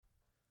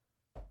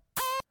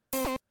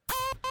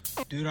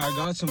Dude, I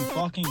got some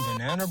fucking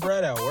banana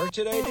bread at work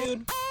today,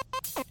 dude.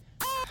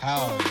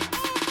 Hell yeah.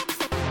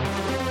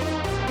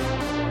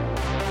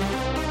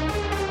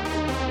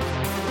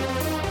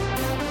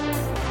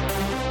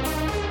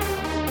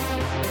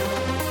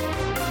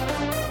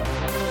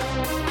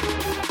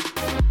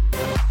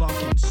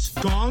 Fucking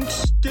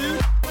skunks,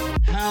 dude?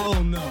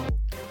 Hell no.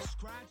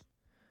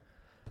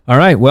 All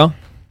right, well,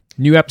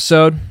 new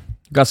episode.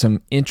 Got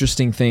some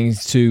interesting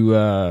things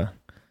to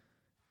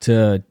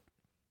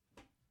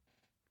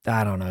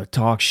I don't know,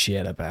 talk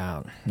shit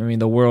about. I mean,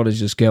 the world is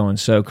just going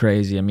so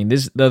crazy. I mean,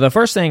 the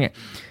first thing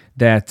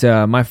that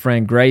my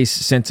friend Grace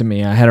sent to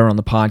me, I had her on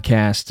the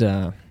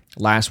podcast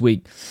last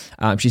week.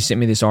 She sent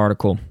me this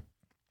article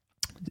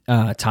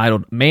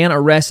titled, "Man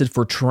Arrested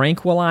for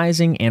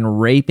Tranquilizing and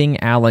Raping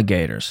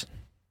Alligators."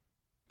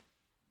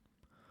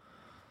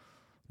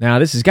 Now,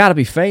 this has got to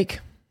be fake,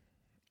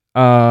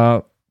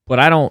 but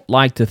I don't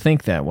like to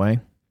think that way.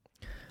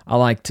 I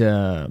like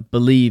to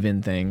believe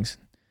in things.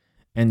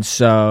 And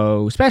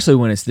so, especially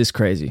when it's this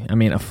crazy. I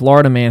mean, a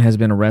Florida man has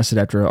been arrested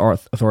after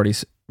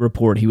authorities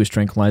report he was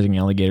tranquilizing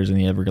alligators in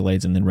the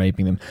Everglades and then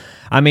raping them.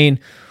 I mean,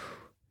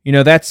 you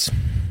know, it's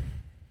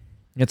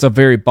a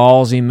very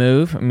ballsy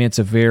move. I mean, it's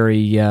a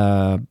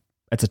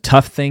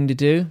tough thing to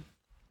do.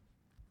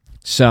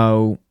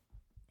 So,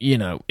 you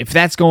know, if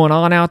that's going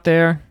on out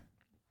there,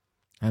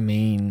 I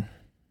mean,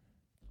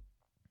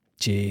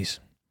 geez,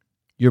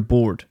 you're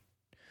bored.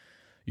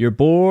 You're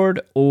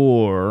bored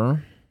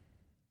or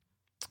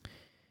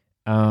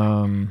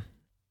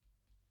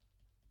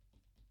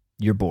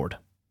you're bored.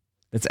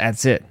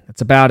 That's it.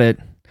 That's about it.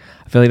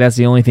 I feel like that's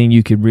the only thing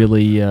you could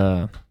really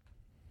that's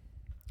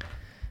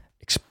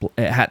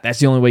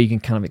the only way you can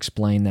kind of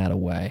explain that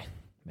away.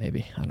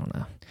 Maybe, I don't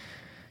know.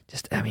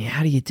 I mean,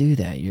 how do you do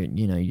that?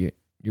 You're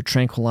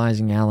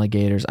tranquilizing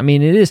alligators. I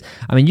mean,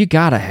 you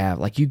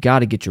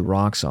gotta get your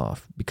rocks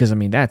off, because I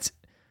mean that's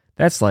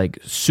like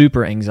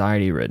super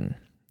anxiety ridden.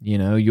 You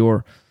know,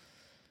 you're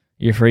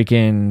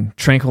freaking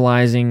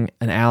tranquilizing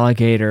an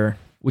alligator,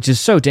 which is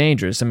so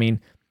dangerous. I mean,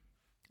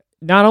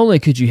 not only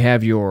could you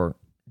have your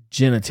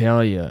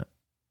genitalia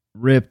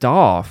ripped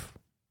off,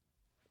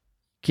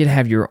 you could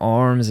have your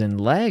arms and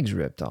legs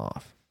ripped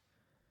off.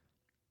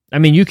 I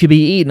mean, you could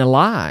be eaten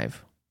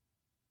alive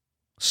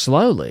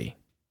slowly.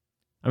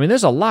 I mean,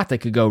 there's a lot that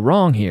could go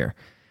wrong here.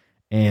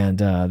 And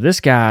this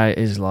guy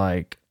is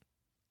like,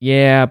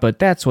 yeah, but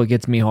that's what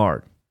gets me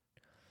hard.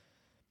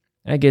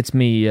 That gets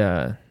me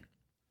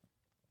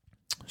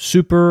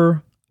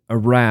super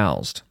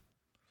aroused.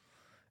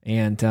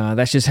 And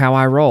that's just how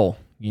I roll.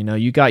 You know,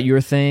 you got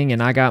your thing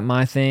and I got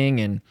my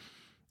thing, and,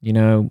 you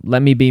know,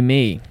 let me be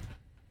me.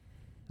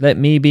 Let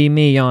me be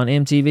me on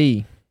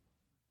MTV.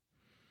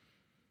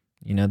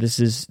 You know,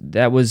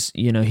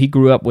 he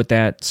grew up with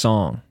that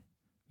song.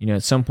 You know,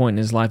 at some point in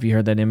his life, he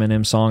heard that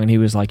Eminem song, and he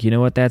was like, you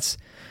know what,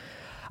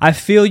 I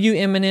feel you,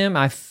 Eminem.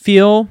 I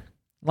feel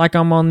like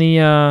I'm on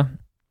the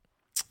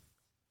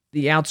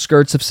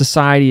outskirts of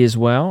society as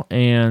well,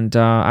 and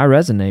I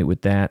resonate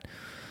with that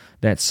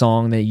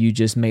song that you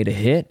just made a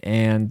hit,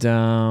 and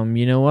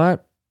you know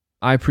what?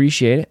 I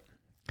appreciate it.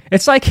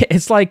 It's like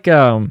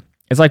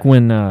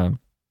when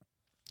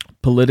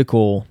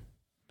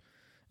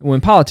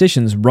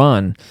politicians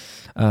run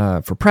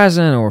for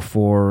president or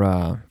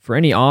for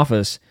any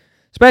office,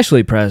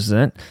 especially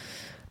president,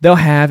 they'll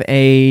have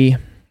a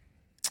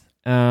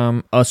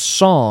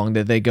song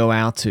that they go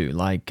out to,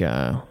 like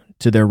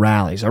to their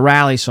rallies, a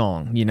rally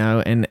song, you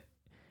know, and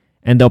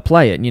they'll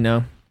play it, you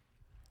know.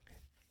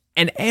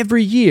 And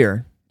every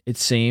year, it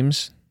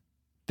seems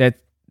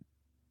that,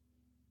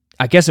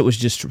 I guess it was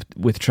just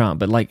with Trump,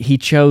 but like he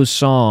chose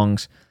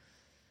songs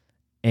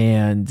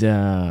and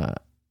to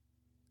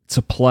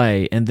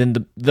play, and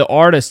then the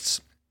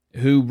artists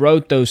who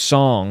wrote those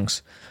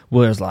songs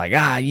was like,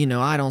 you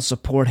know, I don't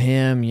support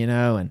him, you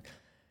know,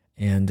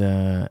 and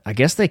I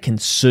guess they can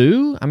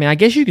sue. I mean, I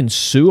guess you can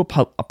sue a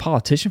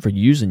politician for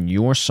using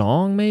your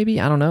song,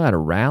 maybe, I don't know, at a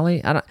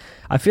rally.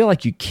 I feel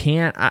like you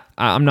can't.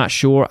 I'm not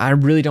sure. I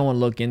really don't want to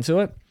look into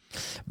it,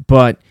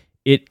 but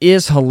it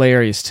is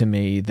hilarious to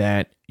me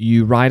that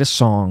you write a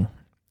song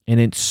and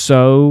it's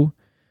so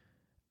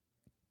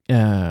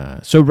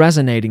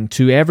resonating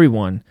to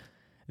everyone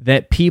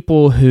that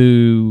people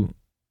who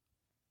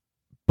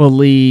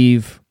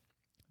believe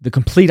the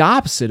complete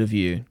opposite of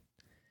you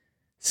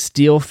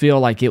still feel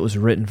like it was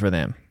written for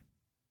them.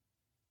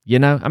 You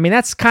know, I mean,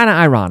 that's kind of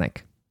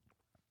ironic.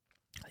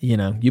 You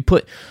know, you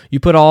put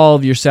all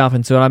of yourself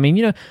into it. I mean,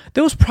 you know,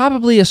 there was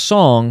probably a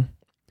song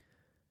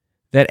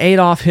that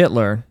Adolf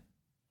Hitler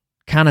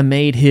kind of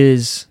made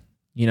his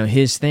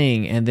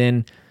thing, and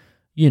then,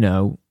 you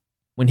know,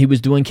 when he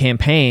was doing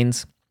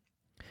campaigns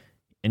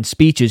and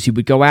speeches, he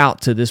would go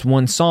out to this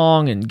one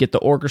song and get the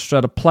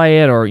orchestra to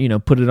play it, or, you know,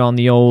 put it on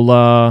the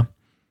old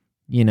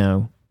you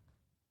know,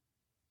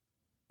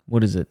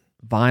 what is it?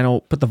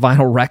 Vinyl, put the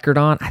vinyl record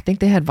on. I think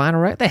they had vinyl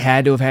record. They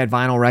had to have had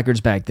vinyl records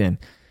back then.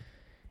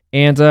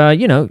 And,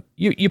 you know,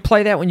 you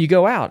play that when you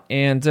go out.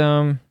 And,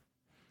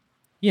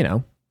 you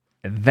know,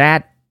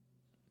 that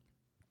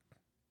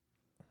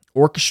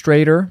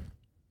orchestrator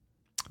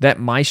that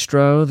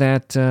maestro,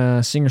 that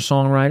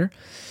singer-songwriter,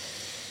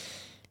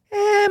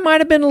 might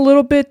have been a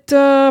little bit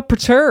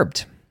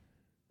perturbed.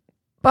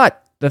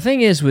 But the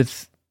thing is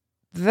with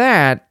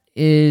that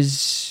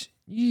is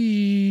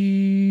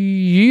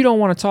you don't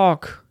want to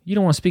talk, you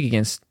don't want to speak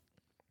against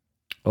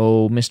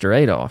Mr.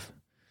 Adolf.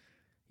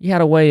 He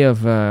had a way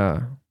of,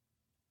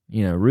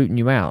 rooting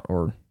you out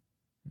or,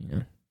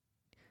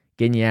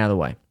 getting you out of the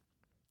way.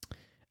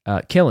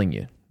 Killing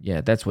you.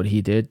 Yeah, that's what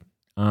he did.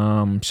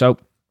 So,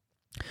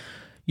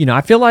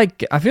 I feel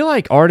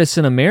like artists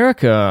in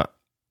America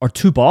are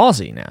too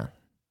ballsy now.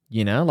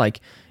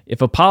 Like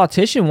if a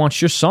politician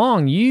wants your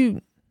song,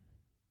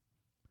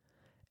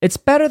 it's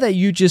better that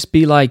you just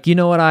be like, you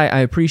know what, I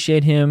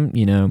appreciate him,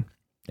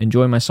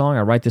 enjoy my song,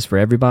 I write this for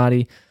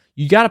everybody.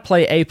 You got to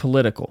play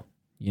apolitical,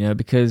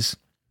 because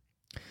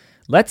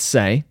let's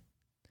say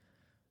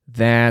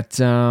that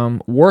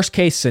worst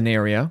case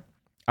scenario,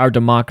 our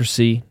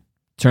democracy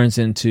turns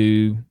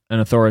into an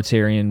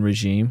authoritarian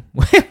regime,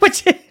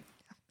 which,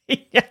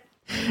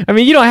 I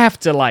mean, you don't have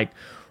to like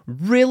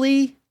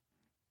really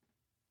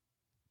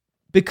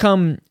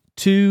become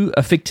too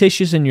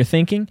fictitious in your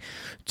thinking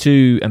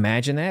to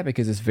imagine that,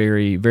 because it's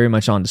very, very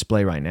much on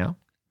display right now.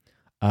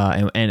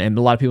 And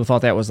a lot of people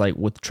thought that was like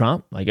with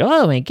Trump, like,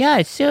 oh my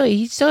God,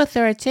 he's so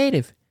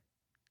authoritative.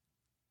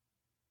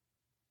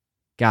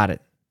 Got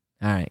it.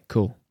 All right,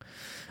 cool.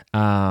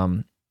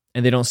 And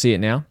they don't see it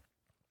now.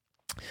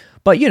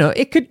 But,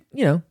 it could,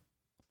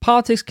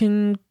 politics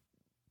can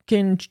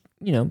change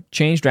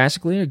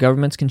drastically, or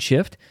governments can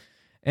shift.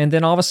 And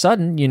then all of a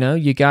sudden,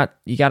 you got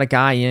a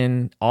guy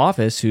in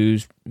office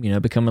who's,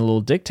 becoming a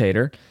little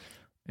dictator.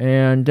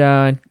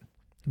 And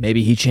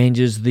maybe he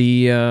changes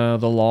the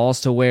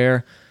laws to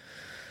where,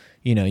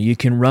 you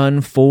can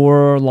run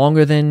for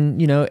longer than,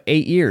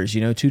 8 years,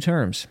 2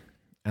 terms.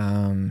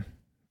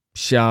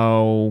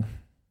 So,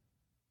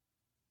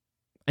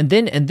 and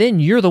then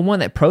you're the one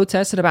that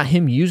protested about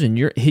him using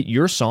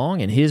your song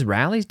in his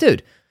rallies,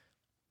 dude,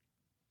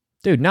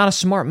 not a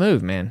smart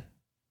move, man.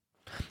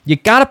 You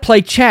gotta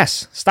play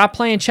chess. Stop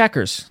playing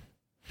checkers.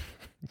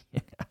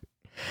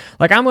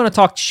 Like, I'm gonna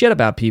talk shit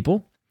about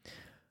people,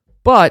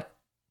 but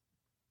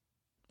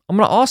I'm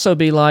gonna also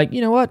be like,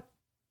 you know what?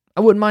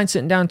 I wouldn't mind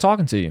sitting down and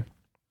talking to you,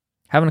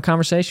 having a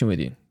conversation with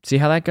you, see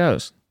how that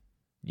goes.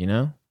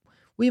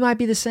 We might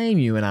be the same,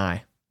 you and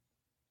I.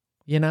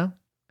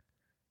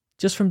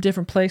 Just from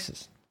different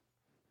places.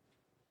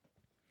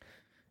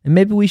 And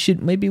maybe we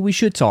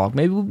should talk.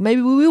 Maybe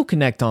we will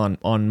connect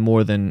on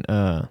more than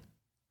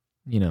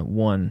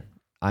one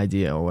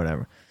idea or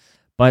whatever.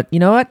 But you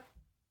know what?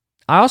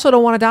 I also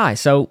don't want to die,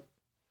 so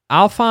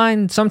I'll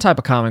find some type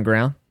of common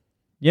ground.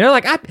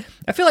 Like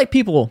I feel like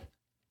people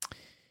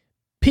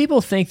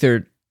think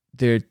they're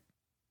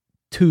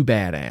too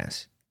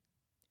badass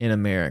in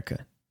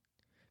America,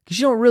 because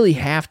you don't really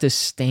have to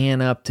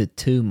stand up to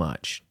too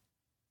much.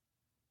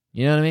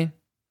 You know what I mean?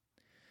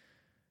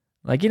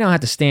 Like, you don't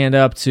have to stand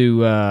up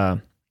to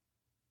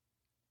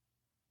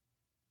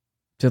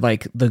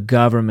like the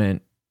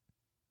government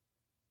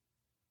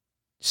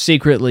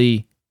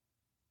secretly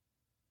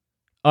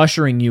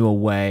ushering you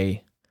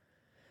away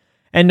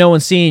and no one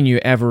seeing you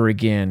ever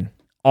again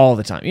all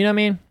the time. You know what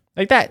I mean?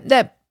 Like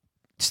that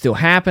still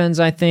happens,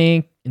 I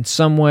think, in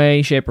some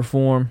way, shape, or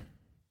form.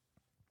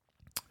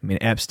 I mean,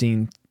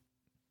 Epstein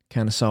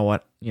kind of saw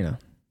what, the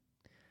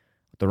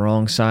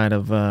wrong side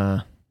of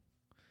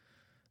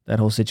that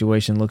whole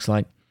situation looks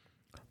like.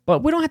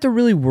 But we don't have to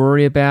really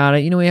worry about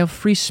it. We have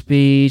free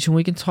speech and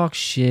we can talk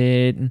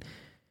shit.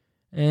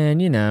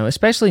 And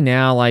especially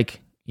now,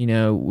 like,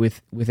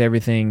 with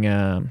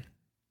everything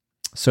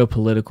so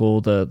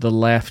political, the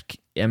left,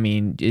 I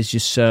mean, is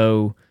just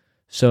so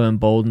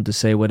emboldened to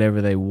say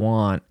whatever they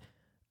want.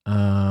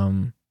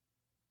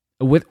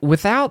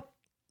 Without,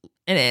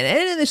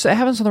 and this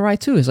happens on the right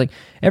too, is like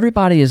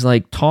everybody is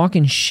like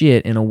talking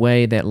shit in a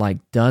way that like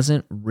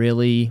doesn't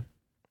really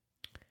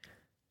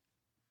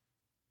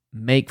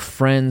make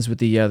friends with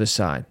the other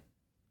side.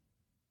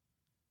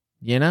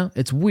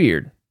 It's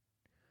weird.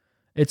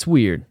 It's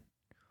weird.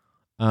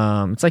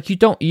 It's like you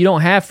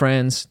don't have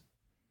friends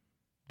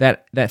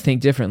that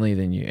think differently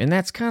than you, and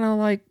that's kind of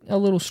like a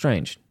little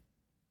strange.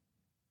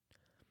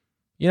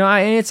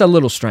 It's a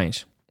little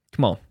strange.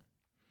 Come on.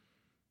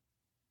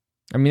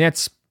 I mean,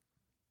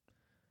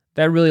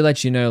 that really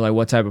lets you know like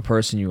what type of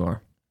person you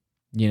are.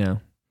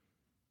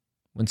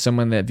 When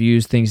someone that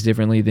views things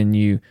differently than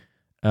you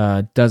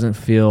doesn't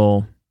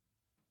feel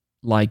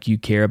like you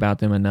care about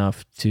them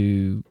enough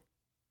to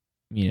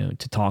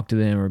talk to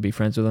them or be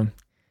friends with them.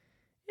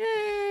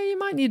 Yeah, you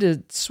might need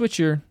to switch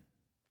your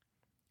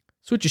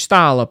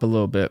style up a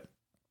little bit.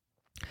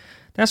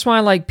 That's why,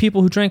 like,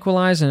 people who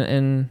tranquilize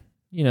and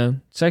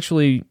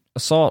sexually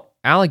assault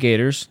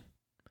alligators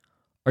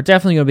are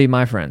definitely going to be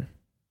my friend.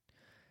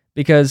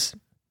 Because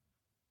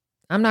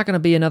I'm not going to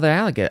be another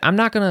alligator.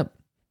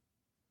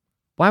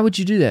 Why would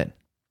you do that?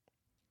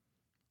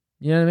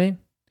 You know what I mean?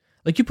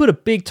 Like, you put a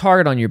big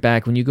target on your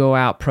back when you go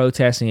out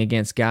protesting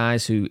against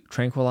guys who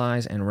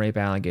tranquilize and rape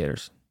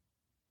alligators.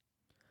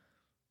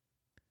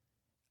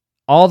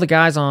 all the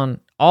guys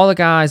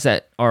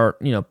that are,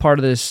 part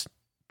of this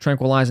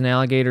Tranquilizing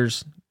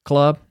Alligators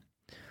club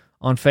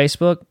on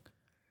Facebook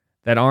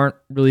that aren't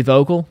really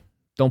vocal,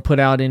 don't put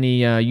out any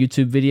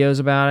YouTube videos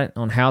about it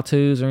on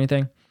how-tos or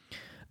anything.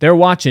 They're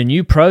watching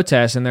you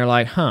protest and they're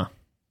like,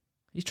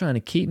 he's trying to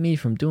keep me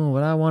from doing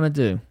what I want to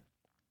do.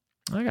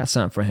 I got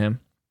something for him.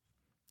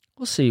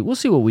 We'll see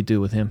what we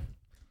do with him.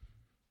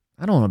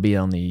 I don't want to be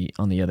on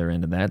the other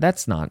end of that.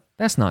 That's not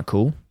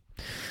cool.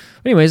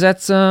 Anyways,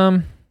 that's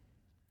those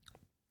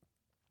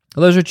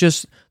are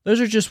just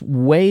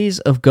ways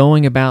of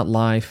going about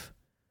life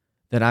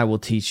that I will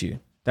teach you.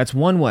 That's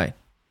one way.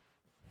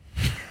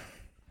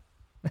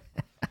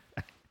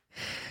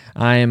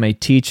 I am a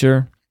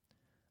teacher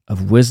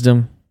of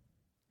wisdom,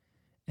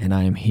 and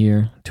I am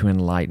here to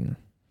enlighten.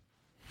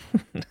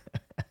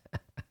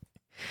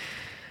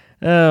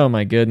 Oh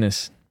my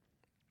goodness.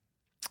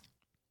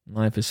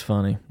 Life is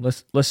funny.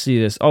 Let's see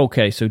this.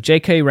 Okay, so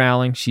J.K.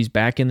 Rowling, she's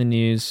back in the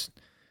news.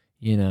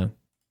 If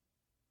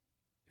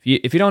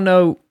you don't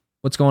know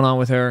what's going on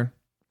with her,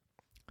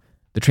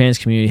 the trans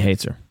community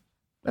hates her.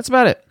 That's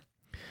about it.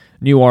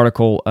 New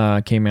article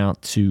came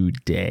out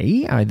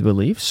today, I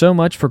believe. So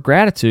much for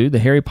gratitude. The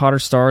Harry Potter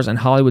stars and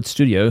Hollywood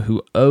studio,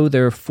 who owe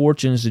their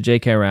fortunes to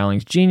J.K.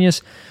 Rowling's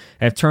genius,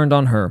 have turned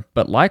on her.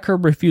 But like her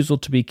refusal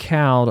to be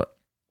cowed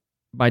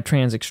by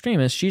trans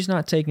extremists, she's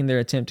not taking their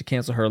attempt to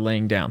cancel her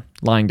lying down.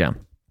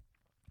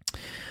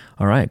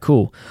 All right,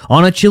 cool.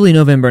 On a chilly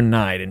November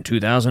night in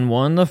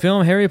 2001, the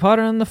film Harry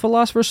Potter and the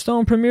Philosopher's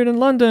Stone premiered in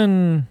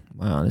London.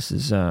 Wow, this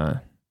is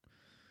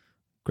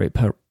great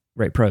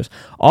prose.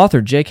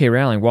 Author J.K.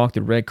 Rowling walked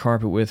the red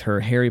carpet with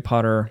her Harry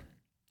Potter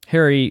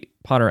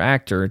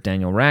actor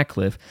Daniel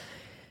Radcliffe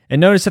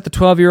and noticed that the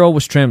 12-year-old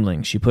was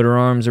trembling. She put her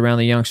arms around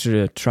the youngster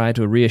to try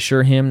to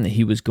reassure him that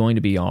he was going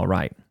to be all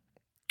right.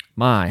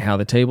 My, how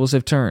the tables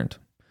have turned.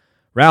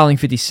 Rowling,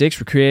 56,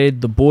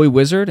 recreated the boy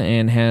wizard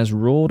and has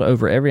ruled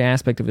over every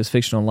aspect of his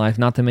fictional life,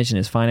 not to mention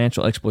his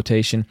financial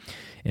exploitation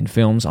in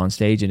films, on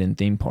stage, and in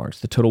theme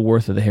parks. The total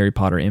worth of the Harry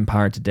Potter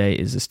empire today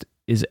is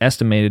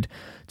estimated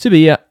to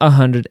be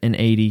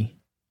 180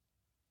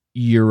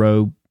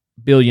 billion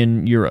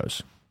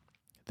euros. I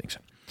think so.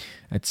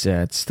 It's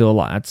still a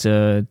lot.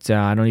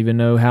 I don't even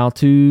know how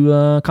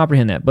to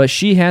comprehend that. But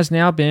she has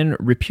now been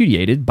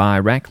repudiated by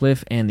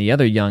Radcliffe and the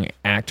other young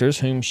actors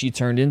whom she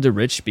turned into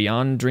rich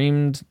beyond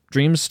dreams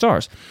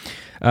stars.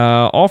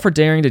 All for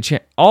daring to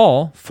challenge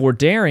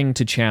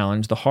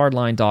the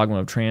hardline dogma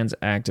of trans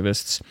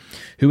activists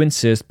who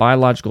insist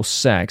biological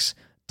sex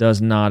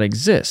does not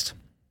exist.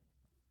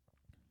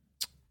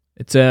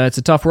 It's a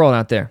tough world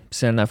out there,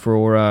 setting up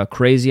for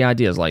crazy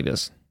ideas like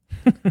this.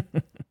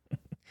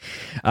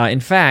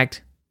 In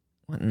fact,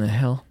 what in the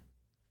hell?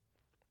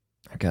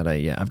 I've got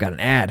an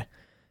ad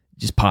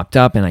just popped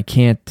up, and I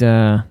can't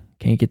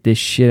get this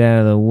shit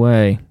out of the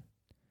way.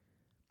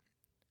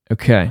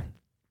 Okay,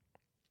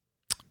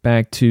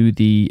 back to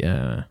the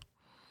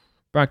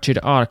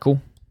article.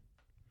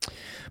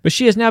 But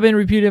she has now been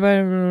reputed by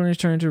everyone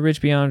returned to rich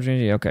beyond.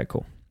 Okay,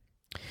 cool.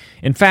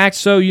 In fact,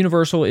 so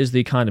universal is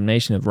the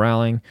condemnation of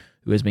Rowling,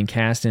 who has been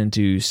cast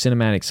into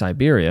cinematic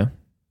Siberia.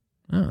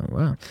 Oh,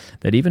 wow.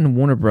 That even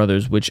Warner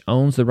Brothers, which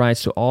owns the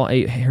rights to all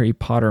 8 Harry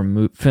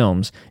Potter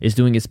films, is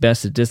doing its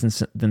best to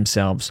distance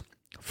themselves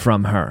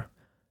from her.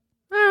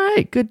 All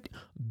right,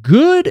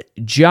 good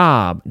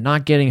job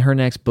not getting her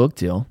next book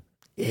deal.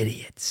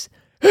 Idiots.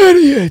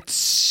 Good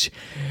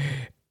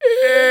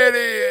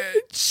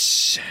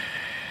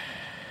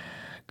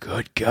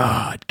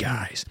God,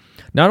 guys.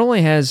 Not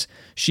only has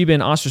she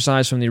been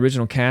ostracized from the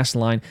original cast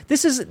line,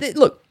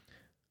 look,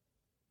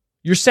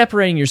 you're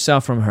separating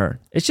yourself from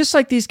her. It's just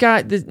like these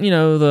guys,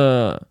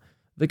 the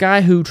guy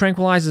who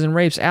tranquilizes and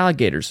rapes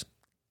alligators.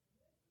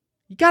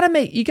 You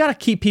gotta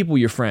keep people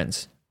your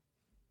friends.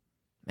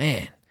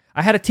 Man,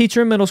 I had a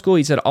teacher in middle school.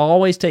 He said,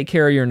 always take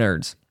care of your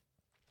nerds.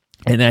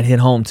 And that hit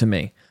home to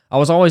me. I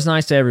was always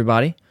nice to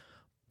everybody,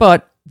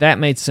 but that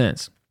made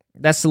sense.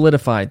 That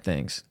solidified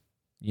things.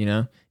 He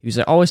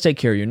said, always take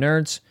care of your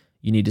nerds.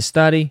 You need to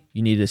study.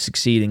 You need to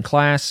succeed in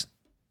class.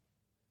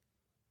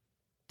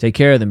 Take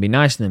care of them. Be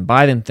nice to them.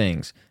 Buy them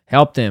things.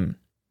 Help them.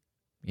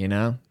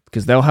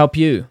 Because they'll help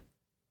you.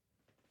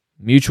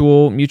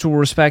 Mutual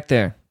respect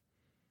there.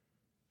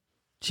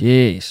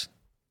 Jeez.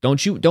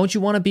 Don't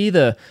you want to be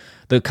the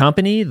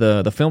company,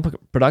 the film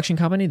production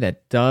company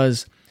that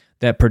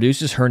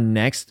produces her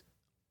next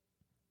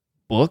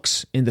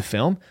books into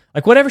film?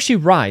 Like whatever she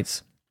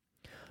writes,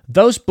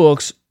 those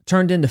books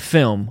turned into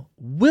film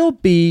will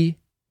be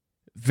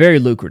very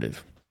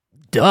lucrative.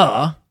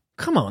 Duh.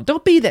 Come on,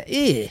 don't be that.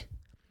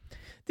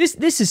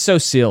 This is so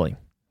silly.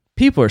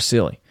 People are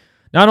silly.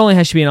 Not only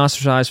has she been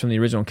ostracized from the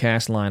original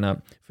cast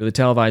lineup for the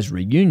televised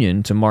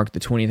reunion to mark the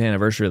 20th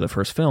anniversary of the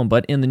first film,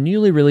 but in the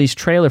newly released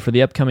trailer for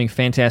the upcoming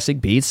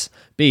Fantastic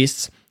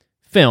Beasts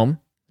film,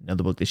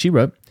 another book that she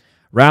wrote,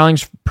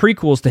 Rowling's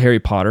prequels to Harry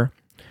Potter,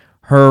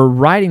 her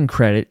writing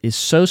credit is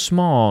so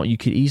small you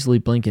could easily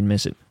blink and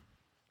miss it.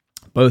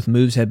 Both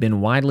moves have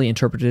been widely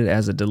interpreted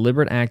as a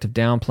deliberate act of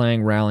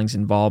downplaying Rowling's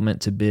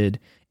involvement in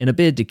a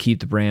bid to keep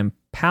the brand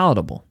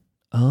palatable.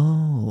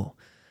 Oh,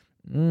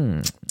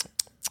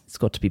 it's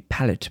got to be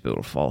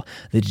palatable for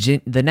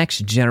the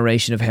next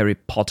generation of Harry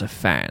Potter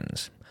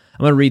fans.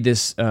 I'm going to read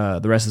this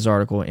the rest of this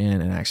article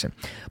in an accent.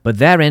 But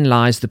therein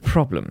lies the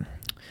problem.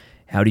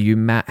 How do you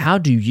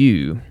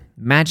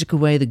magic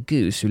away the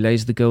goose who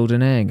lays the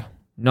golden egg?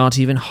 Not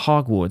even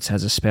Hogwarts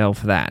has a spell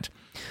for that.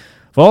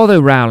 For although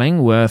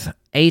Rowling, worth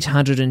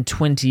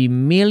 820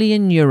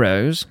 million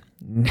euros,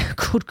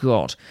 good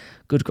God,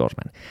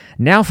 man,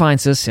 now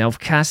finds herself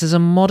cast as a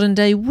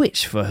modern-day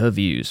witch for her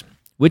views,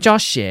 which are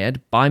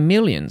shared by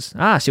millions.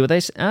 See what they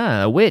say?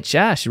 A witch.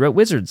 She wrote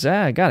Wizards.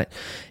 Got it.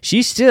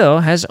 She still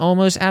has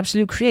almost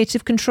absolute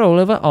creative control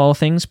over all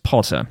things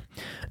Potter.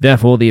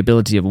 Therefore, the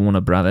ability of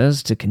Warner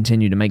Brothers to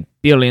continue to make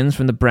billions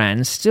from the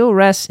brand still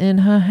rests in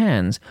her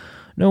hands.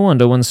 No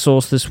wonder one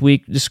source this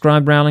week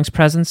described Rowling's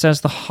presence as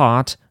the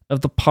heart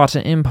of the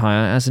Potter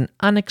Empire as an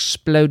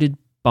unexploded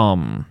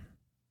bomb.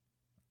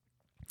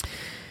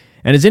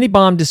 And as any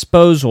bomb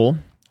disposal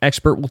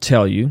expert will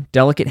tell you,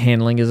 delicate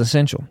handling is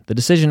essential. The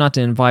decision not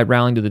to invite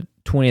Rowling to the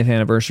 20th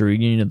anniversary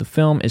reunion of the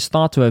film is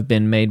thought to have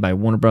been made by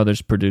Warner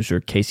Brothers producer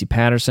Casey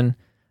Patterson.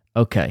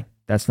 Okay,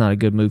 that's not a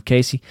good move,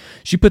 Casey.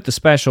 She put the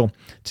special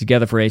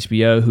together for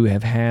HBO, who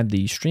have had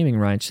the streaming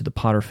rights to the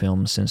Potter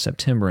films since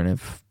September and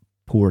have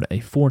poured a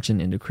fortune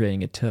into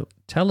creating a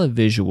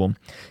televisual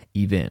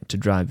event to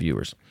drive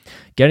viewers.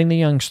 Getting the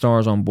young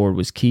stars on board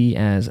was key,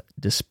 as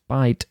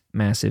despite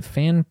massive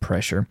fan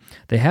pressure,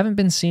 they haven't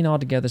been seen all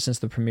together since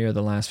the premiere of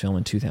the last film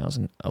in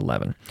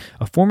 2011.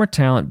 A former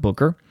talent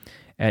booker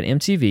at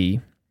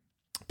MTV,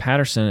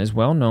 Patterson is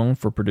well known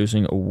for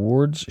producing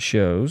awards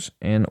shows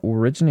and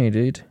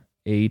originated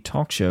a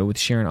talk show with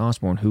Sharon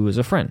Osbourne, who is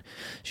a friend.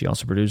 She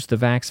also produced the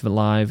Vax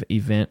Live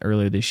event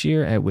earlier this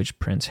year, at which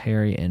Prince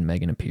Harry and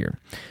Meghan appear.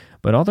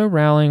 But although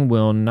Rowling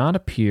will not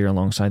appear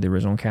alongside the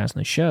original cast in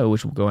the show,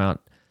 which will go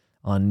out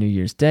on New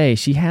Year's Day,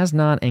 she has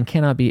not and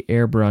cannot be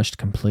airbrushed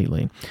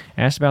completely.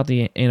 Asked about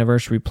the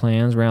anniversary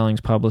plans, Rowling's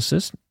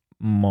publicist,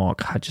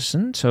 Mark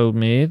Hutchison, told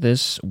me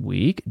this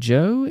week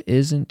Joe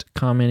isn't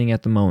commenting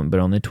at the moment, but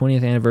on the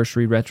 20th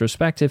anniversary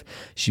retrospective,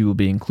 she will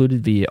be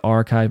included via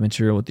archive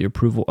material with the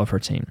approval of her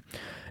team.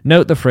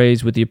 Note the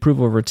phrase, with the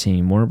approval of her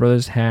team. Warner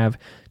Brothers have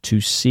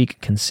to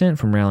seek consent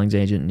from Rowling's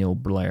agent, Neil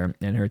Blair,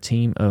 and her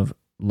team of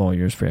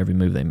lawyers for every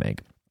move they make.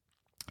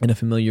 In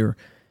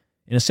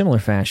a similar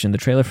fashion, the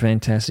trailer for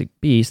Fantastic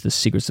Beasts: The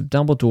Secrets of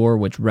Dumbledore,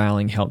 which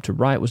Rowling helped to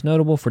write, was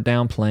notable for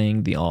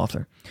downplaying the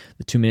author.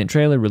 The 2-minute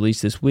trailer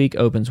released this week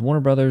opens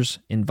Warner Brothers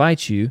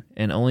invites you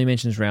and only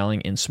mentions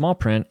Rowling in small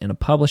print and a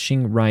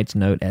publishing rights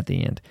note at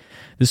the end.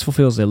 This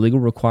fulfills a legal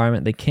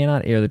requirement. They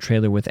cannot air the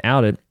trailer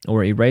without it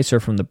or erase her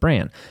from the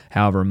brand,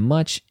 however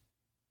much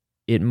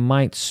it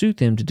might suit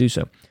them to do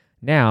so.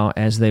 Now,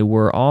 as they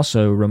were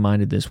also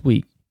reminded this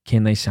week,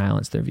 can they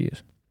silence their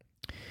views?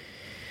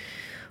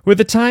 With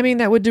the timing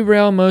that would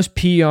derail most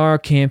PR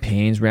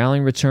campaigns,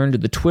 Rowling returned to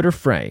the Twitter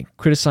fray,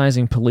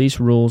 criticizing police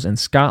rules in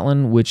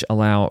Scotland which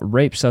allow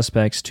rape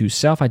suspects to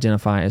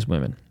self-identify as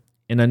women.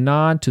 In a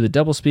nod to the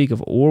doublespeak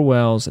of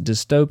Orwell's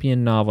dystopian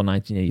novel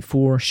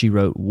 1984, she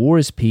wrote, "War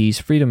is peace,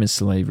 freedom is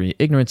slavery,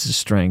 ignorance is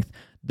strength.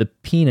 The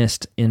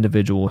penest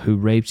individual who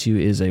rapes you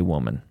is a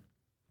woman."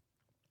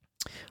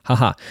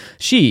 Haha.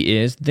 She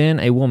is then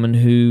a woman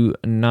who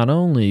not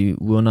only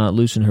will not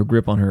loosen her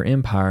grip on her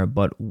empire,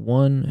 but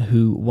one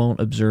who won't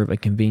observe a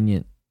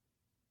convenient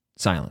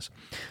silence.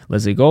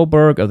 Leslie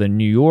Goldberg of the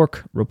New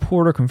York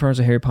Reporter confirms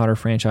the Harry Potter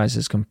franchise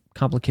has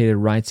complicated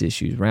rights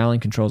issues. Rowling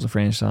controls the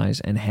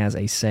franchise and has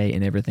a say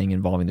in everything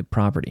involving the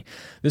property.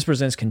 This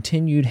presents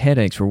continued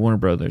headaches for Warner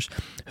Brothers,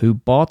 who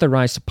bought the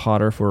rights to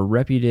Potter for a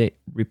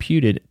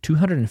reputed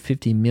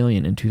 $250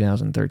 million in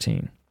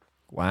 2013.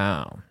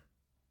 Wow.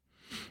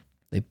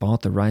 They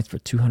bought the rights for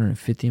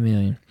 $250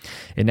 million.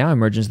 It now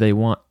emerges they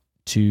want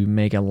to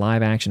make a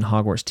live-action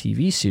Hogwarts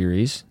TV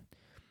series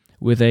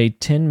with a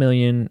 $10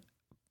 million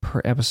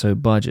per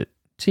episode budget.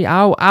 See,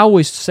 I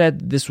always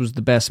said this was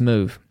the best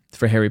move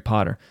for Harry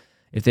Potter.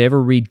 If they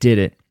ever redid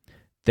it,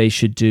 they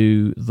should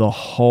do the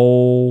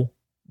whole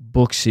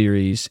book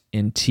series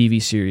in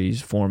TV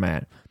series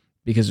format,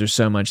 because there's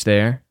so much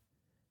there.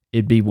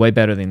 It'd be way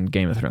better than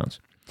Game of Thrones.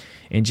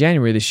 In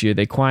January this year,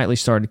 they quietly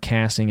started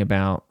casting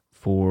about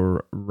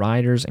for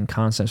writers and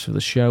concepts for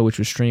the show, which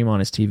was streamed on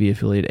its TV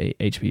affiliate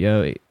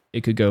HBO.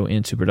 It could go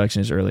into production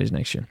as early as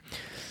next year.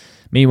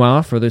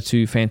 Meanwhile, for the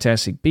 2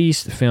 Fantastic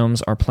Beasts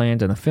films are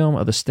planned, and a film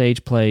of the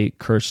stage play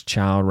Cursed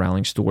Child,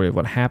 Rowling's story of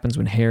what happens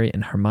when Harry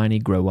and Hermione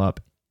grow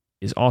up,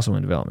 is also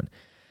in development.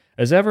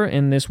 As ever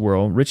in this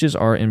world, riches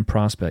are in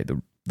prospect.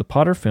 The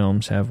Potter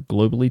films have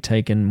globally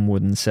taken more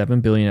than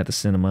 $7 billion at the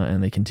cinema,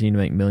 and they continue to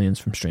make millions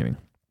from streaming.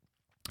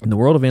 In the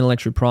world of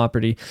intellectual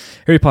property,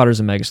 Harry Potter is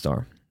a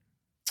megastar.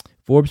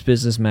 Forbes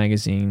Business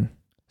Magazine,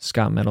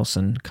 Scott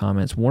Mendelson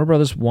comments, Warner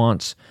Brothers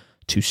wants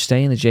to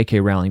stay in the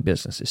J.K. Rowling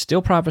business. It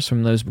still profits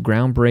from those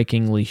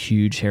groundbreakingly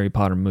huge Harry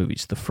Potter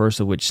movies, the first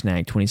of which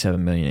snagged $27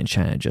 million in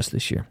China just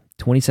this year.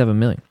 $27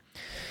 million.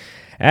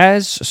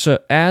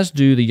 As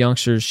do the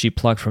youngsters she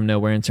plucked from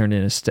nowhere and turned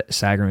into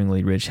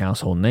staggeringly rich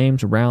household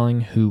names.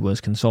 Rowling, who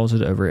was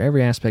consulted over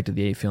every aspect of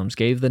the 8 films,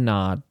 gave the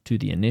nod to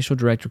the initial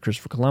director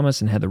Christopher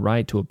Columbus and had the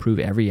right to approve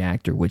every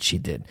actor, which she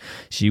did.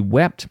 She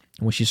wept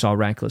when she saw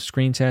Radcliffe's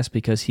screen test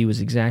because he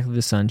was exactly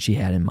the son she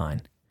had in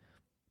mind.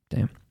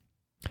 Damn.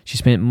 She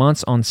spent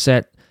months on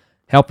set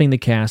helping the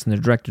cast and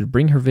the director to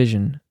bring her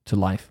vision to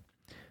life.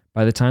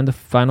 By the time the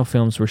final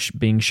films were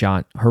being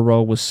shot, her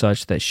role was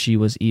such that she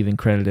was even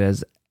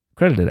credited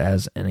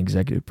as an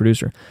executive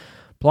producer.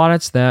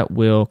 Plaudits that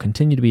will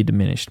continue to be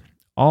diminished,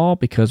 all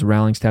because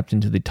Rowling stepped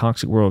into the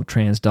toxic world of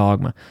trans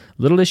dogma.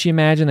 Little did she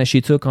imagine that she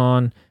took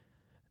on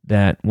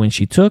that when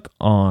she took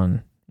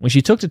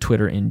to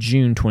Twitter in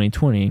June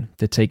 2020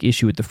 to take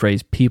issue with the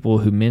phrase "people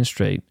who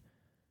menstruate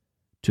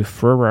to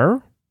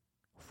furor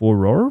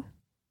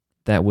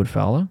that would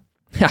follow."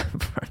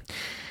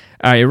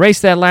 All right,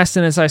 erase that last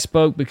sentence I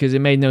spoke because it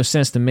made no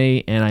sense to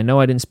me, and I know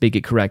I didn't speak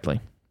it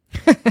correctly.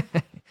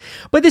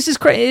 But this is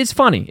crazy. It's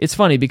funny. It's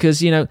funny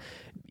because, you know,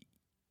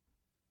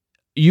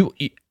 you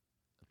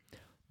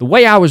the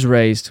way I was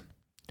raised,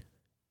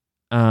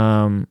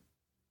 even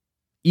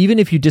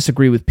if you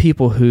disagree with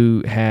people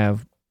who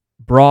have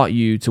brought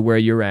you to where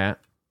you're at,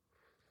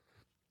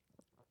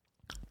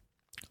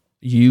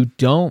 you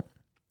don't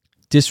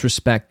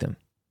disrespect them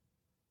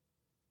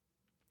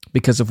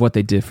because of what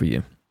they did for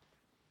you.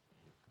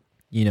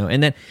 You know,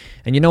 and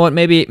you know what?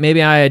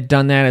 Maybe I had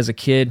done that as a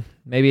kid.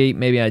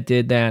 Maybe I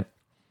did that.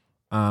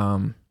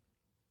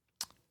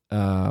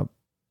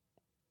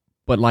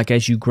 But like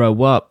as you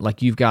grow up,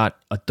 like you've got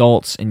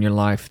adults in your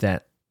life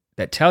that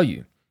tell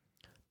you,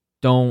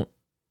 don't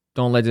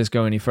let this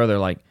go any further.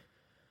 Like,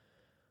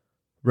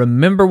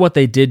 remember what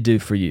they did do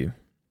for you,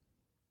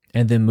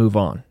 and then move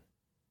on.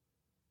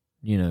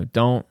 You know,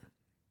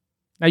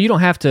 now you don't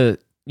have to,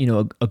 you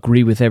know,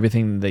 agree with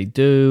everything that they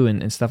do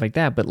and stuff like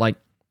that, but like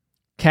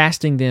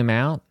casting them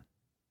out,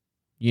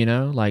 you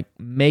know, like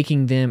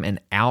making them an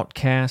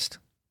outcast,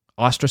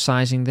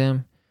 ostracizing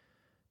them,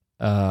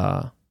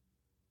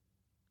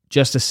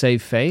 just to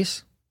save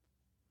face.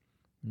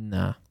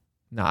 No,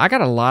 I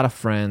got a lot of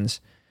friends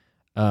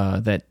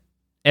that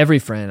every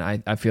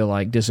friend I feel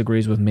like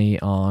disagrees with me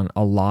on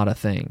a lot of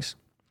things,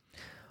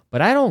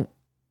 but I don't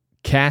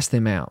cast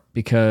them out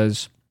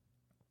because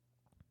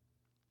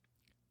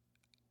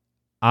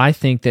I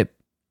think that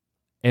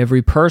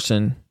every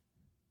person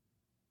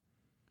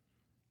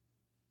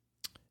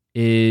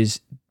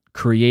is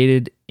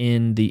created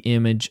in the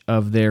image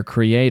of their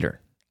creator.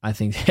 I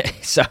think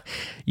so.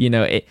 You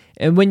know,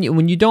 and when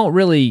you don't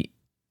really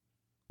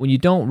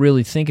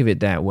think of it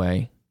that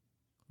way,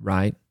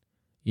 right?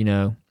 You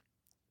know,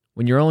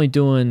 when you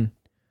don't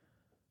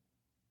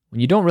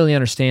really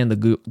understand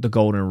the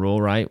golden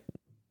rule, right?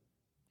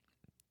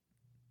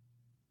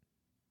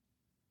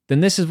 Then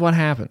this is what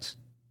happens,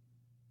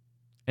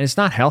 and it's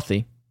not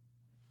healthy.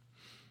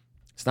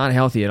 It's not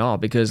healthy at all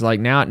because like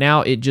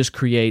now it just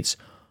creates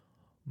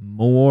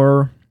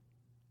more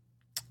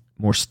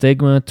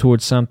stigma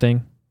towards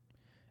something,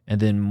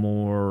 and then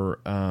more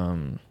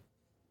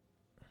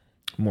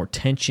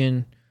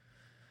tension,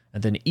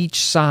 and then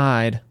each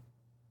side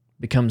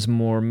becomes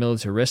more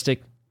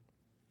militaristic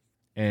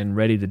and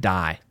ready to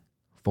die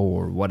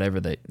for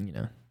whatever that, you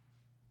know,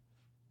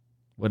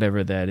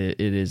 whatever that it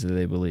is that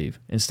they believe,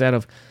 instead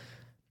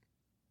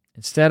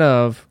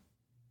of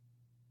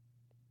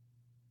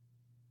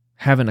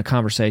having a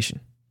conversation.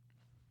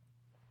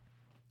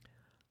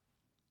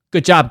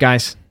 Good job,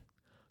 guys.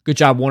 Good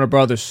job, Warner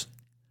Brothers.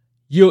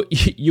 You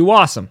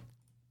awesome.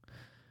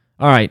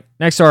 All right,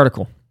 next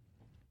article.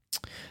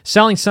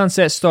 Selling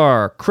Sunset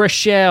star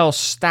Chriselle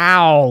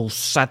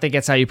Staus, I think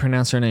that's how you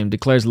pronounce her name,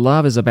 declares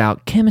love is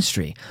about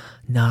chemistry,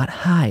 not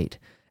height,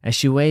 as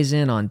she weighs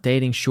in on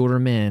dating shorter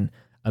men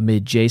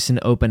amid Jason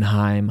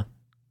Oppenheim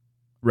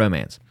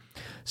romance.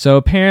 So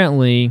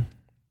apparently,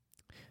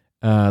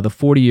 the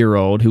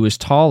 40-year-old who is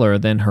taller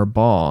than her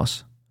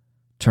boss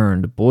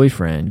turned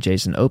boyfriend,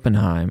 Jason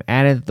Oppenheim,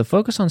 added that the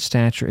focus on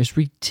stature is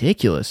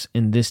ridiculous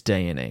in this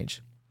day and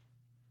age.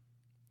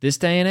 This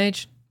day and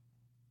age?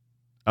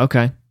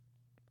 Okay.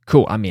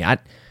 Cool. I mean, I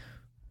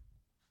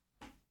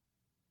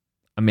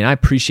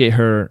appreciate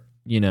her,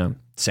 you know,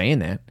 saying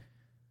that.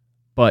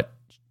 But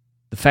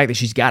the fact that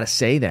she's got to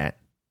say that,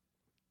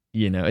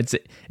 you know,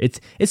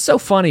 it's so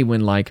funny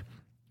when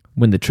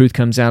the truth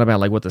comes out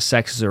about like what the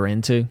sexes are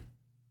into.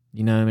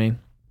 You know what I mean?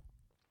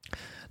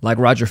 Like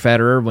Roger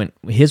Federer, when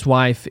his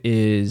wife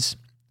is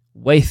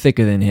way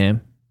thicker than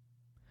him,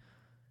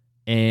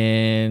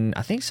 and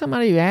I think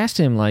somebody asked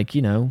him, like,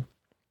 you know,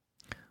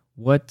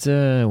 what,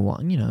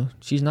 well, you know,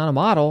 she's not a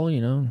model, you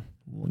know,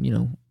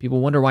 people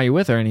wonder why you're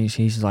with her, and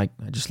he's like,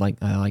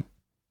 I like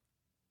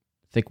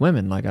thick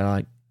women, like I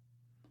like,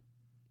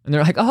 and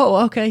they're like,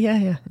 oh, okay,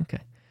 yeah, okay,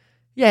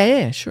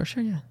 yeah, sure,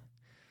 yeah.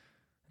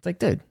 It's like,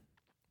 dude,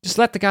 just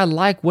let the guy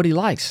like what he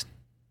likes,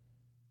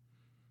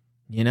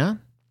 you know.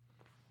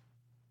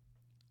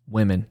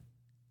 Women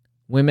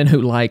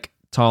who like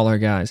taller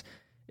guys.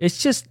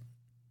 It's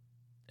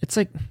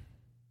like,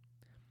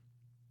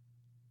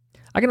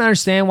 I can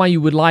understand why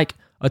you would like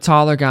a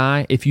taller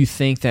guy if you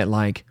think that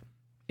like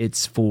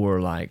it's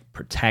for like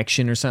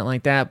protection or something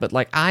like that. But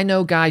like I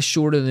know guys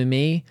shorter than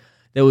me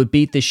that would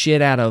beat the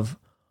shit out of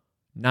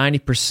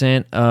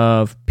 90%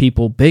 of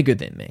people bigger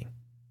than me.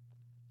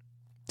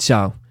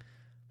 So,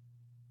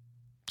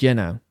 you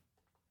know,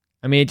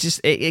 I mean,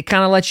 it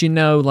kind of lets you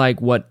know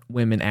like what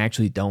women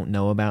actually don't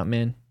know about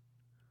men.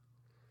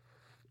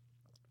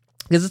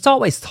 Because it's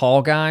always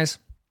tall guys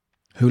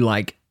who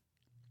like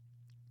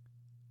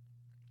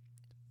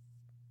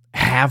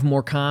have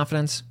more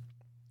confidence.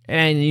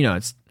 And, you know,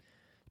 it's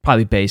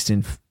probably based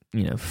in,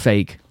 you know,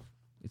 fake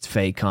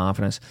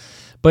confidence.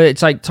 But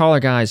it's like taller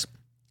guys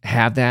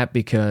have that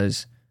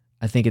because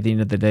I think at the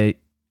end of the day,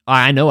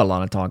 I know a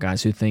lot of tall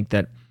guys who think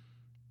that,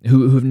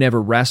 who've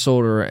never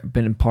wrestled or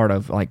been in part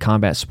of like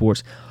combat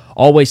sports,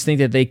 always think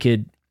that they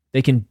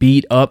can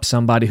beat up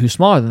somebody who's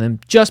smaller than them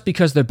just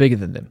because they're bigger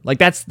than them. Like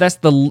that's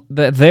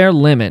their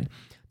limit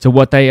to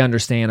what they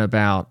understand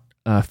about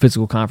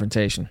physical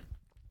confrontation.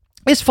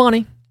 It's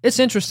funny, it's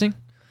interesting,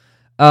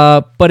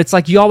 but it's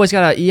like you always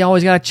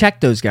gotta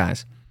check those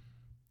guys.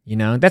 You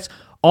know, that's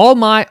all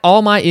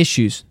my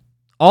issues,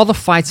 all the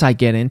fights I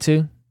get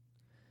into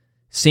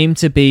seem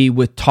to be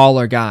with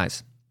taller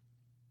guys.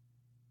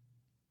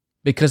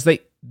 Because they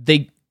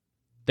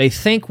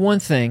think one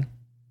thing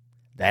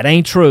that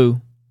ain't true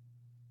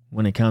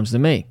when it comes to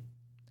me.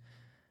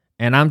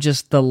 And I'm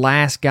just the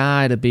last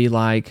guy to be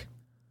like,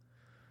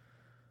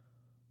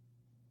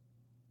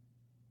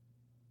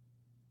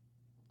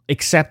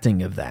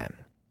 accepting of that.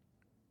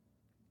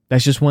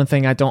 That's just one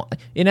thing I don't...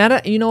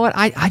 You know what?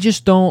 I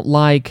just don't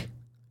like...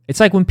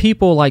 It's like when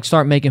people like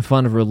start making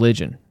fun of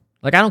religion.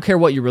 Like, I don't care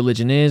what your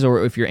religion is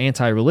or if you're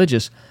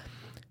anti-religious.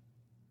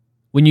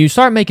 When you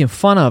start making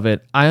fun of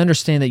it, I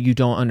understand that you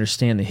don't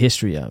understand the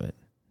history of it.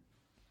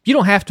 You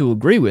don't have to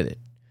agree with it,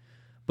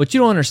 but you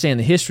don't understand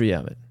the history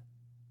of it.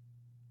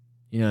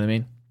 You know what I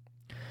mean?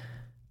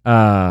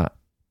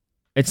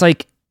 It's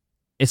like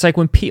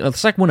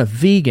when a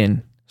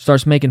vegan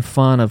starts making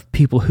fun of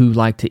people who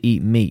like to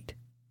eat meat,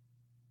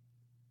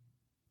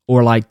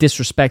 or like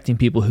disrespecting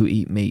people who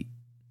eat meat.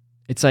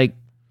 It's like,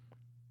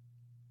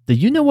 do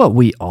you know what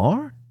we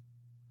are?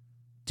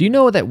 Do you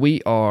know that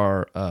we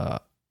are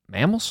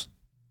mammals?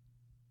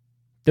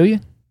 Do you?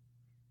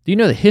 Do you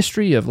know the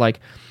history of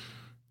like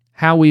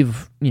how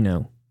we've, you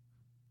know,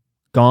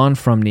 gone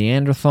from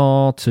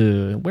Neanderthal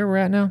to where we're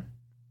at now?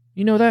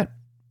 You know that?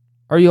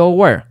 Are you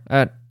aware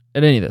at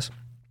any of this?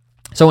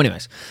 So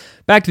anyways,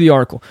 back to the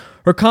article.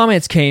 Her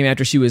comments came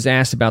after she was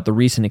asked about the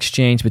recent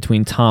exchange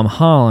between Tom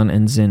Holland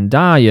and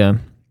Zendaya,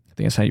 I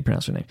think that's how you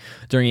pronounce her name,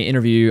 during an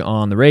interview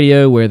on the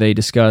radio where they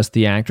discussed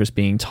the actress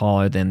being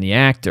taller than the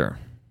actor.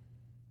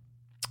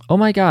 Oh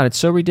my God, it's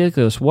so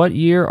ridiculous. What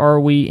year are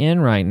we in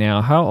right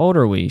now? How old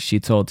are we? She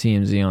told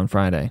TMZ on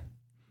Friday.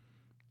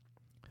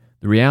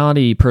 The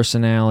reality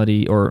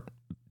personality or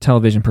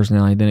television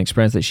personality then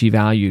expressed that she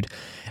valued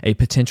a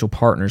potential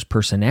partner's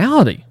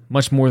personality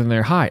much more than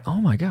their height.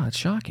 Oh my God, it's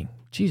shocking.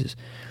 Jesus.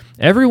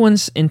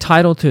 Everyone's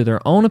entitled to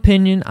their own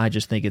opinion. I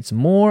just think it's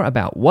more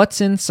about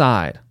what's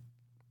inside.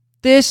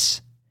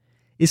 This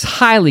is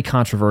highly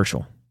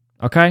controversial,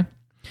 okay?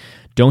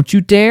 Don't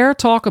you dare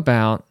talk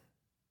about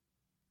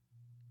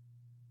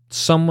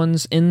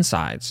someone's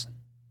insides.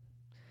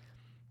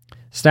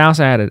 Stiles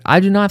added, I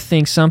do not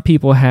think some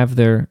people have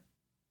their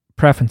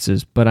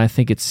preferences, but I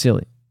think it's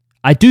silly.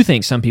 I do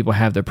think some people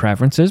have their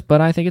preferences, but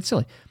I think it's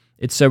silly.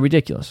 It's so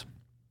ridiculous.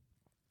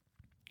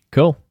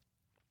 Cool.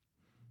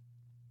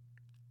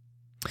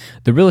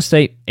 The real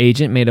estate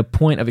agent made a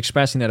point of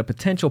expressing that a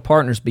potential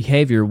partner's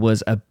behavior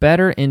was a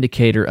better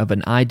indicator of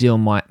an ideal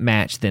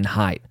match than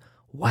height.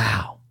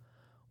 Wow.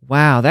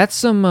 That's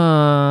that's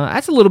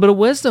a little bit of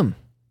wisdom.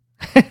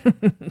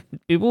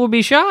 People will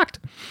be shocked.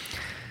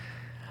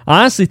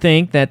 I honestly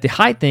think that the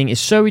height thing is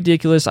so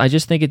ridiculous. I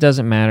just think it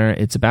doesn't matter.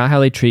 It's about how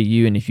they treat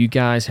you and if you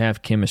guys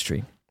have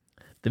chemistry.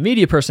 The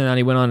media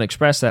personality went on to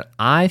express that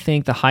I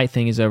think the height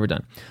thing is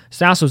overdone.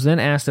 Stiles was then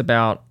asked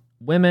about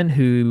women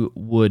who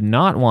would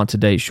not want to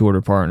date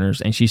shorter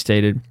partners, and she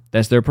stated,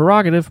 that's their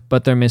prerogative,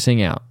 but they're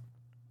missing out.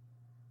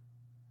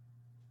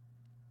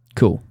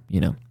 Cool, you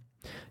know.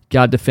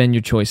 Gotta defend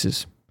your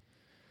choices.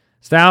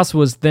 Stiles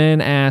was then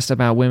asked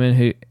about women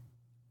who...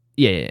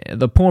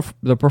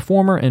 the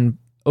performer in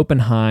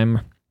Oppenheim,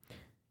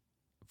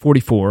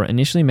 44,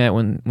 initially met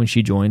when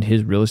she joined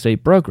his real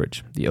estate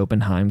brokerage, the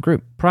Oppenheim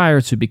Group.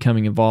 Prior to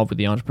becoming involved with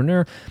the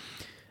entrepreneur,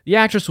 the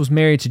actress was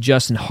married to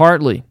Justin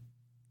Hartley.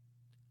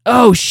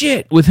 Oh,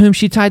 shit! With whom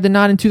she tied the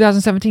knot in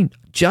 2017.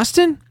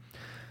 Justin?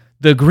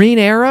 The Green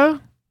Arrow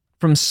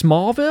from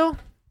Smallville?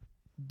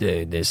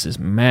 Dude, this is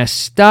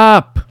messed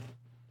up.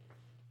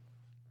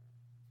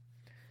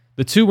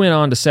 The two went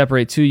on to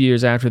separate 2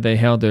 years after they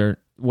held their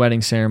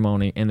wedding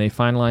ceremony, and they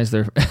finalized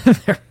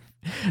their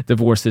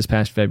divorce this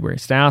past February.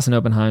 Stiles and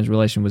Oppenheim's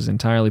relation was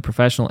entirely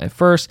professional at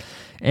first,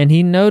 and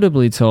he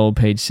notably told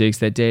Page Six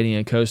that dating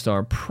a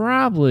co-star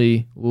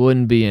probably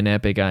wouldn't be an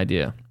epic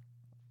idea.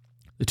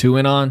 The two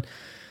went on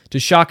To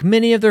shock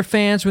many of their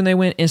fans when they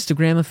went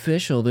Instagram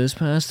official this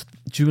past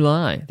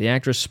July, the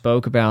actress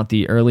spoke about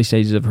the early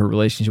stages of her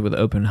relationship with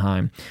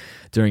Oppenheim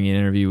during an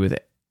interview with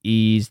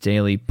E's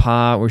Daily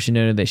Pod, where she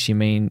noted that she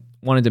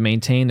wanted to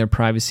maintain their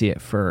privacy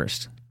at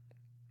first.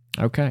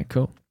 Okay,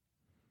 cool.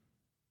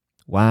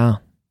 Wow.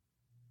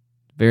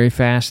 Very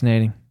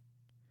fascinating.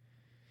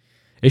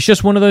 It's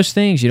just one of those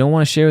things you don't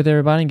want to share with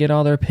everybody and get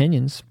all their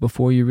opinions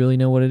before you really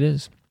know what it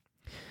is.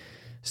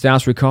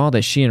 Stiles recalled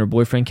that she and her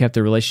boyfriend kept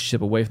their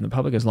relationship away from the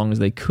public as long as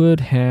they could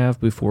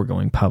have before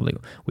going public.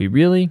 We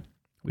really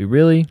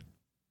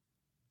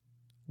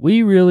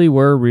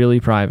were really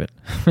private.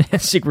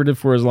 Secretive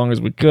for as long as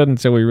we could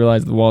until we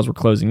realized the walls were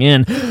closing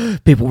in.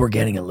 People were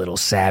getting a little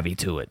savvy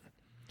to it.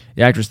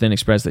 The actress then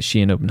expressed that she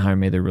and Oppenheimer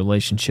made their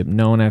relationship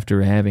known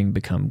after having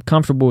become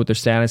comfortable with their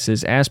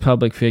statuses as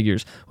public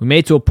figures. We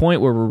made to a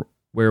point where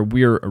we're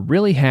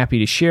really happy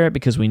to share it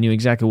because we knew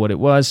exactly what it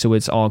was, so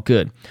it's all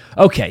good.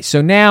 Okay,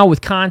 so now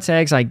with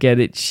context, I get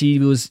it. She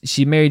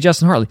married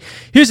Justin Hartley.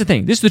 Here's the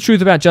thing. This is the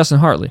truth about Justin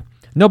Hartley.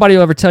 Nobody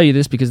will ever tell you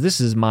this because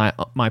this is my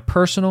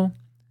personal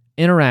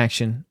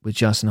interaction with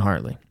Justin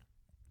Hartley.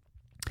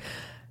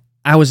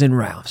 I was in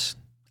Ralph's.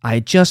 I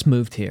had just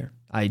moved here.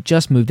 I had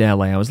just moved to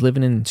LA. I was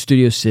living in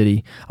Studio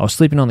City. I was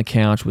sleeping on the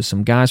couch with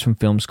some guys from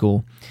film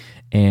school,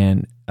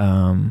 and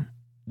that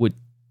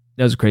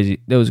was a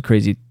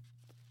crazy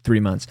 3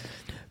 months.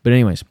 But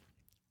anyways,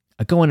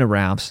 I go into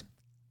Ralph's,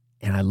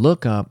 and I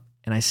look up,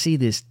 and I see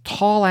this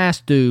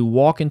tall-ass dude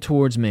walking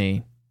towards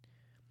me,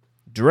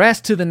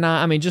 dressed to the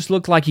nine. I mean, just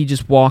looked like he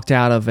just walked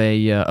out of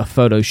a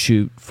photo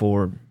shoot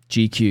for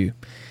GQ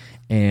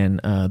and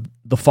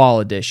the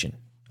fall edition.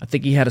 I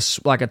think he had a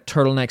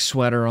turtleneck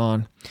sweater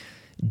on,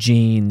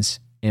 jeans,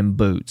 and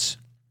boots.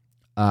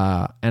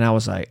 And I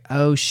was like,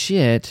 oh,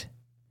 shit,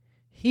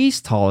 he's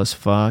tall as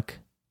fuck.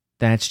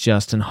 That's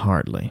Justin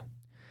Hartley.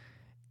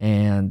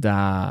 And,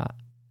 yeah,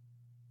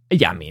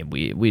 I mean,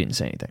 we didn't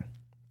say anything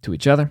to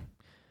each other.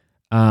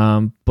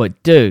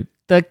 But, dude,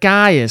 the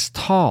guy is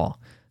tall.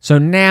 So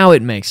now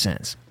it makes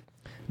sense.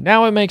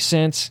 Now it makes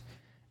sense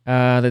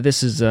that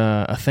this is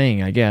a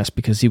thing, I guess,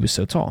 because he was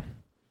so tall.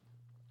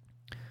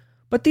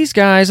 But these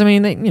guys, I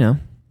mean, they,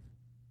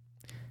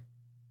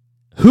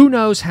 who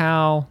knows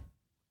how...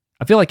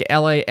 I feel like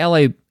LA,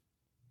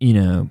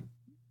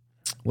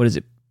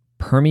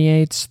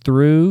 permeates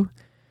through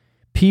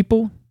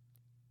people.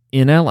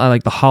 In LA,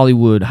 like the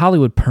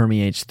Hollywood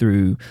permeates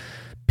through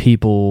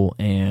people,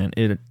 and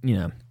it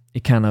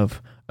kind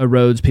of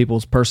erodes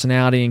people's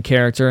personality and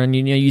character, and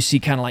you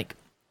see kind of like,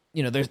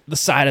 there's the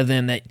side of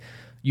them that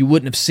you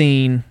wouldn't have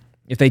seen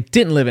if they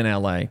didn't live in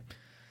LA.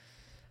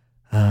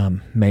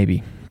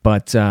 Maybe,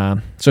 but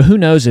so who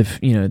knows if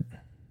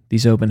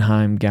these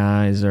Oppenheim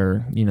guys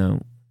are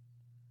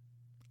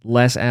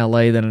less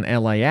LA than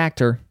an LA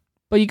actor,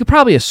 but you could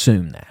probably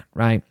assume that,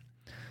 right?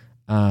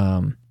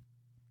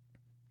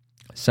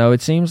 So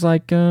it seems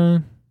like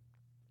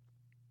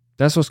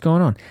that's what's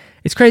going on.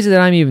 It's crazy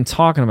that I'm even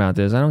talking about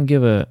this. I don't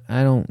give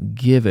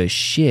a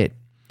shit.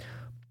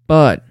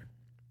 But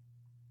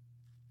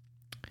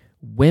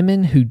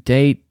women who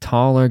date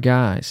taller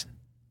guys,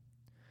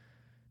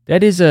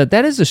 that is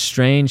a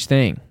strange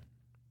thing,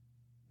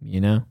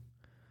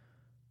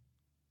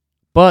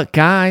 But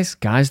guys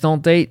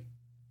don't date.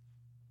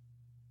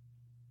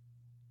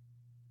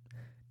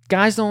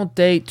 Guys don't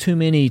date too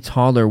many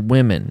taller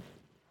women.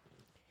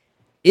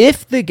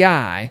 If the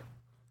guy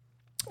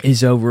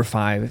is over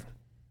 5,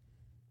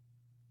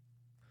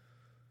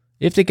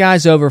 if the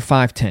guy's over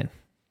 5'10",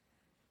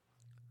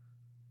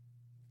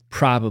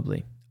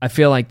 probably. I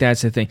feel like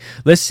that's the thing.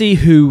 Let's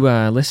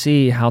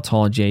see how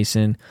tall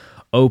Jason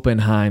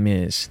Oppenheim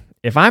is.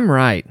 If I'm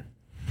right,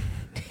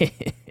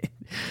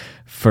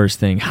 first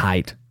thing,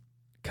 height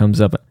comes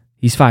up.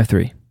 He's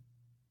 5'3".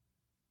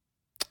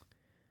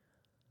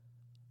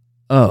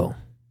 Oh,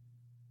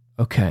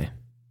 okay,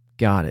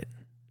 got it.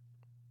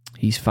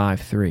 He's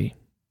 5'3".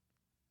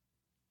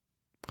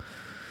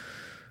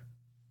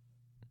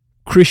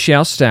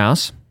 Chriselle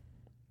Staus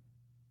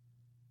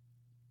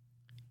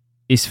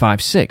is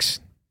 5'6".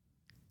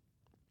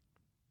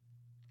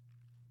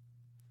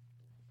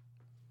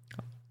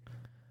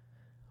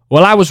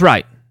 Well, I was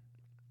right.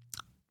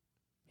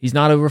 He's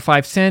not over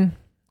 5'10",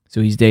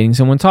 so he's dating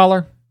someone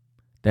taller.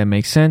 That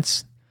makes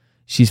sense.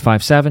 She's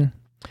 5'7".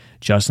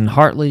 Justin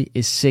Hartley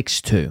is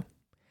 6'2".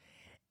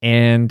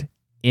 And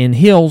in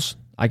heels,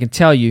 I can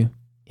tell you,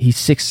 he's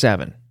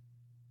 6'7".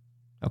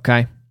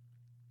 Okay?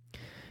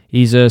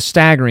 He's a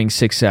staggering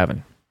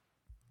 6'7".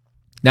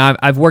 Now,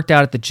 I've worked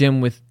out at the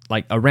gym with,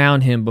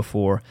 around him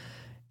before,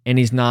 and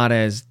he's not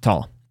as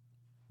tall.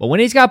 But when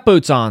he's got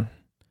boots on,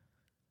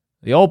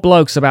 the old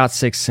bloke's about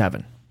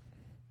 6'7".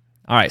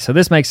 All right, so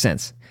this makes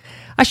sense.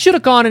 I should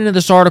have gone into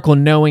this article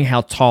knowing how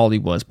tall he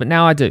was, but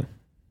now I do.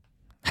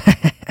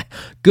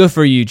 Good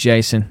for you,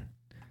 Jason.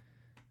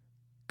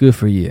 Good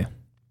for you.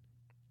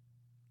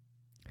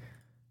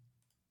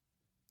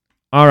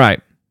 All right.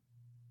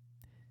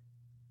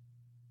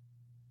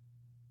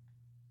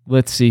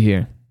 Let's see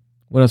here.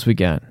 What else we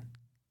got?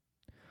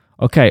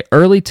 Okay,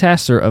 early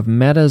tester of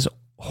Meta's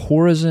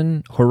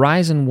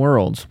Horizon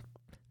Worlds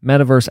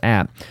Metaverse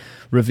app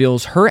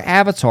reveals her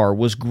avatar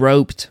was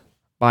groped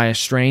by a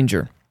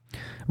stranger,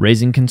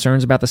 raising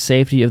concerns about the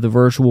safety of the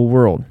virtual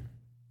world.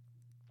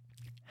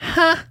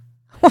 Huh?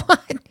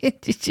 What?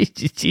 Did you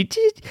just say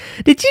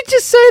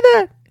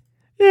that?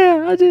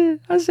 Yeah, I did.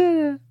 I said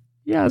that.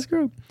 Yeah, it's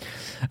groped.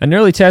 An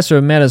early tester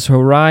of Meta's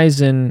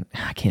Horizon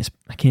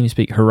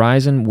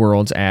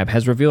Worlds app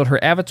has revealed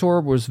her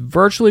avatar was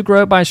virtually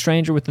groped by a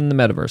stranger within the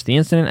metaverse. The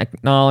incident,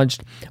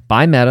 acknowledged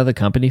by Meta, the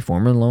company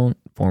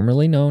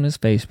formerly known as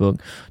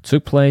Facebook,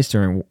 took place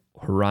during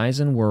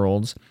Horizon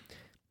Worlds.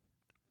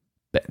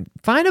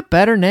 Find a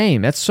better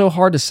name. That's so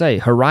hard to say.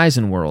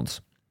 Horizon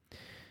Worlds.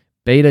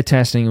 Beta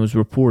testing was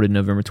reported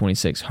November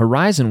 26.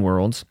 Horizon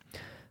Worlds,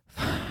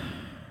 finally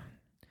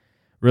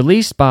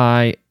released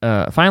by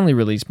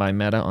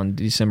Meta on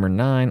December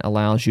 9,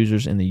 allows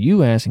users in the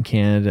US and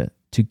Canada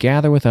to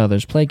gather with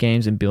others, play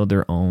games, and build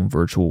their own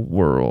virtual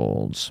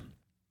worlds.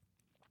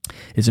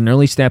 It's an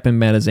early step in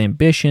Meta's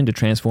ambition to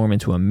transform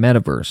into a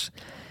metaverse,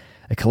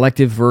 a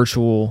collective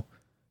virtual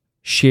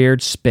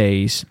shared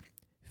space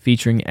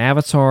featuring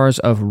avatars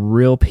of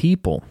real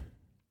people.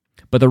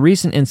 But the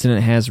recent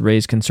incident has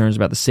raised concerns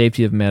about the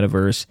safety of the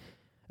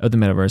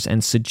metaverse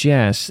and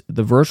suggests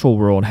the virtual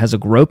world has a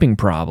groping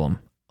problem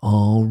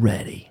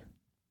already.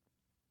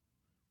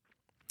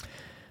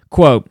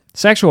 Quote,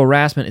 sexual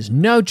harassment is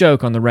no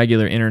joke on the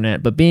regular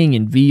internet, but being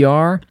in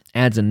VR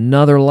adds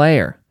another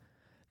layer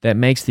that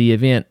makes the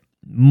event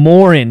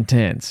more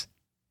intense.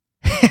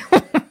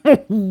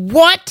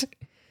 What?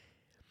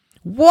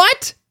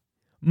 What?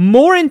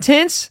 More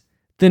intense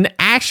than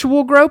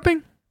actual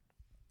groping?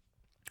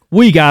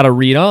 We gotta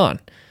read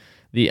on.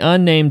 The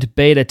unnamed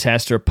beta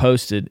tester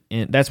posted,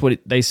 that's what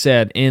they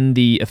said, in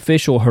the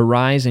official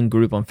Horizon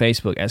group on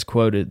Facebook, as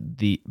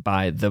quoted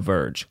by The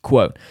Verge.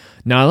 Quote,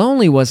 not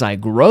only was I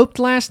groped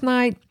last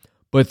night,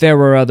 but there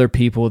were other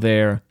people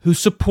there who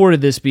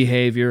supported this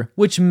behavior,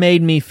 which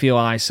made me feel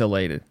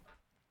isolated.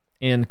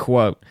 End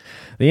quote.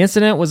 The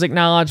incident was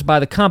acknowledged by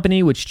the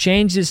company, which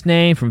changed its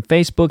name from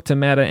Facebook to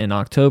Meta in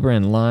October,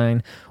 in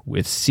line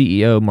with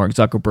CEO Mark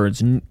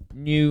Zuckerberg's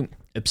new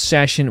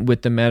obsession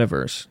with the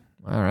metaverse.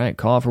 All right,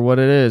 call it for what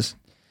it is.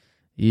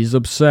 He's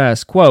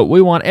obsessed. Quote,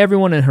 we want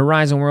everyone in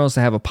Horizon Worlds to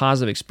have a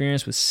positive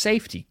experience with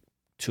safety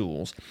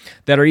tools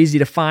that are easy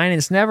to find, and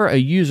it's never a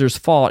user's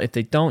fault if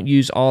they don't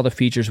use all the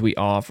features we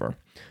offer.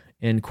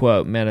 End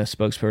quote. Meta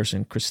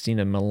spokesperson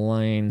Christina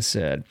Mullane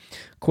said,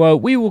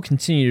 quote, we will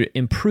continue to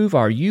improve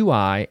our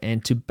UI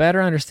and to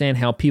better understand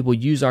how people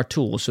use our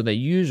tools so that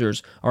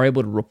users are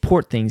able to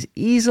report things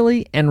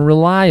easily and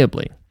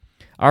reliably.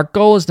 Our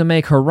goal is to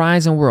make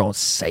Horizon Worlds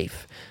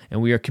safe,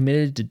 and we are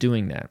committed to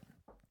doing that.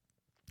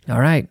 All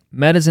right.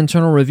 Meta's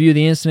internal review of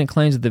the incident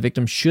claims that the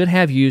victim should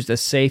have used a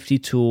safety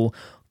tool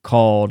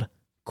called,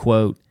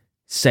 quote,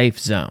 Safe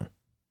Zone.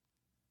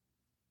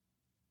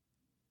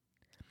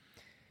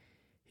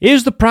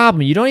 Here's the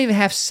problem. You don't even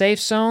have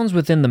safe zones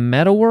within the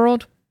meta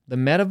world, the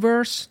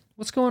metaverse.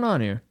 What's going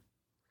on here?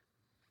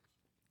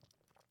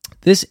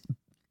 This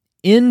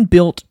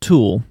inbuilt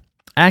tool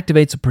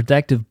activates a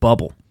protective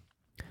bubble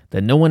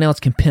that no one else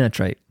can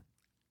penetrate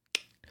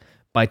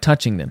by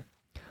touching them,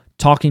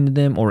 talking to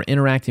them, or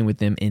interacting with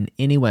them in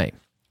any way.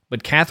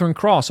 But Catherine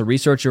Cross, a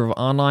researcher of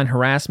online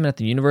harassment at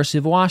the University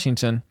of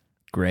Washington,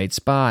 great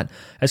spot,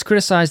 has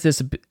criticized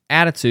this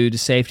attitude to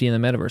safety in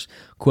the metaverse.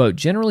 Quote,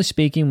 generally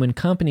speaking, when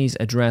companies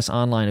address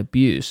online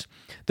abuse,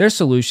 their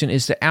solution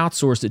is to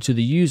outsource it to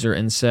the user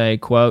and say,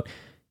 quote,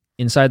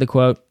 inside the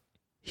quote,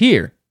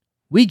 here,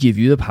 we give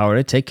you the power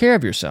to take care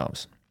of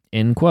yourselves,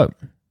 end quote.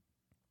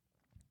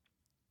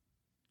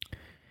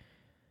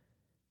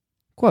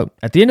 Quote,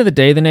 at the end of the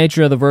day, the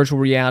nature of the virtual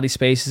reality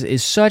spaces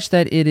is such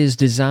that it is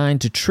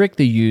designed to trick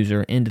the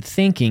user into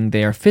thinking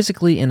they are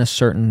physically in a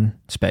certain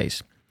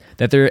space,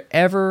 that their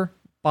every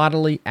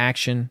bodily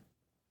action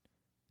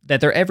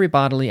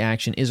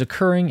is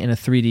occurring in a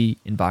 3D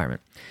environment.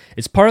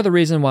 It's part of the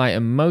reason why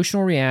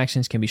emotional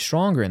reactions can be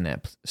stronger in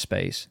that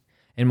space,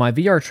 and why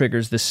VR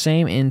triggers the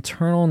same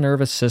internal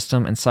nervous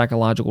system and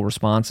psychological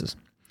responses.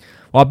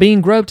 While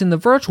being groped in the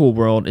virtual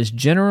world is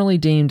generally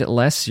deemed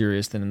less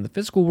serious than in the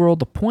physical world,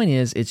 the point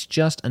is it's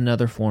just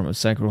another form of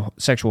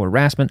sexual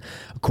harassment,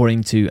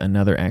 according to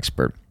another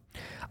expert.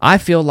 I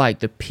feel like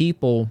the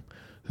people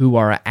who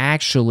are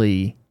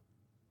actually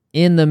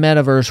in the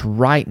metaverse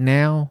right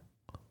now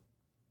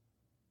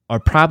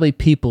are probably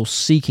people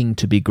seeking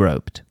to be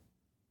groped.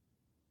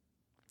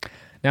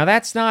 Now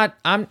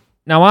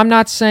I'm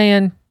not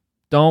saying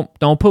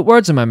don't put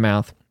words in my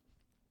mouth.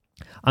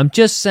 I'm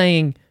just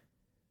saying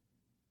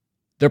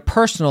their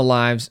personal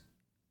lives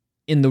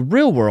in the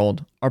real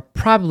world are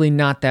probably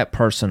not that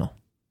personal.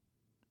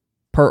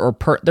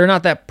 They're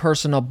not that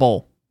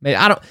personable. Maybe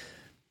I'm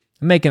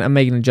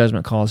making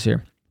judgment calls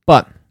here,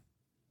 but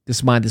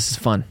this is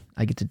fun.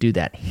 I get to do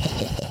that.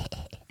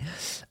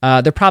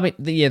 They're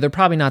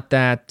probably not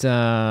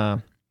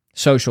that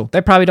social. They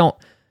probably don't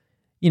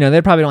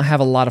have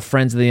a lot of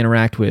friends that they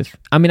interact with.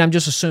 I mean, I'm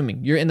just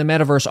assuming you're in the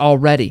metaverse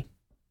already.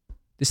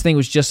 This thing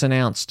was just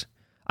announced.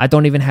 I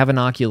don't even have an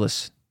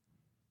Oculus.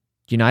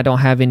 I don't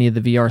have any of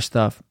the VR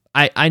stuff.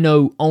 I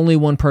know only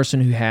one person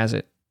who has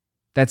it.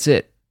 That's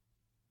it.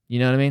 You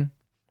know what I mean?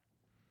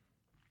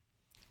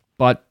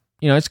 But,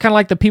 it's kind of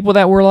like the people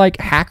that were like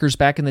hackers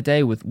back in the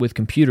day with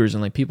computers,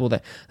 and like people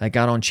that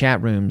got on chat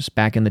rooms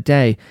back in the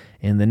day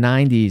in the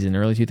 90s and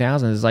early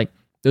 2000s. It's like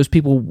those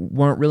people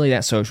weren't really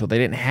that social. They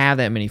didn't have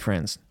that many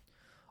friends.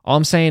 All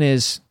I'm saying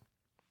is,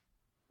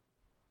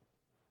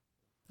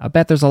 I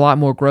bet there's a lot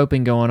more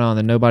groping going on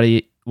than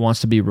nobody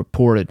wants to be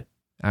reported.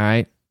 All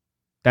right?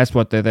 That's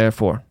what they're there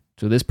for.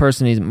 So this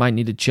person might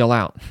need to chill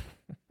out.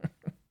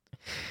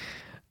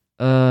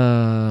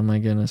 My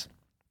goodness.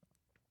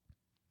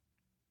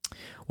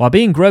 While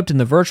being groped in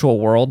the virtual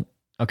world,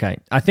 okay,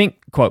 I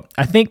think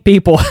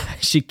people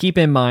should keep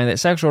in mind that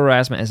sexual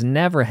harassment has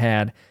never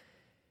had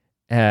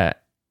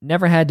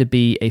to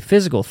be a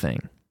physical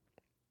thing.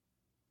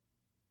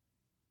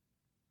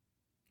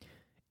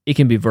 It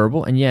can be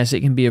verbal, and yes,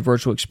 it can be a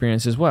virtual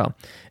experience as well.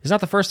 It's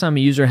not the first time a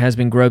user has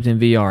been groped in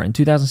VR. In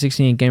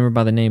 2016, a gamer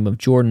by the name of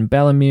Jordan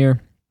Bellemere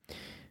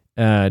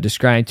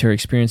described her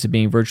experience of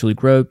being virtually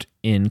groped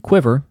in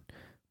Quiver,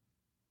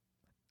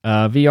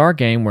 a VR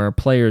game where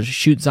players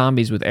shoot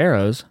zombies with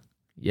arrows.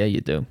 Yeah,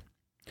 you do.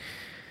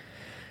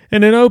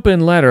 In an open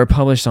letter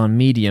published on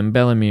Medium,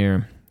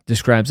 Bellemere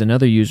describes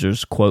another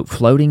user's, quote,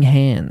 floating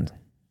hand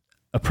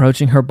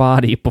approaching her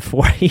body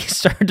before he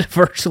started to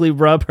virtually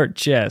rub her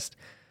chest.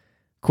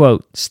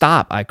 Quote,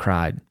 stop, I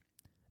cried.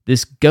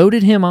 This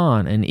goaded him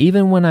on, and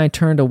even when I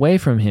turned away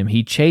from him,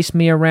 he chased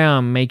me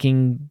around,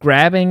 making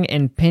grabbing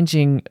and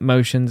pinching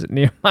motions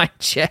near my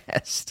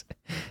chest.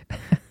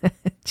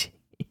 Jeez.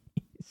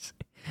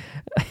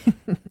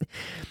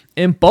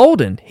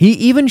 Emboldened, he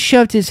even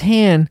shoved his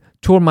hand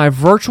toward my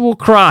virtual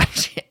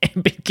crotch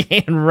and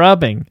began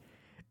rubbing.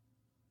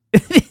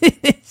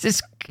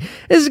 This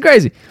is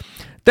crazy.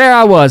 There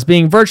I was,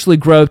 being virtually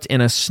groped in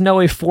a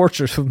snowy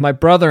fortress with my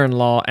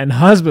brother-in-law and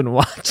husband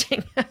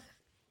watching.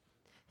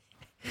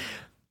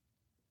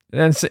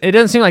 It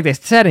doesn't seem like they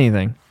said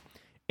anything.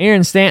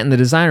 Aaron Stanton, the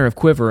designer of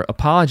Quiver,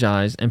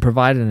 apologized and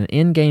provided an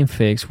in-game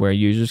fix where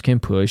users can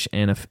push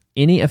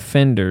any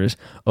offenders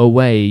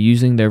away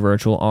using their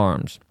virtual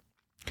arms.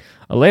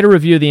 A later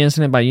review of the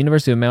incident by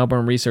University of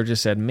Melbourne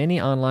researchers said many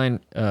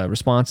online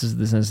responses to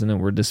this incident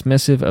were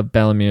dismissive of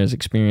Bellemere's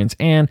experience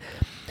and,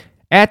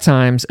 at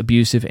times,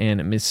 abusive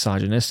and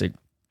misogynistic.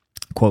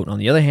 Quote, on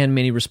the other hand,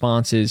 many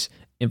responses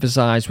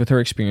emphasized with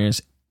her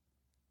experience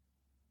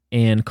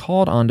and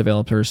called on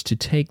developers to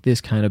take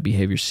this kind of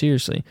behavior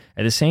seriously.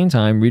 At the same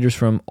time, readers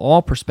from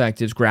all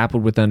perspectives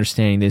grappled with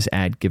understanding this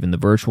ad given the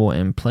virtual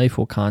and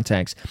playful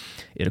context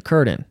it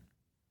occurred in.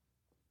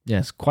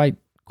 Yes, quite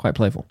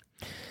playful.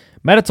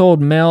 Meta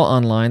told Mail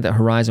Online that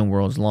Horizon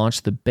Worlds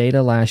launched the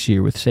beta last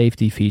year with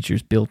safety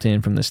features built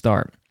in from the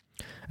start.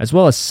 As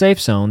well as Safe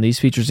Zone, these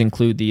features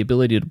include the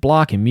ability to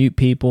block and mute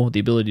people, the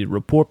ability to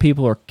report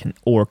people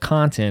or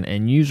content,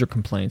 and user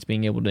complaints,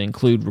 being able to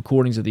include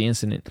recordings of the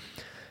incident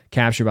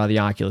captured by the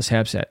Oculus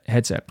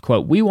headset.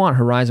 Quote, we want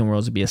Horizon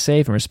Worlds to be a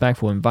safe and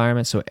respectful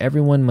environment, so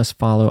everyone must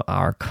follow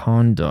our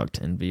conduct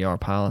and VR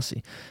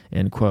policy,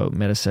 end quote,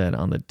 Meta said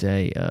on the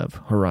day of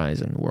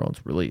Horizon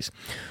Worlds release.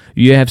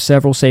 You have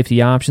several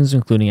safety options,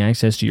 including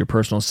access to your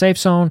personal safe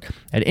zone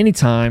at any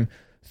time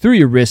through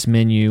your wrist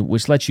menu,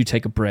 which lets you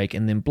take a break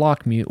and then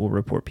block, mute, or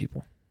report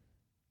people.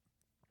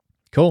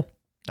 Cool.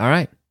 All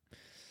right.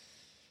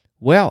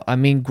 Well, I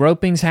mean,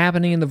 groping's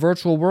happening in the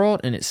virtual world,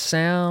 and it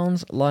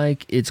sounds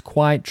like it's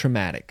quite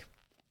traumatic.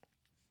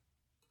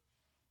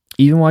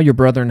 Even while your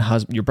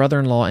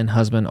brother-in-law and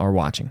husband are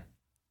watching.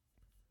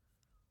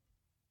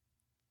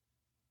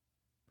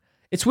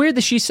 It's weird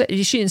that she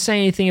didn't say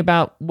anything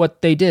about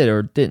what they did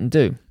or didn't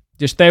do.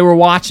 Just they were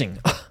watching.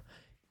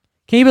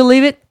 Can you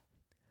believe it?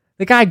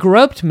 The guy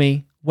groped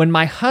me when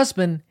my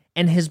husband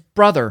and his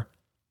brother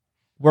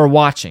were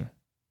watching.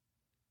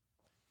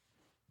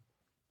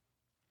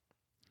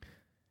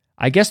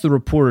 I guess the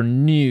reporter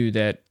knew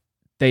that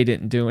they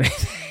didn't do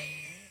anything.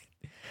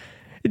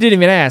 It didn't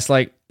even ask,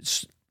 like,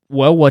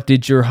 well, what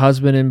did your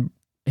husband and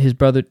his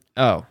brother...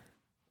 Oh.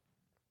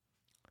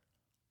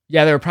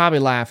 Yeah, they were probably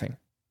laughing.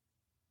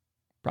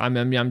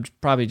 I'm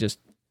probably just...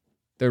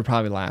 They were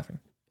probably laughing.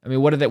 I mean,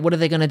 what are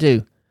they going to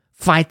do?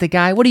 Fight the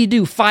guy? What do you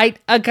do? Fight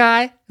a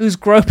guy who's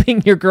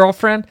groping your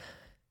girlfriend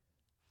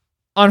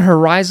on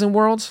Horizon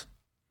Worlds?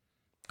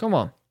 Come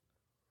on.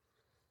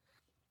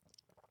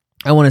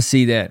 I want to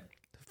see that.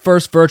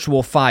 First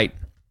virtual fight.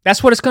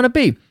 That's what it's going to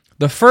be.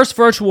 The first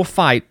virtual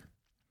fight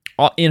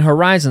in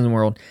Horizon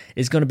World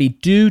is going to be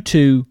due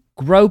to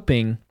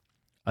groping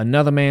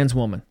another man's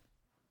woman.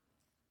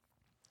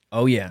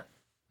 Oh, yeah.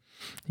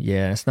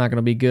 Yeah, it's not going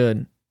to be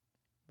good.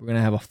 We're going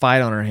to have a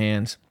fight on our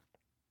hands.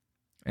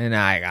 And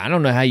I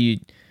don't know how you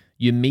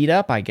meet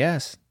up, I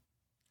guess.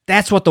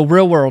 That's what the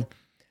real world...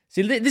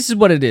 See, this is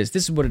what it is. The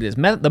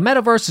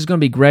Metaverse is going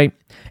to be great,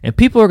 and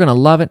people are going to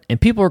love it,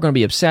 and people are going to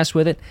be obsessed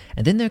with it,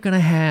 and then they're going to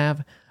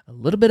have a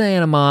little bit of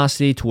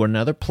animosity toward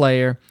another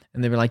player,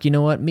 and they're like, you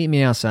know what? Meet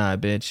me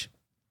outside, bitch.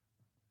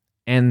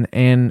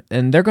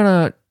 and they're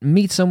gonna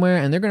meet somewhere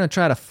and they're gonna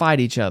try to fight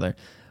each other.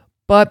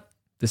 But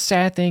the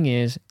sad thing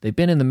is they've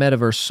been in the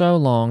metaverse so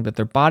long that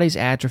their body's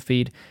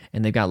atrophied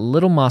and they've got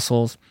little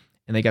muscles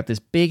and they got this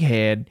big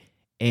head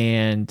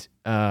and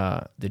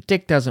their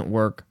dick doesn't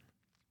work.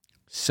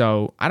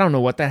 So I don't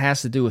know what that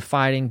has to do with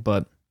fighting,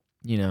 but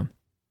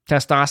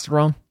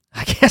testosterone.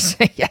 I guess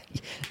yeah,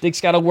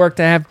 dick's got to work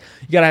you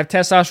got to have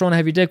testosterone to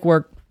have your dick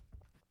work.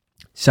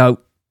 So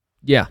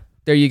yeah,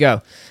 there you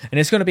go. And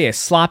it's going to be a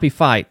sloppy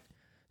fight.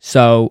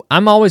 So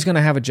I'm always going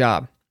to have a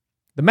job.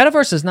 The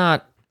metaverse is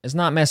not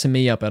messing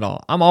me up at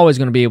all. I'm always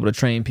going to be able to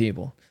train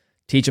people,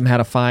 teach them how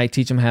to fight,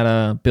 teach them how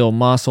to build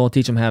muscle,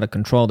 teach them how to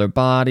control their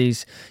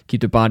bodies,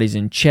 keep their bodies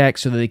in check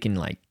so that they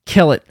can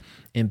kill it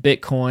in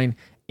Bitcoin,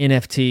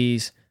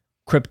 NFTs,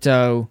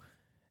 crypto,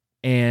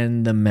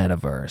 and the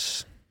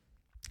metaverse.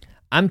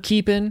 I'm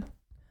keeping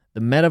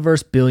the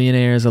metaverse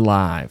billionaires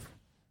alive,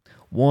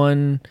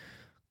 one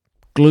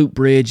glute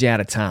bridge at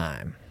a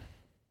time.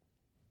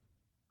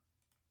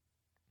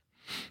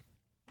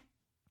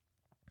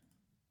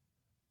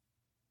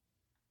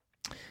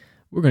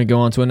 We're going to go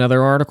on to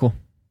another article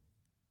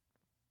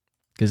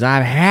because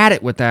I've had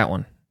it with that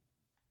one.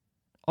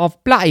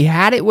 I've bloody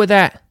had it with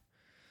that.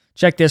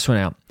 Check this one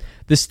out.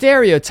 The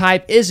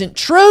stereotype isn't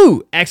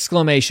true! !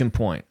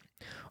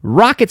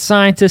 Rocket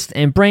scientists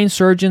and brain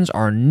surgeons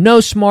are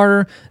no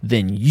smarter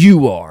than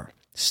you are,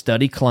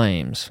 study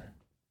claims.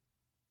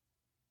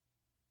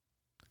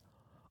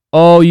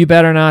 Oh, you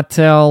better not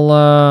tell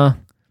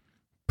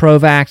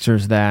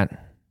pro-vaxxers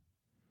that.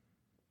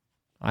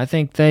 I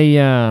think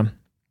they're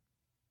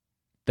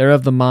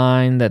of the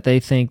mind that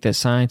they think that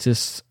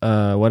scientists,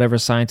 whatever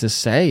scientists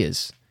say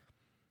is,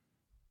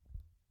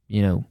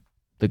 the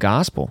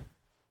gospel.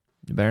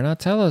 You better not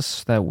tell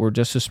us that we're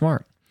just as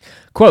smart.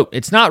 Quote,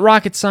 it's not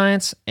rocket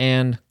science,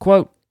 and,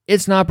 quote,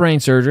 it's not brain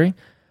surgery,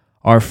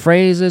 are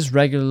phrases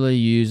regularly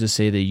used to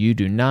say that you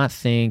do not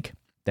think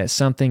that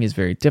something is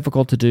very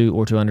difficult to do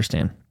or to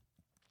understand.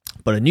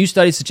 But a new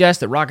study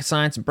suggests that rocket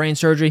science and brain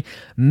surgery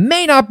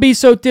may not be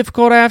so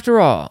difficult after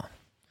all.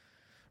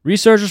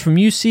 Researchers from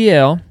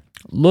UCL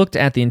looked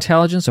at the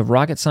intelligence of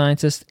rocket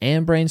scientists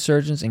and brain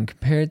surgeons and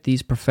compared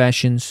these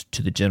professions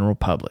to the general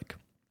public.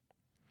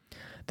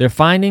 Their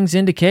findings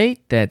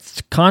indicate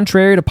that,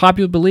 contrary to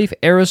popular belief,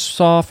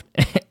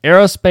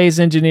 aerospace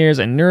engineers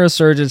and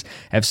neurosurgeons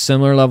have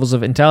similar levels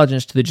of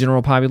intelligence to the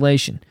general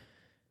population.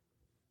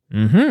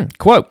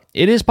 Quote,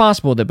 it is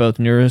possible that both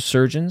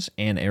neurosurgeons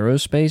and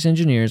aerospace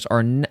engineers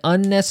are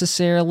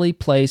unnecessarily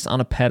placed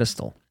on a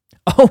pedestal.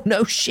 Oh,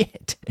 no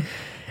shit.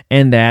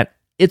 And that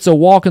it's a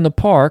walk in the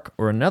park,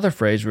 or another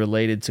phrase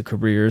related to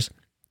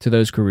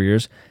those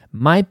careers,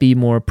 might be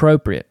more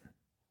appropriate,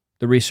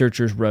 the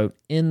researchers wrote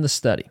in the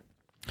study.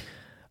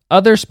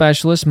 Other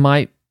specialists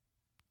might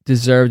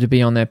deserve to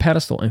be on that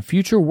pedestal, and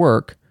future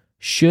work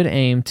should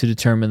aim to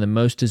determine the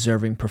most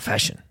deserving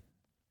profession.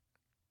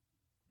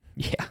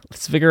 Yeah,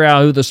 let's figure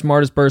out who the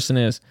smartest person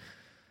is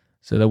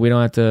so that we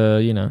don't have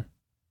to,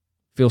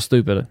 feel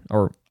stupid,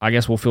 or I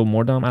guess we'll feel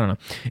more dumb. I don't know.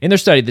 In their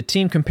study, the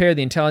team compared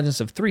the intelligence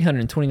of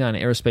 329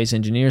 aerospace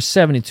engineers,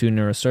 72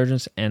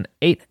 neurosurgeons, and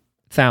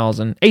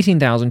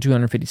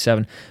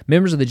 18,257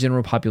 members of the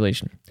general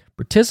population.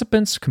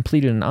 Participants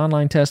completed an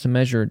online test to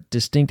measure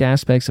distinct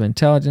aspects of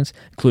intelligence,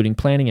 including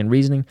planning and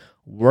reasoning,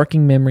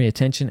 working memory,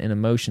 attention, and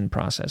emotion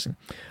processing.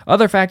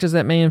 Other factors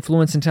that may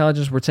influence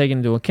intelligence were taken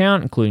into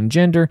account, including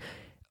gender.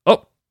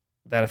 Oh,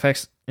 that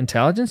affects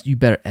intelligence? You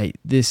better,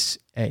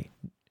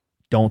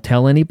 don't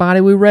tell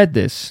anybody we read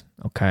this,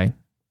 okay?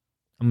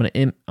 I'm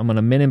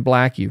gonna Men in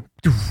Black you.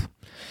 I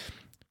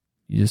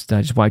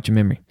just wiped your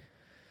memory.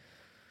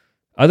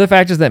 Other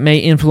factors that may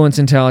influence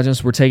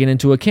intelligence were taken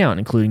into account,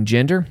 including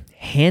gender,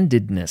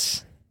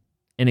 handedness,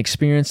 and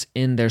experience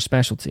in their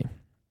specialty.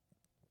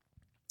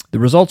 The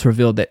results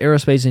revealed that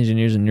aerospace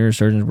engineers and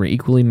neurosurgeons were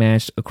equally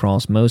matched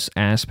across most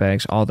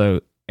aspects, although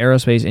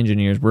aerospace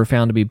engineers were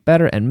found to be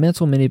better at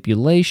mental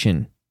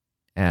manipulation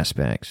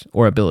aspects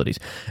or abilities,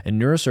 and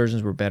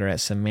neurosurgeons were better at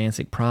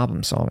semantic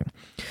problem solving.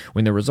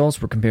 When the results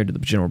were compared to the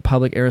general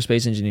public,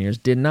 aerospace engineers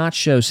did not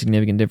show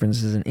significant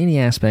differences in any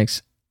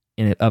aspects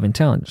of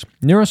intelligence.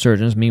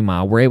 Neurosurgeons,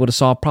 meanwhile, were able to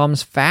solve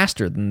problems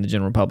faster than the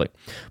general public,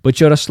 but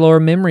showed a slower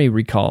memory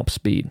recall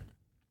speed.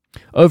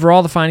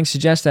 Overall, the findings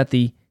suggest that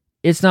the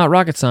 "it's not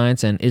rocket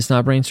science" and "it's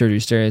not brain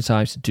surgery"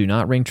 stereotypes do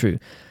not ring true.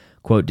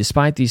 Quote,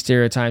 despite these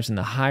stereotypes in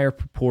the higher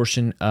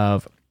proportion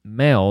of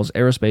males,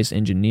 aerospace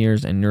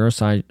engineers and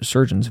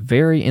neurosurgeons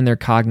vary in their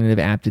cognitive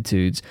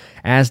aptitudes,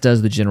 as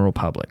does the general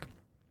public.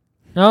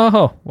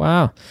 Oh,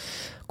 wow.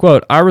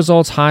 Quote, our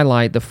results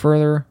highlight the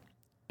further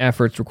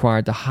efforts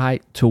required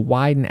to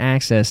widen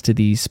access to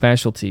these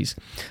specialties,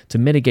 to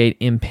mitigate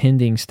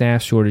impending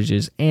staff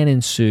shortages, and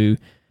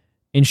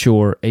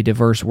ensure a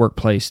diverse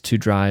workplace to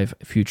drive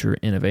future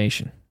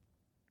innovation.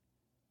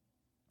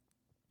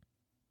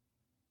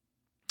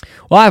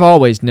 Well, I've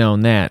always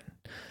known that.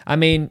 I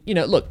mean,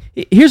 look,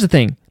 here's the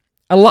thing.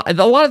 A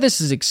lot of this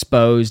is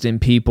exposed in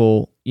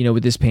people,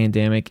 with this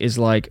pandemic, is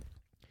like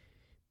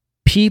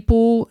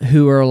people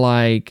who are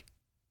like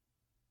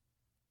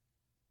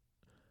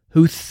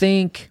who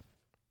think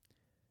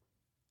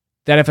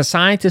that if a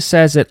scientist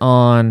says it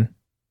on,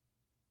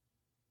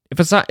 if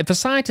a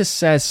scientist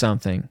says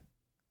something,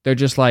 they're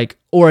just like,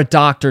 or a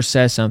doctor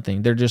says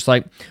something, they're just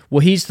like, well,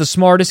 he's the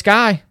smartest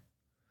guy.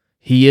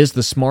 He is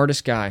the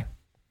smartest guy.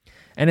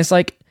 And it's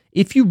like,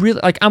 if you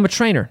really, like, I'm a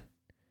trainer,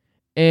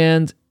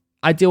 and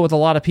I deal with a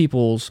lot of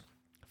people's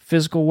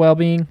physical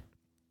well-being,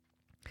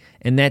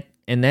 and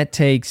that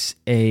takes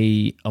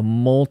a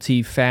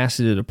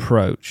multifaceted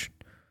approach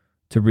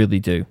to really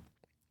do.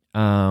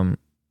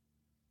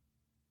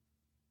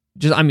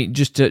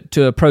 Just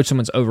to approach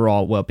someone's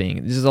overall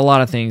well-being. This is a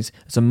lot of things.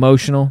 It's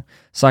emotional,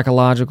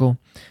 psychological,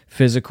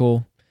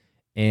 physical,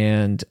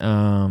 and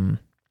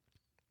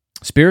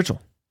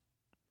spiritual.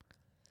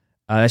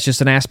 That's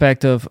just an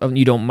aspect of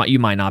you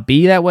might not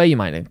be that way. You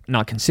might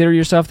not consider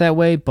yourself that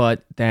way,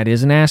 but that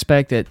is an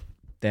aspect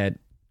that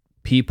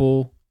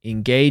people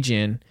engage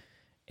in,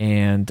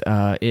 and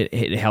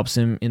it helps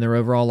them in their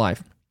overall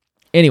life.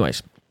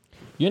 Anyways,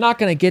 you're not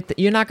gonna get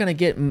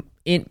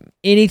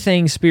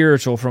anything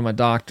spiritual from a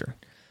doctor.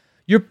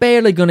 You're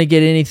barely gonna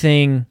get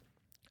anything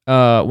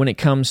when it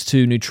comes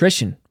to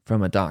nutrition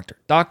from a doctor.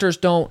 Doctors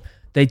don't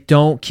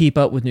keep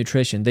up with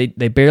nutrition. They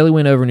barely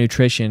went over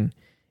nutrition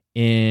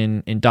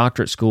in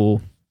doctorate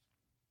school,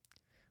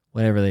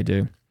 whatever they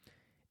do.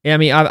 I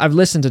mean, I've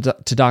listened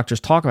to doctors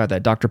talk about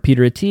that. Dr.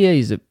 Peter Attia,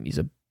 he's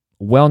a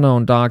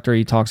well-known doctor.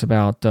 He talks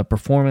about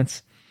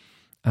performance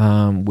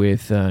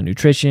with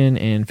nutrition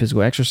and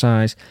physical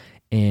exercise,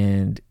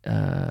 and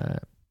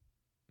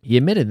he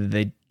admitted that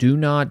they do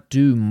not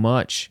do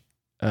much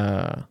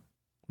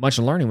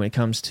learning when it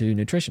comes to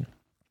nutrition.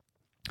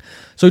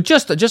 So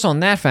just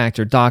on that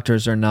factor,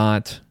 doctors are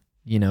not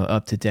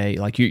up to date.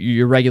 Like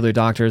your regular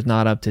doctor is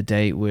not up to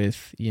date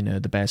with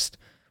the best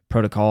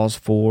protocols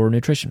for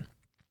nutrition.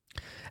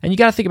 And you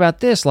got to think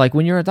about this, like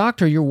when you're a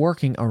doctor, you're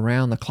working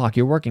around the clock.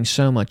 You're working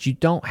so much. You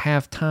don't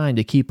have time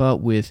to keep up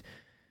with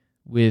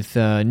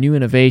new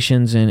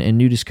innovations and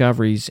new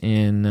discoveries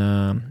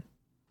in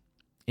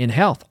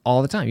health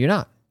all the time.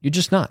 You're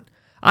just not.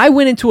 I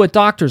went into a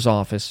doctor's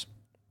office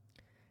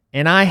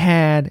and I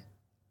had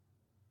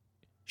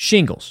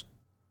shingles.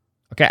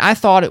 Okay, I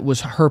thought it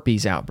was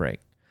herpes outbreak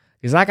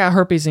because I got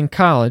herpes in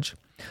college,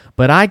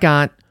 but I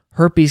got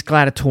herpes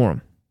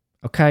gladitorum.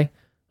 Okay,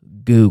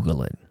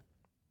 Google it.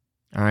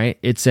 All right,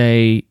 it's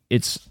a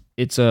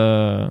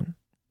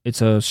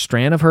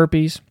strand of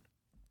herpes,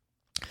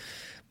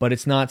 but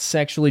it's not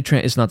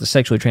it's not the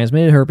sexually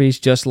transmitted herpes.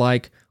 Just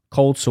like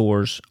cold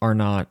sores are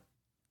not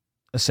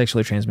a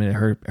sexually transmitted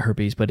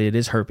herpes, but it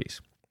is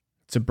herpes.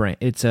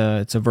 It's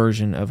a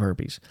version of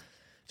herpes.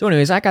 So,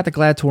 anyways, I got the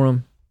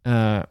gladitorum,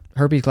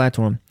 herpes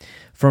gladitorum,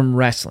 from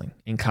wrestling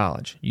in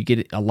college. You get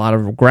it, a lot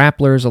of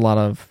grapplers, a lot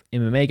of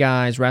MMA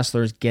guys,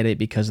 wrestlers get it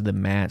because of the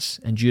mats,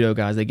 and judo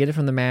guys, they get it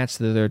from the mats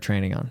that they're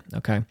training on.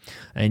 Okay,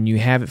 and you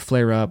have it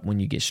flare up when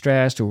you get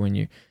stressed or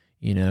when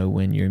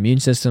when your immune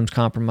system's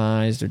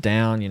compromised or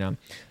down.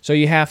 So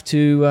you have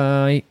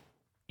to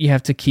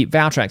keep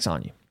Valtrex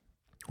on you.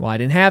 Well, I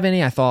didn't have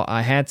any. I thought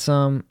I had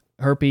some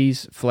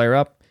herpes flare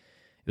up.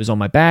 It was on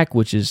my back,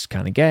 which is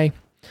kind of gay.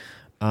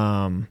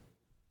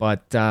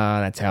 But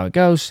that's how it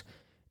goes.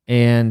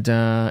 And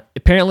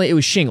apparently it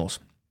was shingles.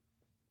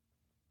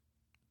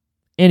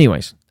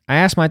 Anyways, I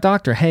asked my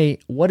doctor, hey,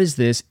 what is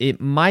this?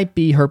 It might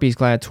be herpes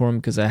gladitorum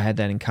because I had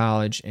that in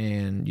college,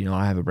 and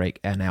I have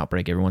an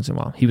outbreak every once in a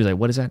while. He was like,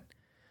 what is that?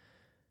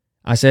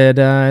 I said,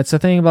 it's a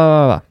thing, blah,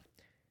 blah, blah.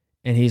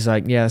 And he's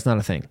like, yeah, it's not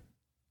a thing.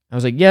 I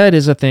was like, yeah, it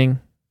is a thing.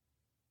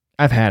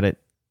 I've had it.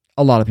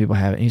 A lot of people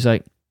have it. And he's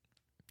like,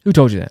 who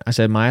told you that? I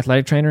said, my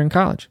athletic trainer in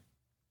college.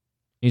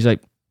 He's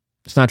like,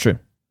 it's not true.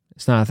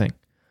 It's not a thing.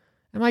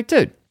 I'm like,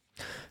 dude.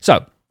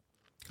 So,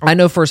 I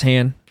know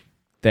firsthand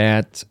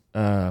that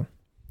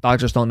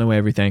doctors don't know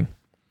everything.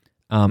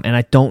 And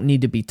I don't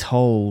need to be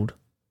told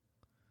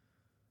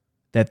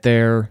that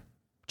they're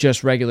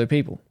just regular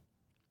people.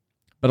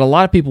 But a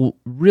lot of people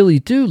really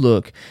do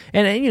look.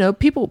 And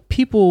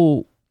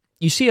people,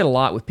 you see it a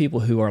lot with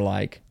people who are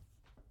like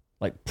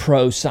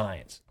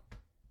pro-science.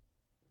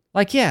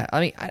 Like, yeah, I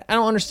mean, I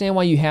don't understand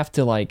why you have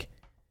to,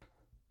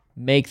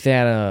 make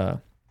that a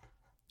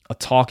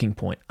talking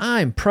point.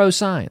 I'm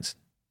pro-science.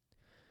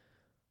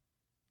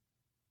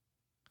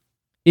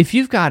 If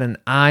you've got an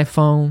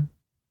iPhone,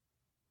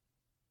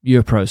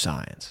 you're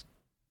pro-science.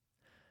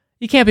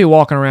 You can't be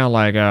walking around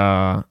like,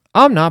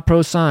 I'm not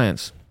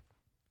pro-science.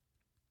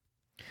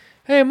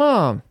 Hey,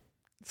 Mom.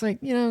 It's like,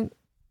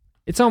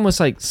 it's almost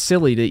like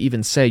silly to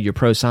even say you're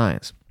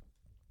pro-science.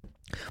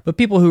 But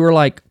people who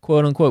are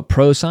quote-unquote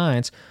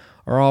pro-science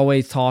are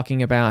always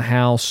talking about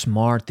how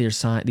smart these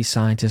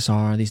scientists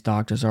are, these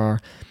doctors are.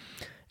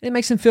 It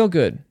makes them feel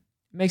good.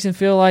 It makes them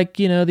feel like,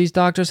 these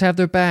doctors have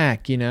their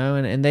back,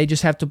 and they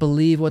just have to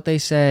believe what they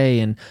say.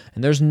 And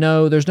there's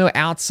no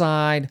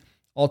outside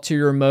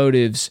ulterior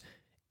motives,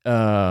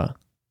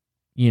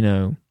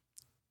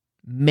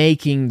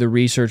 making the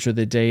research or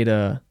the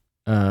data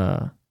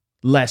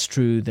less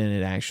true than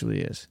it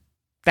actually is.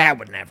 That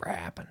would never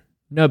happen.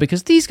 No,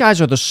 because these guys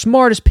are the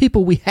smartest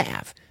people we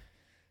have.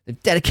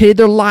 They've dedicated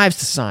their lives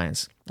to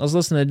science. I was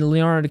listening to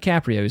Leonardo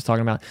DiCaprio. He was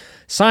talking about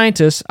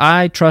scientists.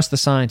 I trust the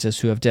scientists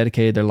who have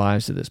dedicated their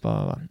lives to this, blah,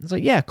 blah, blah. It's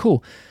like, yeah,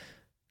 cool.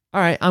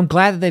 All right, I'm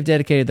glad that they've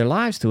dedicated their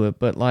lives to it,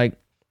 but like,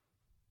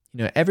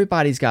 you know,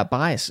 everybody's got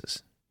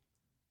biases.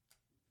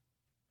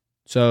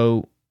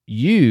 So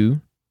you,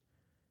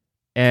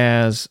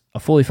 as a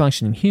fully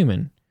functioning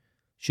human,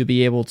 should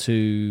be able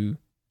to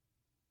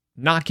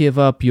not give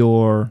up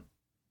your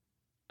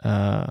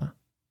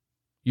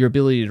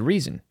ability to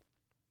reason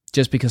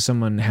just because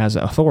someone has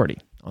authority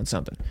on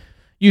something.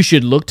 You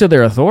should look to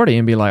their authority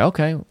and be like,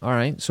 okay, all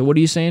right, so what are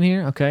you saying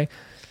here? Okay,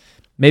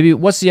 maybe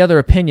what's the other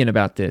opinion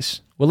about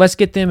this? Well, let's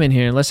get them in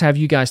here and let's have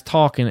you guys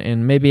talk,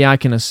 and maybe I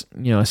can,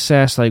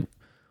 assess like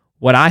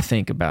what I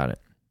think about it.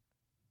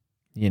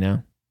 You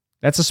know,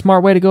 that's a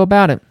smart way to go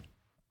about it.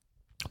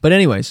 But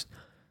anyways,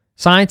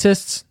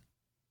 scientists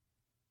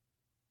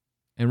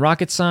and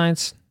rocket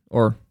science,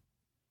 or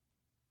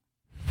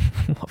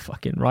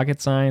fucking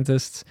rocket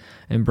scientists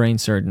and brain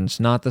surgeons,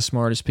 not the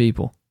smartest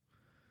people.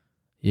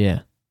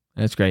 Yeah,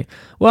 that's great.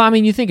 Well, I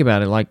mean, you think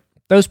about it, like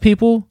those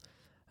people.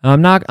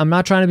 I'm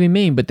not trying to be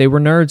mean, but they were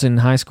nerds in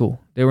high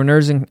school. They were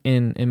nerds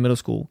in middle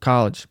school,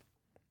 college.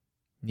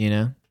 You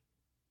know,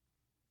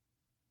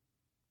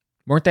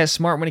 weren't that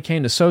smart when it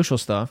came to social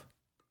stuff.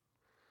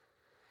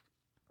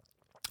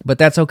 But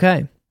that's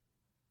okay.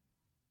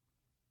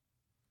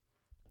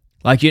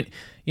 Like you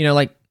know,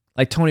 like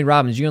Tony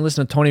Robbins. You gonna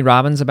listen to Tony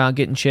Robbins about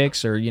getting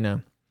chicks, or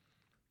you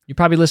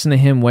probably listen to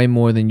him way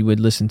more than you would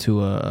listen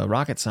to a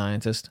rocket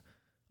scientist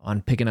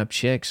on picking up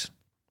chicks.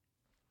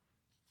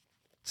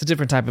 It's a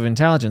different type of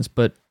intelligence,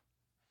 but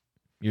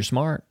you're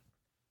smart.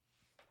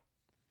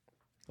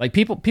 Like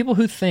people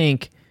who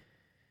think,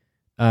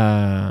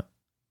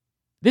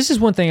 this is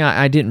one thing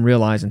I didn't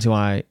realize until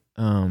I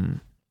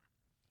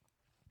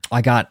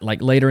got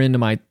like later in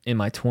my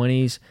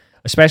 20s,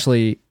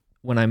 especially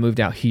when I moved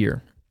out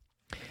here,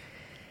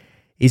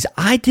 is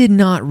I did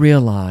not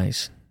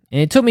realize, and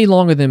it took me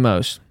longer than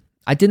most,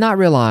 I did not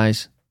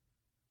realize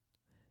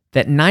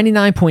that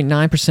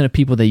 99.9% of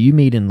people that you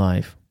meet in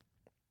life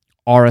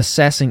are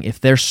assessing if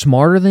they're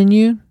smarter than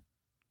you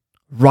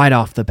right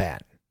off the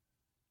bat.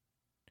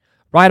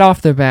 Right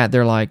off the bat,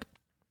 they're like,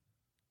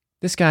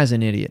 this guy's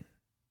an idiot.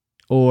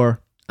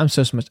 Or, I'm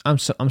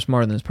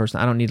smarter than this person.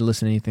 I don't need to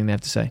listen to anything they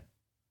have to say.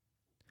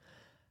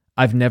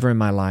 I've never in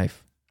my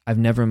life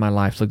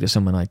looked at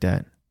someone like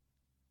that.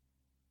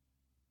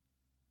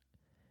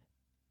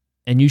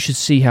 And you should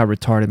see how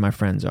retarded my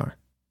friends are.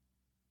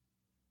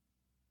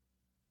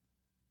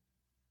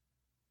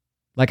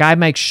 Like, I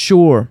make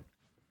sure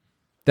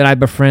that I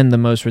befriend the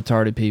most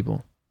retarded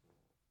people.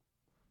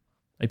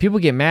 Like, people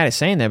get mad at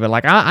saying that, but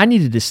like, I need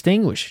to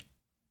distinguish.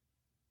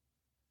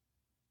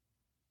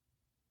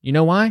 You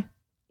know why?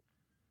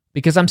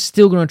 Because I'm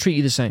still going to treat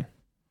you the same.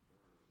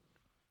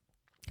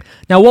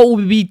 Now, what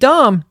would be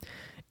dumb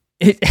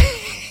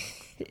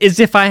is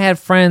if I had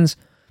friends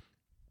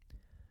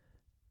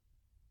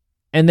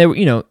and they were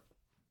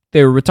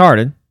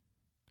retarded,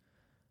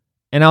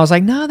 and I was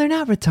like, no, they're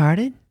not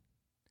retarded.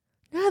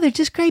 No, they're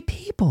just great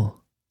people.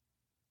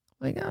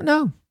 Like, oh,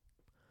 no,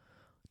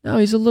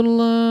 he's a little,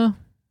 a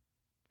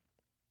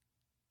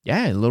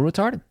little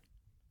retarded.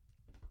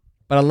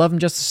 But I love him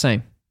just the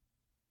same.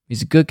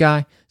 He's a good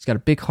guy. He's got a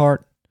big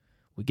heart.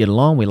 We get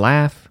along. We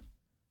laugh.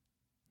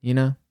 You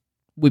know,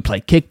 we play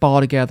kickball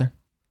together.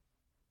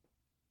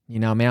 You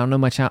know, I mean, I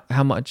don't know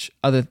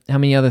how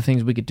many other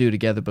things we could do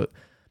together, but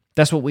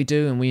that's what we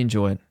do, and we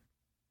enjoy it.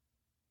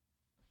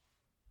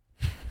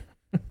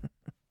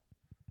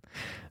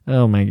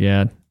 Oh my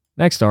God!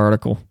 Next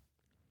article.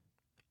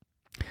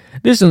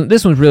 This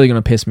one's really going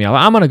to piss me off.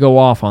 I'm going to go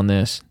off on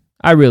this.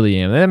 I really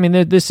am. I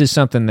mean, this is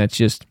something that's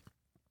just...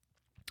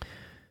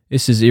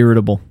 This is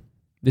irritable.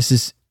 This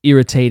is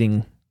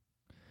irritating.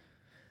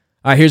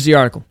 All right, here's the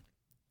article.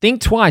 Think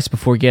twice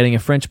before getting a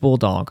French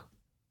Bulldog.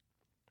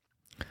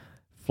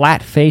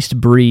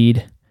 Flat-faced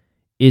breed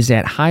is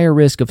at higher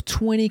risk of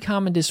 20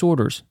 common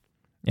disorders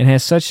and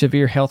has such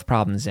severe health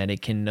problems that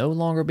it can no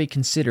longer be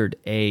considered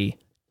a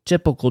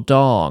typical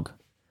dog.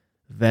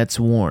 Vets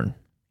warn.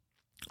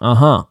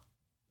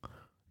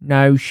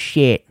 No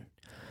shit.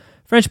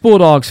 French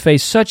Bulldogs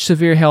face such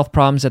severe health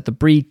problems that the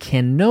breed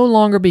can no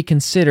longer be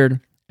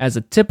considered as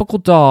a typical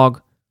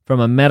dog from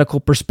a medical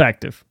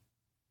perspective.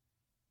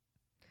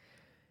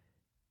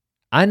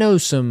 I know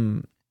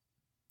some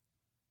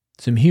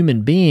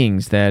human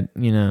beings that,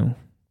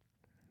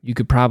 you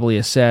could probably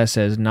assess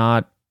as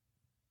not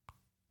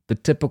the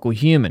typical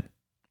human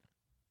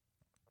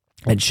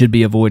and should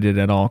be avoided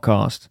at all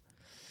costs.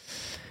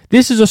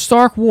 This is a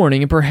stark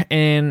warning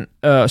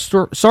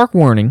stark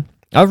warning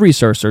of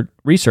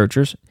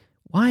researchers.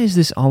 Why is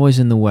this always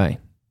in the way?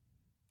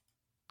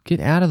 Get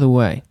out of the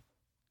way.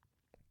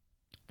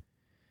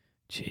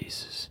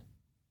 Jesus.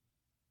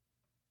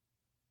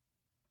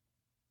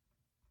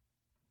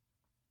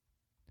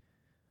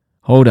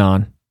 Hold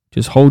on.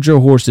 Just hold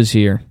your horses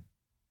here.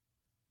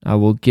 I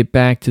will get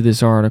back to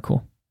this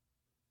article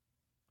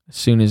as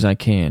soon as I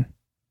can.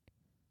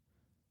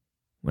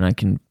 When I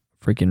can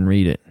freaking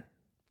read it.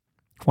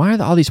 Why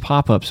are all these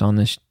pop-ups on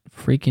this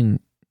freaking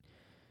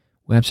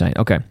website?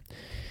 Okay.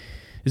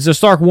 This is a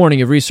stark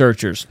warning of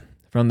researchers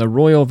from the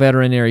Royal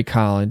Veterinary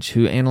College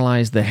who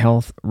analyzed the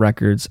health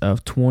records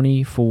of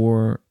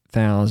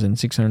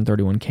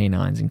 24,631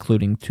 canines,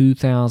 including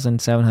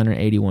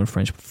 2,781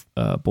 French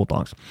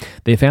Bulldogs.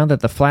 They found that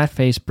the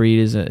flat-faced breed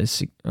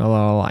is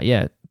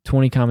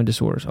 20 common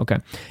disorders,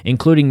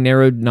 including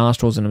narrowed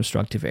nostrils and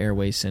obstructive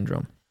airway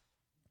syndrome.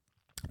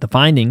 The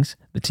findings,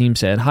 the team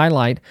said,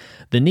 highlight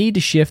the need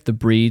to shift the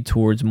breed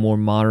towards more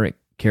moderate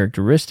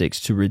characteristics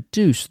to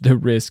reduce the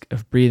risk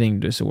of breathing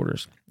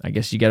disorders. I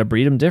guess you got to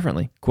breed them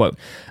differently. Quote,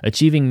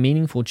 achieving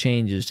meaningful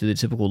changes to the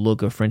typical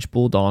look of French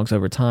Bulldogs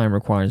over time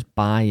requires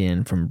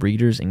buy-in from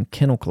breeders and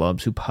kennel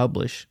clubs who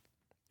publish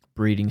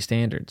breeding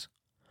standards.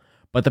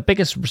 But the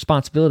biggest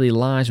responsibility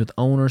lies with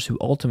owners who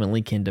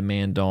ultimately can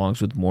demand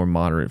dogs with more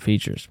moderate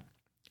features.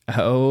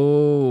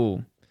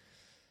 Oh,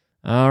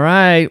 all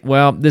right.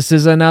 Well, this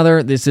is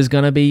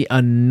going to be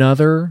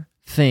another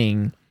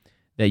thing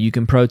that you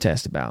can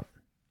protest about.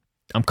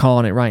 I'm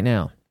calling it right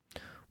now.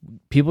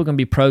 People are going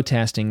to be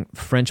protesting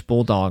French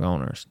Bulldog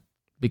owners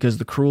because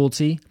the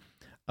cruelty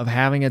of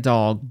having a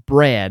dog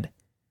bred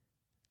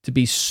to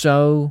be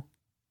so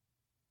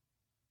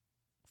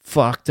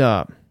fucked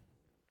up.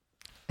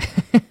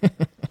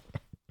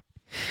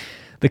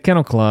 The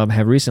Kennel Club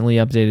have recently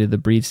updated the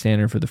breed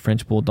standard for the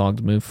French Bulldog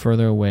to move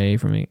further away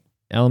from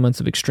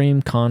elements of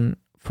extreme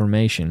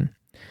conformation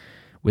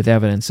with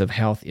evidence of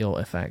health ill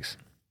effects.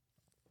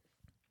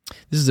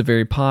 This is a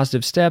very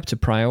positive step to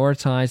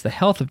prioritize the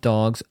health of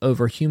dogs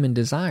over human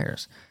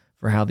desires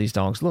for how these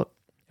dogs look,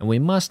 and we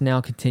must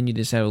now continue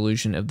this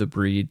evolution of the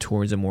breed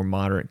towards a more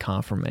moderate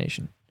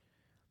conformation.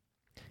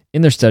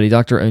 In their study,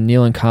 Dr.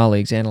 O'Neill and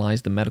colleagues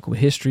analyzed the medical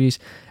histories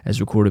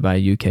as recorded by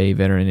UK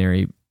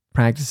veterinary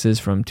practices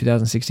from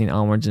 2016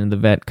 onwards in the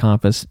Vet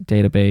Compass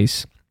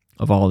database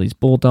of all these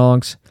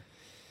bulldogs.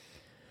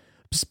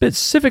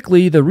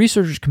 Specifically, the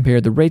researchers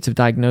compared the rates of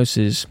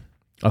diagnosis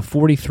of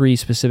 43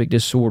 specific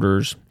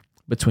disorders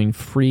between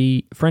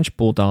French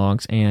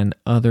Bulldogs and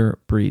other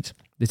breeds.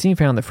 The team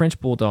found that French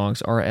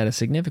Bulldogs are at a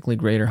significantly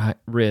greater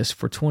risk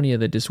for 20 of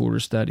the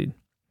disorders studied.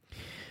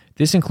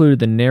 This included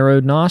the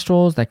narrowed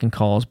nostrils that can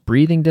cause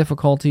breathing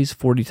difficulties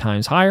 42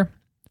 times higher,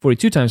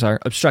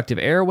 obstructive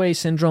airway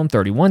syndrome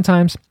 31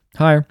 times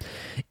higher,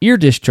 ear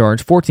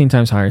discharge 14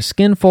 times higher,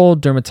 skin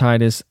fold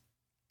dermatitis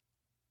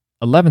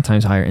 11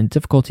 times higher, and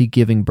difficulty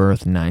giving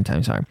birth 9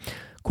 times higher.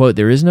 Quote,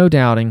 there is no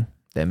doubting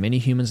that many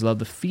humans love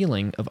the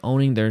feeling of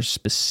owning their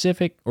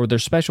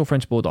special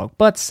French Bulldog,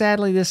 but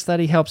sadly this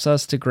study helps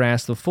us to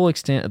grasp the full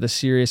extent of the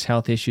serious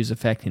health issues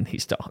affecting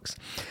these dogs.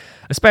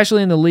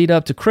 Especially in the lead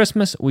up to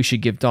Christmas, we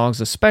should give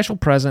dogs a special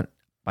present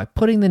by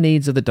putting the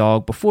needs of the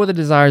dog before the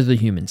desires of the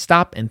human.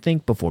 Stop and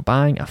think before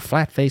buying a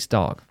flat-faced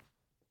dog.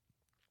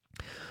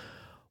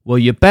 Well,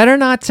 you better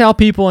not tell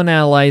people in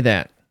LA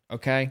that,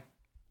 okay?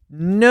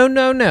 No.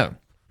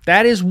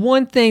 That is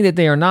one thing that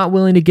they are not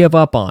willing to give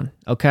up on,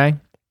 okay?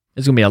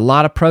 There's going to be a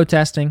lot of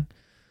protesting,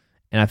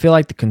 and I feel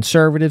like the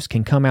conservatives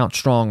can come out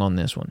strong on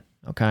this one,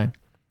 okay?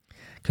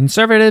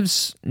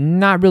 Conservatives,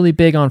 not really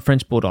big on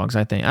French Bulldogs,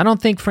 I think. I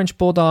don't think French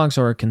Bulldogs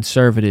are a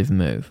conservative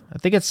move. I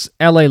think it's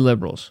LA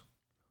liberals.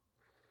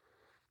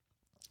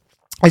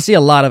 I see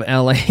a lot of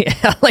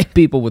LA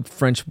people with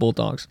French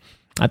Bulldogs.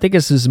 I think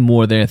this is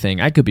more their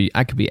thing. I could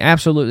be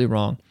absolutely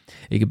wrong.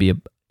 It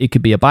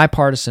could be a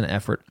bipartisan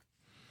effort.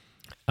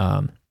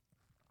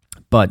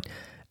 But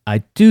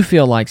I do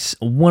feel like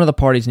one of the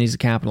parties needs to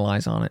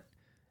capitalize on it.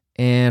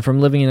 And from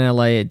living in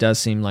LA, it does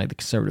seem like the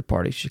Conservative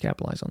Party should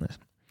capitalize on this.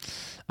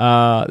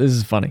 This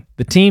is funny.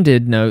 The team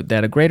did note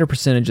that a greater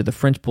percentage of the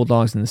French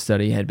Bulldogs in the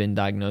study had been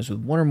diagnosed with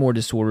one or more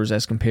disorders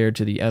as compared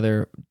to the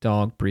other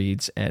dog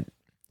breeds at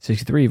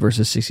 63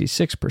 versus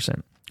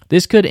 66%.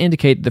 This could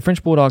indicate the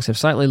French Bulldogs have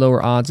slightly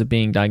lower odds of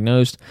being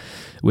diagnosed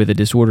with a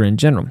disorder in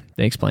general,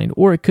 they explained.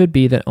 Or it could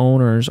be that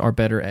owners are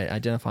better at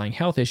identifying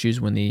health issues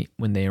when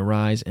they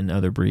arise in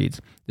other breeds.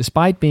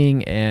 Despite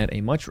being at a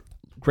much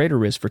greater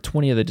risk for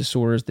 20 of the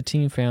disorders, the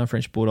team found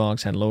French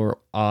Bulldogs had lower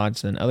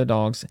odds than other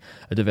dogs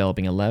of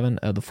developing 11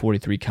 of the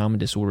 43 common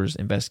disorders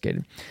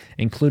investigated,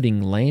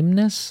 including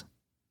lameness,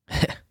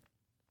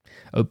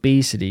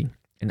 obesity,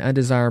 and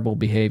undesirable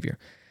behavior.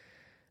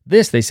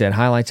 This, they said,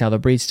 highlights how the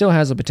breed still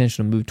has the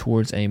potential to move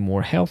towards a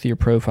more healthier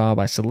profile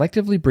by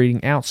selectively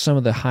breeding out some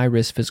of the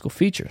high-risk physical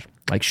features,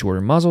 like shorter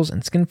muzzles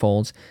and skin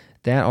folds,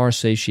 that are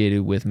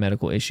associated with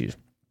medical issues.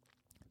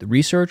 The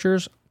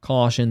researchers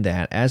caution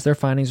that, as their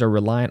findings are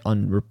reliant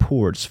on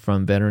reports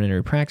from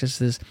veterinary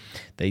practices,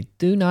 they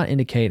do not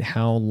indicate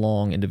how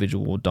long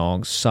individual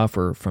dogs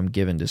suffer from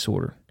given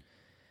disorder,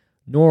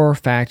 nor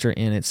factor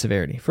in its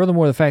severity.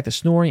 Furthermore, the fact that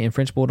snoring in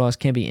French Bulldogs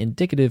can be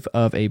indicative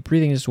of a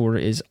breathing disorder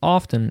is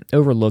often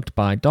overlooked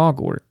by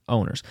dog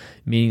owners,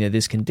 meaning that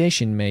this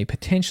condition may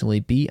potentially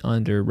be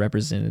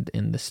underrepresented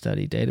in the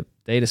study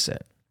data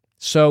set.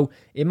 So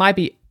it might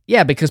be,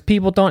 because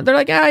people don't, they're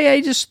like,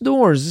 he just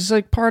snores. It's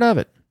like part of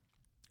it.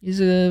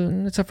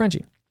 It's a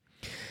Frenchie.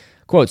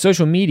 Quote,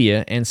 social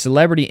media and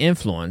celebrity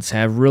influence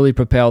have really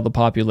propelled the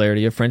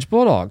popularity of French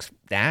Bulldogs.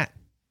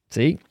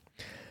 See?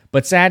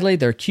 But sadly,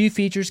 their cute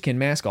features can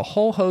mask a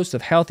whole host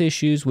of health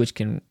issues which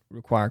can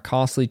require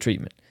costly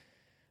treatment.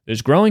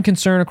 There's growing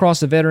concern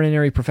across the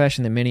veterinary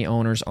profession that many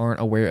owners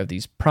aren't aware of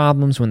these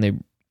problems when they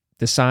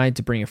decide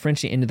to bring a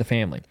Frenchie into the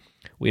family.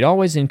 We'd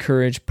always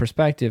encourage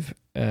prospective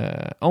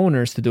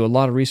owners to do a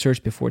lot of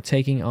research before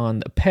taking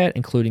on a pet,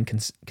 including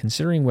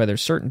considering whether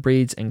certain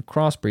breeds and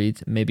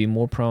crossbreeds may be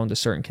more prone to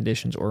certain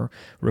conditions or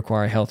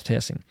require health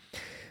testing.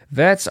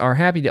 Vets are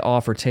happy to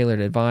offer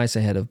tailored advice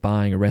ahead of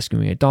buying or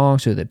rescuing a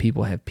dog so that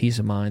people have peace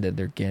of mind that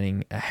they're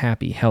getting a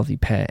happy, healthy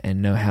pet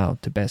and know how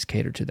to best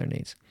cater to their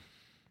needs.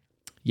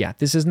 Yeah,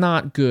 this is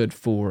not good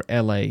for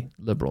LA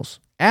liberals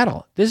at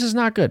all. This is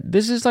not good.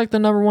 This is like the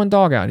number one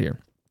dog out here.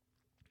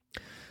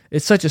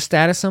 It's such a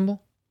status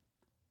symbol.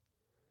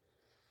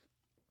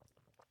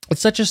 It's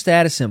such a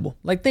status symbol.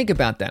 Like, think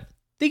about that.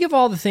 Think of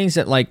all the things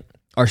that, like,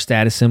 are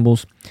status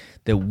symbols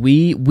that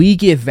we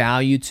give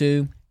value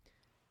to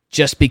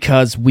just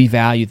because we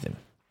value them.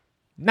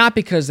 Not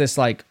because it's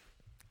like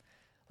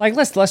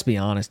let's be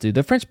honest, dude.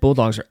 The French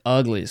Bulldogs are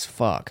ugly as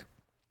fuck.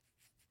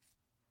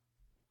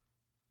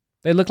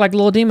 They look like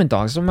little demon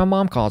dogs. That's what my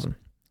mom calls them.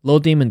 Little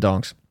demon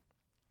dogs.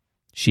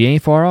 She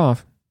ain't far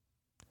off.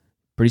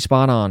 Pretty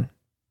spot on.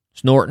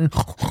 Snorting.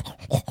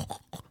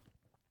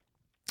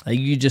 Like,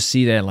 you just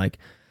see that, like,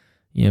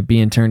 you know,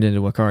 being turned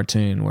into a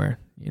cartoon where,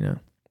 you know,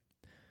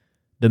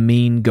 the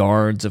mean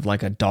guards of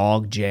like a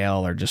dog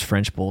jail are just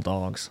French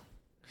Bulldogs.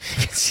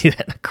 You can see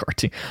that in a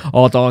cartoon.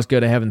 All dogs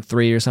go to heaven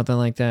 3 or something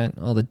like that.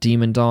 All the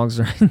demon dogs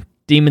are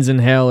demons in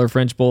hell are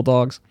French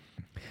Bulldogs.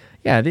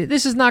 Yeah,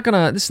 this is not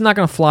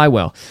gonna fly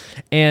well.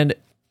 And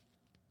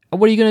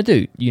what are you gonna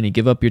do? You gonna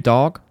give up your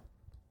dog?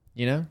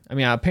 You know, I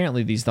mean,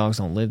 apparently these dogs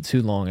don't live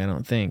too long, I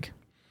don't think.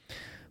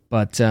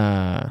 But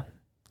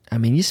I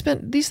mean, these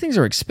things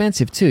are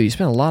expensive too. You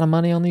spend a lot of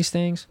money on these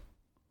things.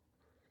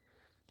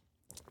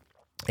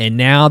 And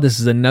now this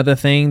is another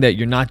thing that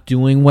you're not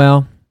doing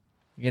well.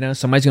 You know,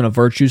 somebody's going to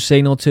virtue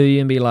signal to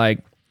you and be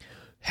like,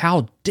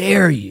 how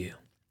dare you?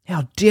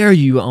 How dare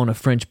you own a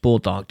French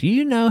Bulldog? Do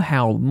you know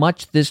how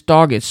much this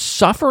dog is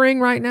suffering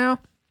right now?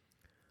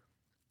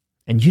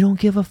 And you don't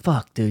give a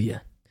fuck, do you?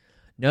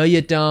 No,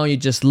 you don't. You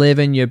just live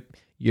in your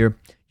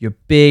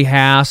big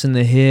house in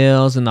the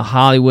hills, in the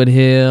Hollywood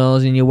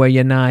Hills, and you wear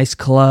your nice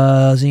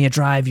clothes, and you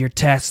drive your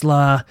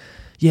Tesla.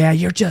 Yeah,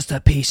 you're just a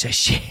piece of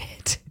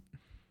shit.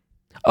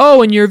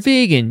 Oh, and you're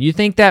vegan. You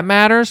think that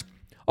matters?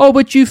 Oh,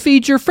 but you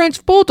feed your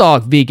French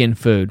Bulldog vegan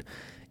food.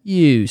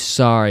 You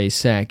sorry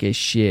sack of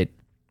shit.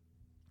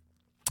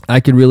 I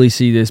could really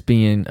see this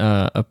being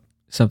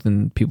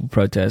something people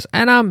protest.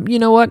 And you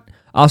know what?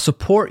 I'll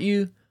support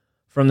you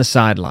from the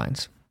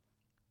sidelines.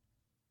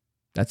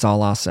 That's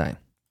all I'll say.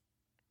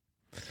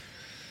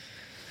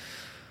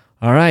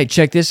 All right,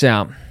 check this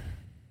out.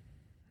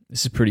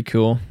 This is pretty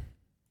cool.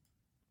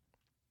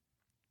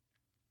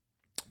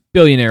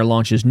 Billionaire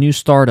launches new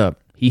startup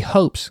he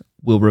hopes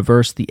will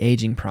reverse the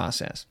aging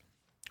process.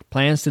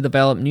 Plans to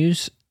develop new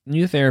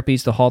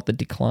therapies to halt the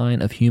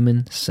decline of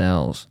human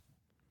cells.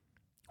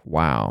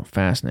 Wow,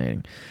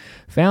 fascinating.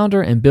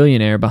 Founder and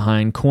billionaire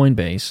behind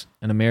Coinbase,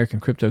 an American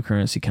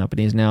cryptocurrency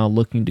company, is now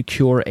looking to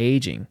cure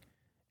aging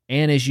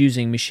and is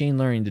using machine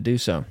learning to do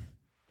so.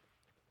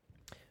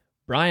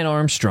 Brian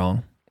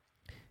Armstrong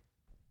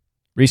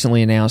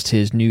recently announced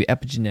his new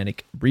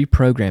epigenetic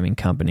reprogramming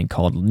company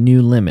called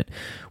New Limit,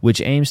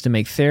 which aims to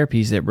make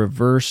therapies that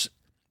reverse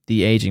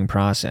the aging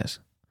process.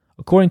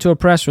 According to a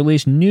press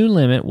release, New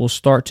Limit will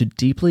start by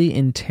deeply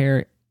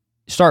interrogating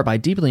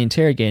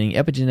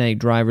epigenetic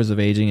drivers of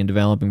aging and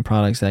developing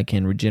products that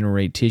can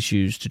regenerate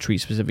tissues to treat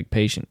specific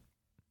patient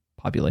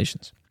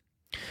populations.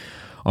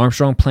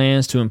 Armstrong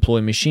plans to employ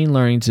machine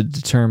learning to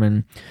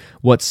determine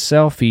what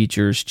cell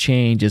features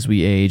change as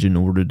we age in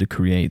order to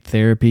create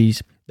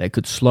therapies that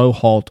could slow,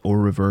 halt, or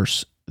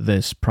reverse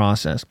this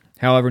process.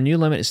 However, New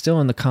Limit is still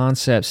in the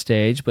concept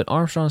stage, but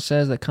Armstrong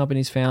says the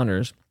company's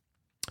founders,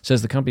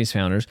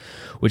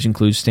 which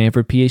includes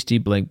Stanford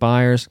PhD Blake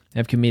Byers,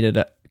 have committed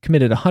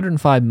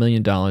 $105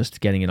 million to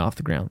getting it off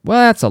the ground. Well,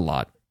 that's a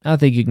lot. I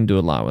think you can do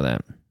a lot with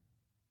that.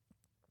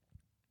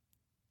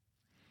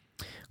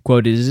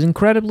 Quote, it is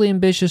incredibly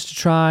ambitious to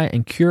try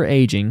and cure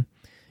aging,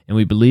 and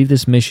we believe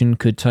this mission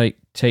could take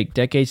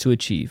decades to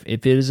achieve,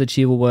 if it is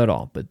achievable at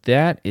all. But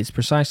that is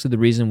precisely the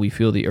reason we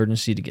feel the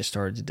urgency to get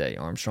started today,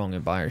 Armstrong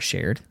and Byers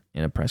shared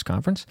in a press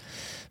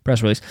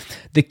release.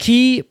 The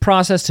key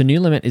process to New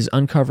Limit is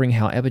uncovering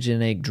how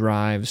epigenetic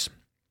drives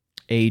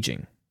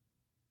aging,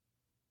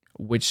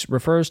 which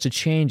refers to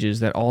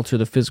changes that alter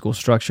the physical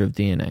structure of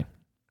DNA.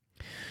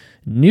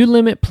 New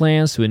Limit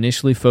plans to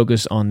initially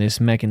focus on this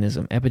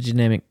mechanism,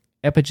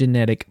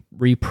 epigenetic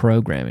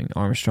reprogramming,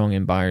 Armstrong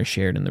and Byers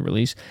shared in the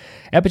release.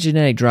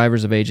 Epigenetic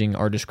drivers of aging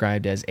are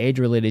described as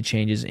age-related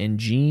changes in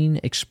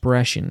gene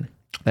expression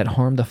that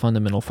harm the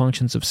fundamental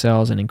functions of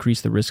cells and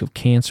increase the risk of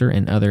cancer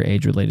and other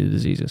age-related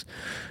diseases.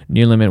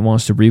 New Limit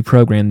wants to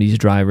reprogram these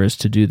drivers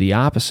to do the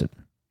opposite,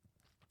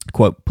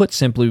 Quote, put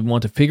simply, we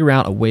want to figure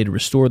out a way to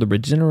restore the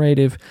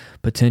regenerative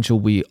potential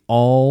we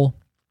all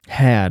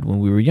had when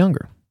we were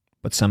younger,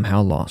 but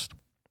somehow lost.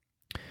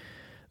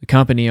 The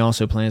company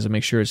also plans to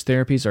make sure its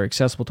therapies are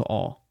accessible to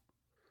all,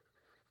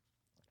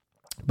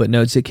 but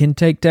notes it can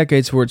take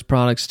decades for its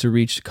products to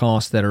reach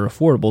costs that are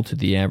affordable to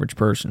the average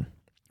person.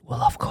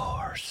 Well, of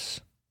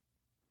course.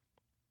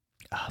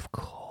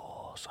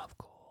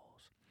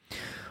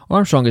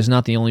 Armstrong is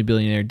not the only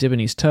billionaire dipping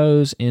his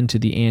toes into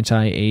the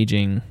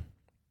anti-aging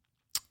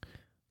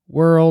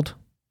world.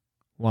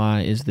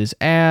 Why is this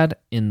ad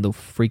in the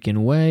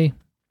freaking way?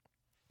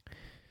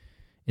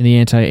 In the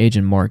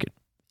anti-aging market.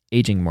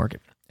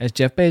 As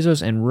Jeff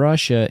Bezos and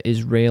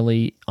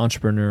Russia-Israeli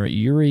entrepreneur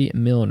Yuri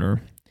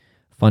Milner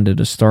funded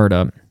a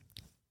startup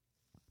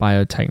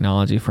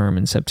biotechnology firm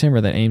in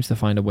September that aims to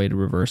find a way to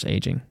reverse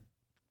aging.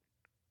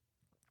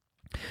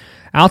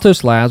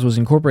 Altos Labs was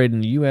incorporated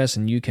in the U.S.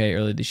 and U.K.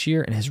 earlier this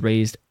year and has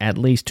raised at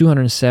least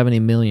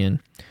 $270 million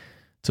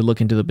to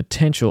look into the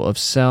potential of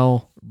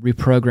cell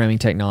reprogramming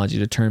technology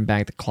to turn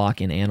back the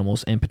clock in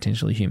animals and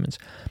potentially humans.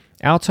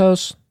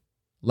 Altos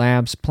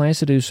Labs plans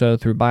to do so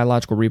through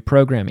biological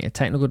reprogramming,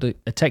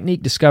 a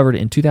technique discovered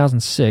in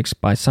 2006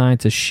 by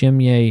scientist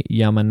Shinya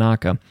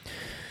Yamanaka,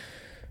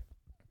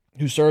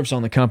 who serves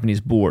on the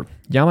company's board.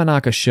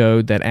 Yamanaka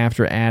showed that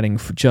after adding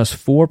just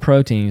 4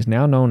 proteins,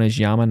 now known as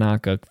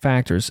Yamanaka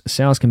factors,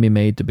 cells can be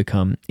made to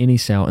become any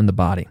cell in the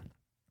body.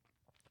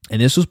 And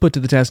this was put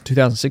to the test in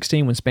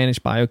 2016 when Spanish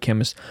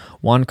biochemist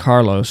Juan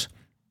Carlos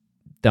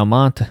Del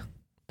Monte,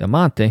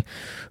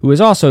 who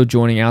is also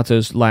joining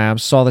Altos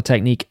Labs, saw the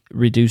technique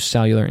reduce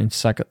cellular and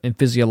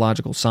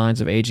physiological signs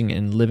of aging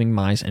in living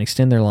mice and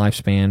extend their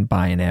lifespan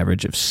by an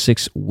average of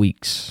 6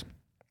 weeks.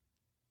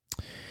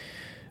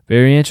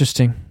 Very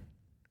interesting.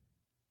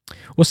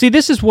 Well, see,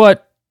 this is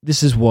what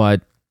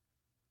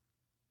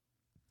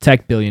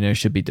tech billionaires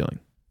should be doing,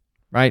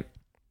 right?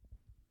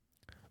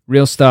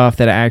 Real stuff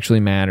that actually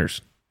matters.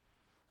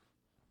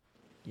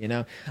 You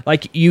know,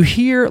 like you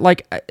hear,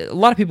 like a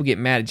lot of people get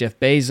mad at Jeff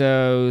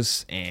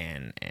Bezos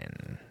and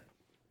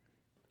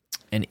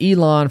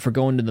Elon for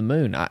going to the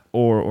moon,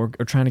 or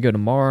trying to go to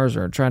Mars,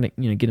 or trying to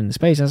get into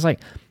space. And I was like,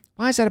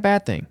 why is that a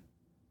bad thing?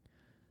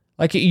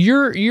 Like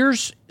you're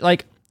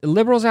like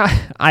liberals out.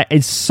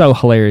 It's so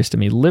hilarious to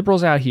me.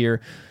 Liberals out here,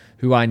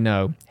 who I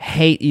know,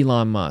 hate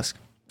Elon Musk.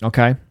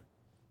 Okay,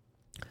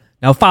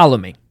 now follow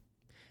me.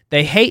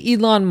 They hate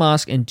Elon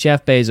Musk and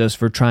Jeff Bezos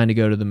for trying to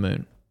go to the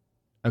moon.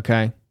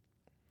 Okay.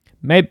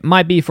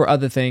 Might be for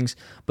other things,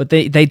 but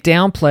they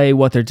downplay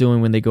what they're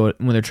doing when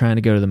they're trying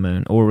to go to the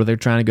moon, or when they're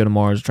trying to go to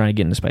Mars, trying to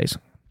get into space.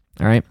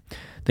 All right,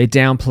 they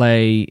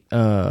downplay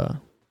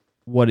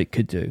what it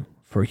could do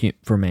for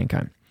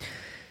mankind.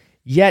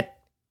 Yet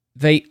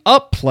they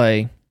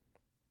upplay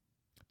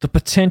the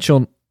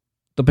potential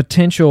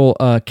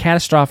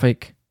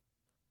catastrophic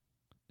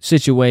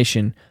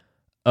situation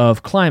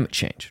of climate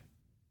change.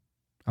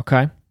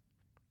 Okay,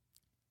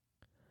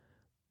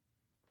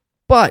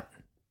 but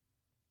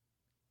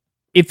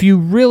if you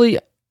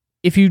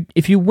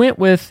went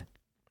with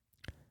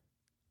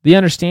the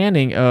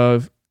understanding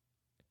of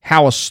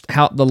how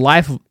the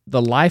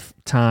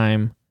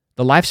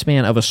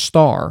lifespan of a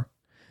star,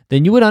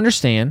 then you would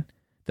understand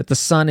that the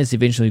sun is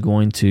eventually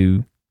going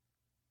to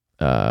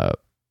die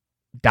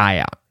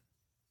out,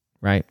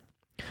 right?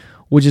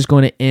 Which is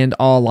going to end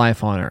all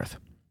life on Earth.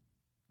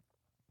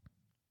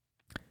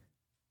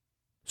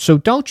 So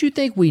don't you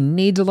think we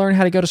need to learn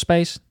how to go to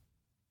space?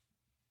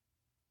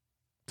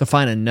 To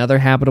find another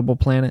habitable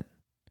planet?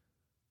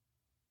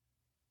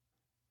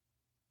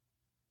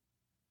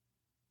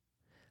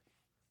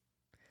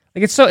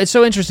 Like it's so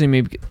interesting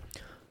to me.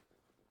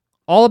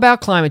 All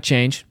about climate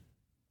change.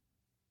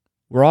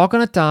 We're all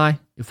going to die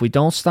if we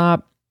don't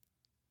stop,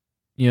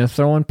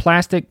 throwing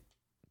plastic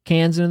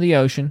cans into the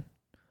ocean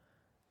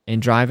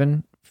and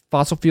driving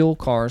fossil fuel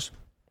cars.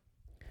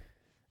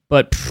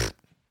 But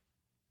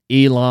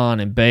Elon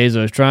and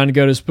Bezos trying to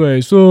go to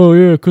space. Oh,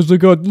 yeah, because they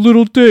got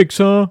little dicks,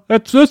 huh?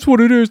 That's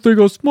what it is. They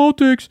got small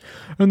dicks,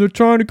 and they're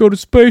trying to go to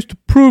space to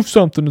prove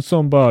something to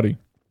somebody.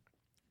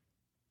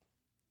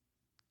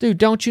 Dude,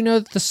 don't you know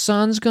that the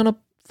sun's going to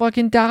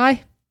fucking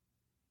die?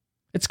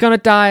 It's going to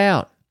die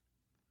out.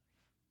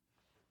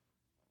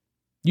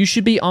 You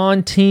should be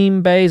on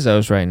Team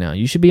Bezos right now.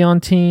 You should be on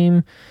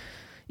Team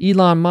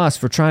Elon Musk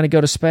for trying to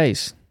go to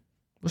space.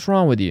 What's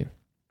wrong with you?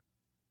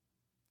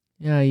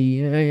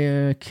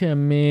 Yeah,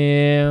 come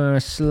here, I'll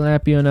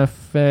slap you in the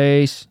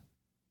face.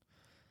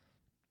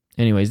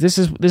 Anyways, this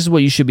is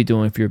what you should be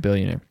doing if you're a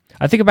billionaire.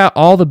 I think about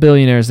all the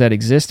billionaires that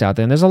exist out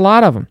there, and there's a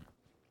lot of them.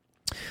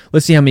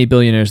 Let's see how many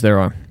billionaires there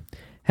are.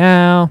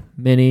 How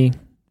many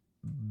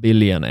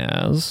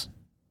billionaires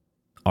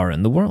are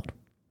in the world?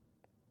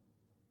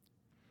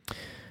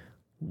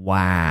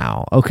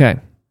 Wow. Okay.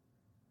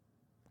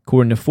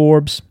 According to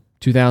Forbes'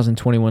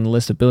 2021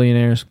 list of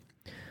billionaires,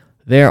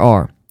 there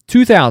are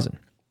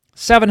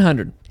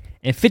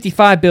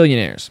 2,755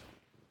 billionaires.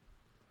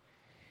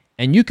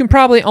 And you can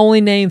probably only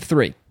name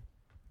 3.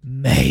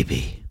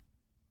 Maybe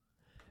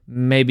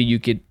you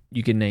could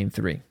name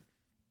 3.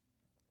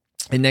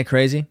 Isn't that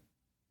crazy?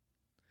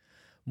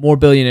 More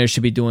billionaires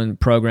should be doing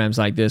programs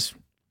like this,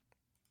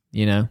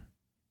 you know.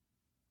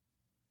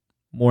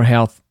 More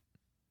health.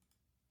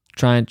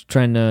 Trying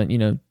to, you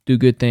know, do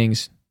good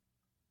things.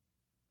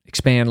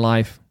 Expand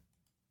life.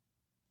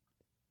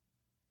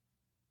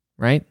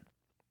 Right?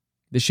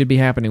 This should be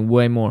happening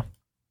way more.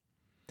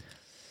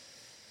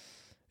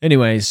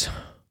 Anyways,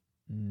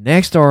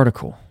 next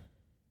article.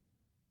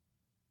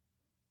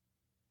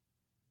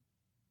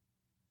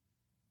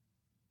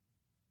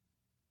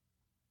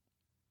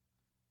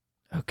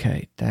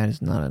 Okay, that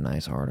is not a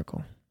nice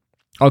article.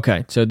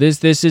 Okay, so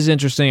this is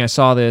interesting. I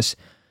saw this,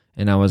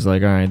 and I was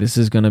like, all right, this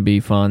is going to be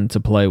fun to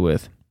play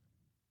with.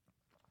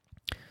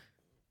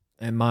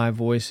 And my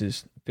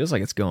voice feels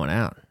like it's going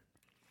out.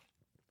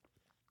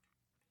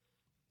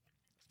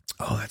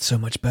 Oh, that's so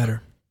much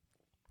better.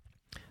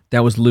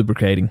 That was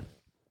lubricating.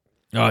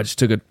 Oh, I just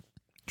took a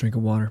drink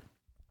of water.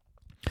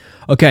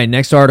 Okay,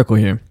 next article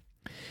here.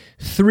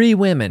 3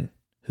 women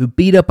who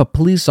beat up a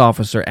police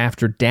officer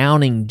after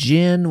downing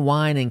gin,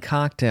 wine, and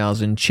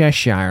cocktails in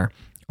Cheshire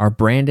are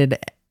branded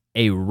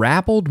a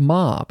rabbled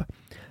mob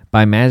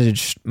by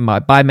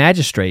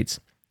magistrates,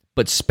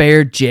 but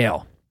spared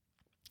jail.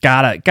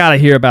 Gotta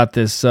hear about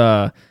this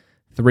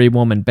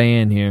 3-woman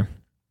band here.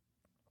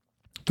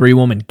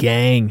 3-woman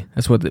gang.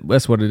 That's what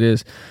it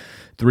is.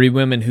 3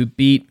 women who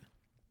beat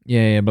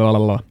blah blah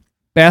blah.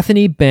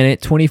 Bethany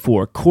Bennett,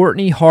 24.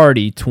 Courtney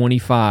Hardy,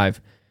 25.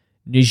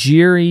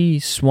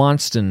 Nigeri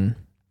Swanston,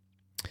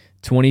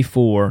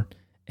 24.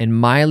 And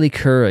Miley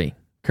Curley,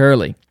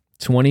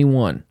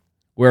 21,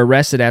 were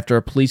arrested after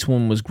a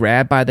policewoman was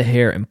grabbed by the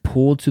hair and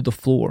pulled to the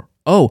floor.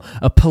 Oh,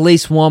 a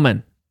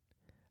policewoman.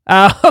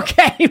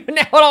 Okay,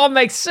 now it all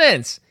makes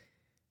sense.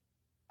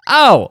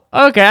 Oh,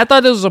 okay, I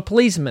thought this was a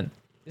policeman.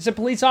 It's a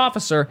police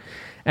officer.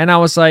 And I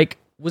was like,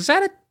 was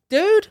that a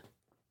dude?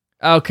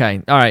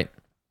 Okay, all right.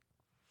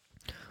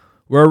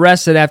 Were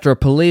arrested after a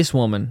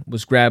policewoman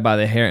was grabbed by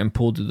the hair and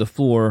pulled to the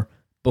floor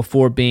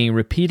before being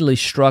repeatedly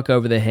struck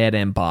over the head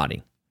and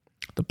body.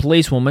 The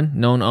policewoman,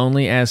 known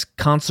only as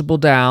Constable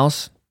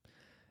Dowse,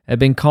 had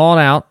been called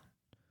out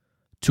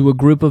to a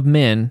group of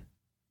men.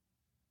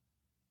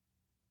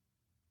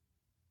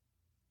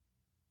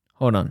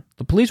 Hold on.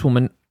 The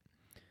policewoman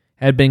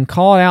had been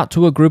called out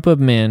to a group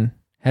of men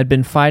had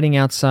been fighting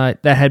outside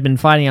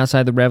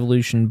the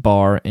Revolution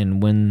Bar in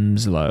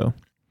Winslow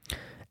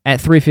at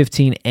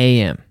 3:15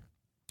 a.m.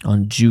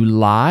 on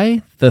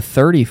July the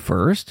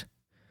 31st,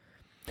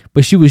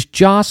 but she was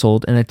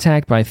jostled and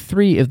attacked by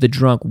 3 of the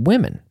drunk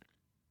women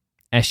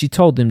as she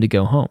told them to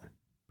go home.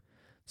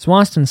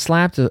 Swanston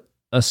slapped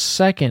a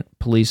second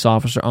police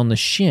officer on the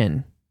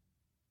shin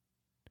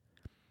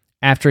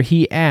after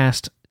he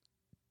asked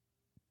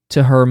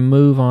to her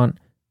move on.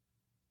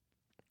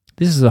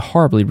 This is a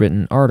horribly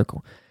written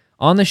article.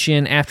 On the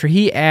shin after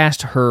he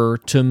asked her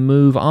to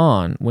move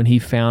on when he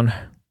found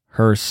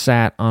her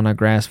sat on a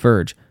grass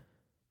verge.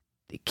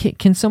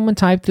 Can someone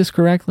type this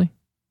correctly?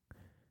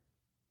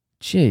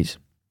 Jeez.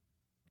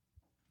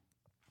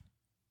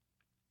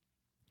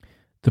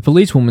 The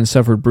policewoman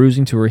suffered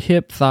bruising to her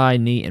hip, thigh,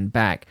 knee, and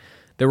back.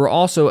 There were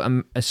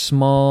also a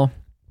small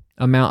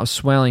amount of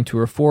swelling to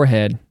her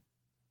forehead.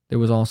 There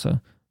was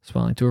also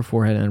swelling to her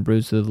forehead and a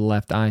bruise to the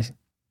left eye.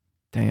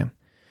 Damn.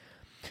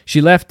 She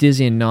left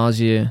dizzy and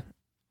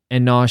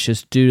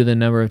nauseous due to the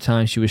number of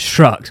times she was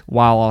struck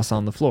while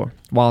on the floor.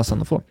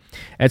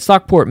 At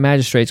Stockport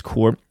Magistrates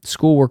Court,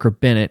 schoolworker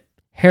Bennett,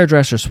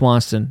 hairdresser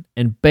Swanston,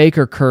 and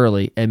baker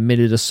Curley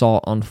admitted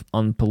assault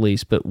on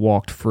police but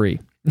walked free.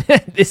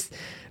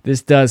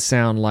 This does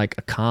sound like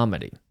a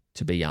comedy,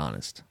 to be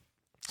honest.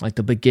 Like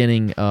the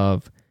beginning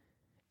of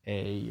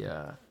a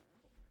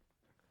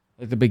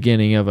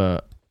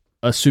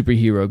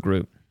superhero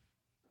group.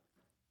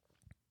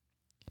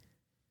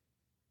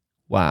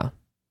 Wow.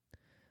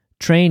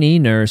 Trainee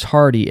nurse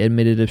Hardy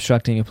admitted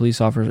obstructing a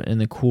police officer in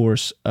the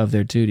course of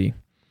their duty.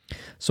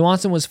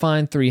 Swanson was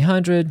fined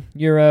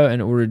 €300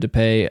 and ordered to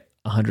pay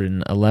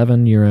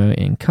 €111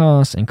 in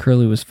costs, and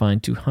Curley was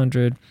fined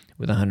 $200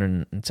 with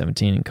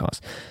 $117 in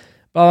costs.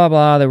 Blah,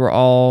 blah,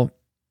 blah.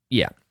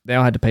 They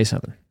all had to pay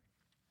something.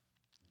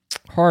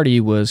 Hardy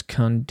was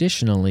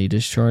conditionally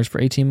discharged for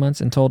 18 months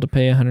and told to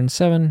pay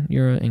 €107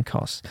 in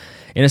costs.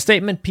 In a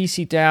statement,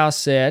 PC Dow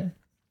said,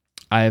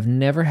 "I have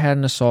never had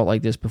an assault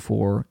like this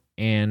before,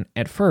 and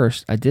at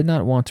first, I did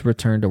not want to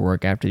return to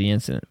work after the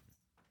incident."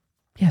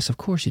 Yes, of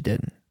course you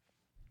didn't.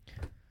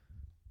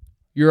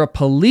 You're a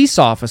police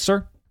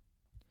officer,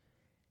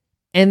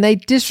 and they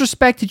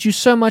disrespected you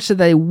so much that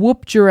they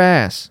whooped your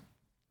ass.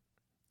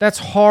 That's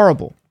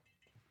horrible.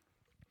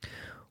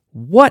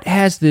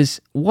 What's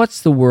the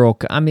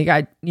world,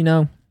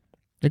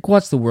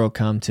 what's the world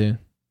come to?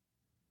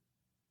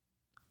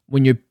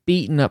 When you're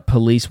beating up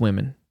police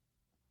women.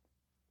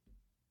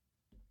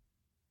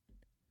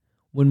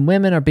 When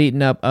women are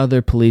beating up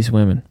other police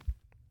women.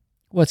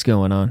 What's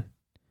going on?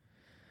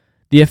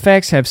 The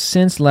effects have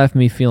since left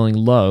me feeling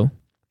low,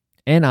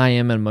 and I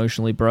am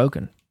emotionally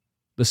broken.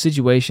 The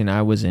situation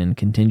I was in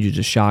continued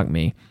to shock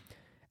me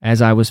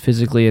as I was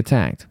physically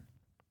attacked.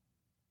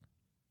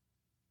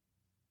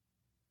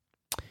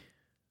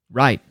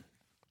 Right.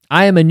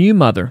 I am a new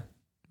mother.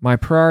 My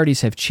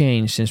priorities have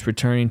changed since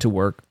returning to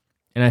work,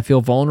 and I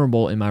feel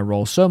vulnerable in my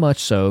role, so much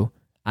so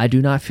I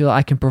do not feel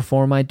I can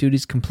perform my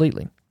duties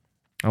completely.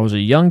 I have a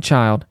young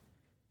child,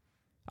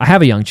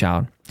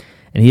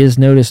 and he has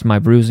noticed my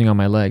bruising on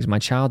my legs. My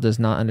child does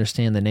not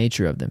understand the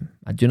nature of them.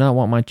 I do not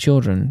want my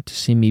children to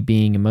see me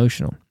being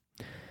emotional.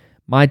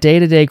 My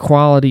day-to-day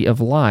quality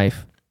of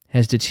life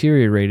has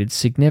deteriorated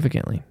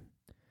significantly.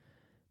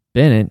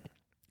 Bennett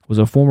was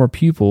a former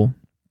pupil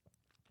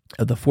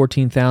of the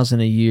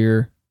 $14,000 a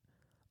year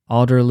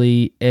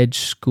Alderley Edge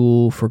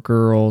School for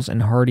Girls,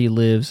 and Hardy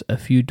lives a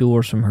few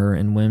doors from her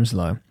in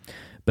Winslow.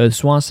 Both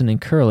Swanson and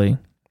Curley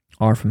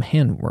are from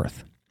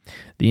Hanworth.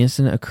 The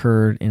incident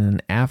occurred in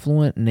an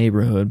affluent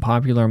neighborhood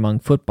popular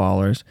among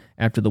footballers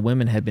after the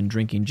women had been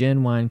drinking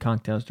gin wine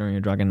cocktails during a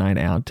drunken night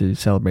out to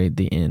celebrate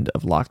the end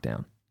of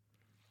lockdown.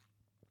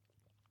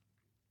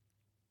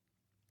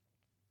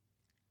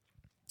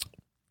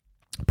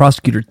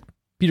 Prosecutor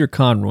Peter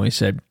Conroy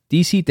said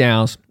PC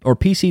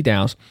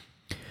Dowse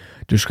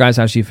describes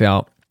how she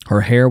felt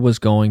her hair was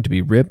going to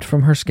be ripped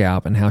from her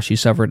scalp and how she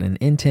suffered an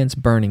intense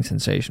burning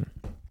sensation.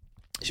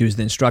 She was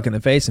then struck in the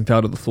face and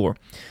fell to the floor.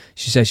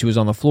 She said she was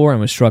on the floor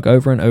and was struck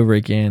over and over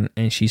again,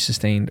 and she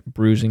sustained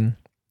bruising.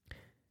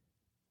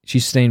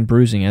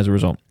 As a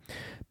result.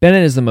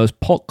 Bennett is the most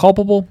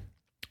culpable,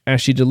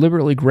 as she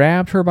deliberately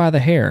grabbed her by the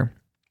hair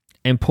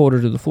and pulled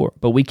her to the floor.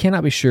 But we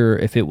cannot be sure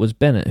if it was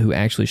Bennett who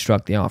actually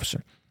struck the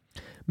officer.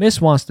 Miss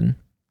Swanston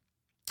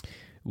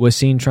was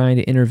seen trying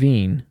to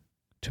intervene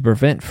to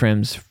prevent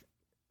friends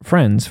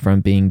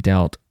from being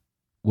dealt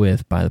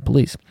with by the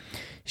police.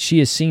 She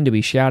is seen to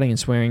be shouting and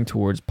swearing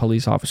towards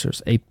police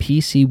officers. A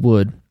PC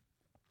Wood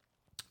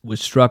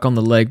was struck on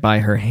the leg by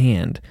her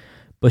hand,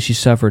 but she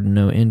suffered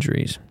no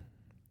injuries.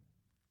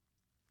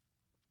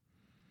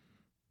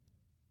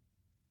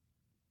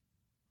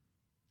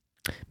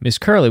 Miss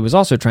Curley was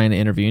also trying to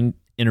intervene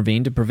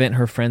to prevent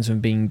her friends from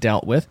being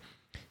dealt with.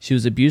 She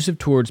was abusive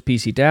towards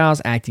PC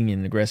Dowse, acting in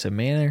an aggressive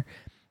manner,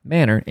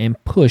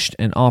 and pushed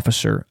an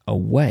officer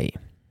away.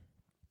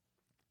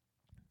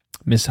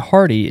 Miss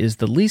Hardy is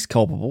the least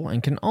culpable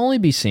and can only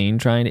be seen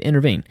trying to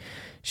intervene.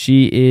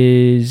 She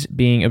is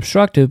being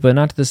obstructive, but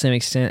not to the same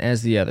extent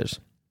as the others.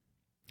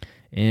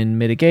 In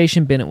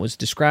mitigation, Bennett was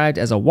described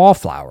as a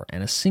wallflower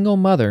and a single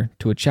mother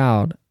to a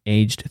child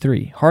aged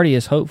 3. Hardy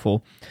is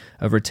hopeful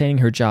of retaining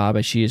her job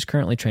as she is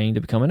currently training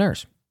to become a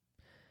nurse.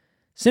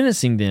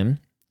 Sentencing them,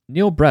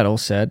 Neil Brettel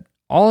said,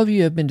 "All of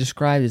you have been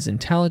described as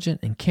intelligent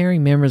and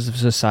caring members of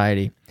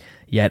society,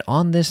 yet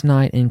on this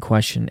night in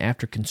question,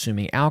 after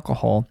consuming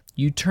alcohol,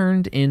 you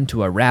turned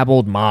into a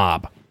rabbled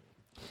mob.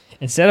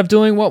 Instead of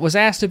doing what was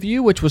asked of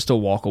you, which was to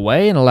walk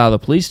away and allow the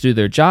police to do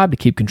their job to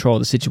keep control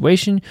of the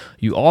situation,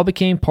 you all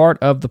became part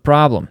of the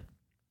problem."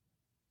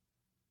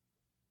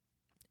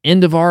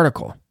 End of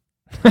article.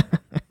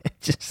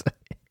 It's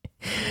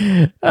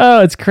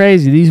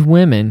crazy. These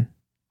women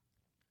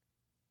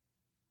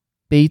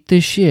beat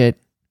the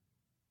shit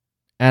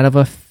out of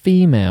a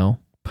female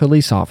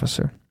police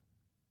officer.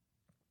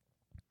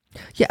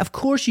 Yeah, of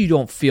course you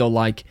don't feel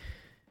like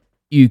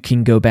you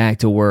can go back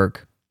to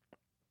work.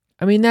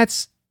 I mean,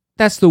 that's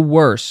the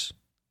worst.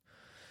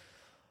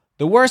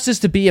 The worst is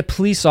to be a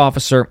police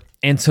officer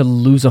and to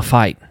lose a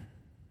fight.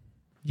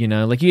 You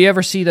know, like you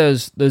ever see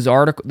those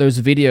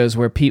videos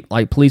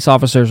where police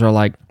officers are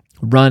like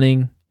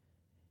running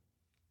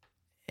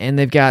and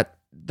they've got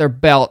their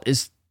belt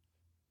is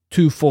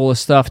too full of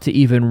stuff to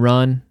even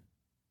run,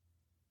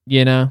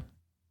 you know?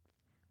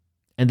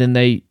 And then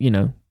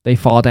they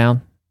fall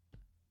down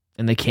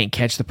and they can't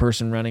catch the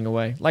person running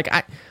away. Like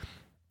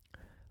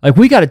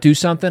we got to do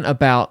something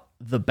about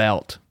the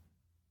belt.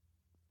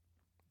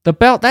 The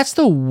belt, that's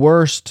the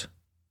worst.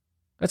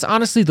 That's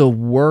honestly the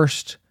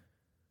worst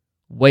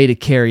way to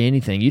carry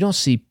anything. You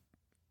don't.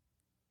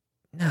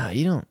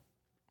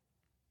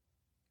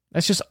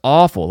 That's just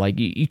awful. Like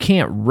you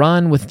can't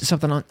run with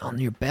something on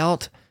your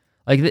belt.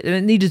 Like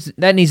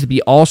that needs to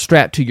be all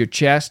strapped to your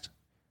chest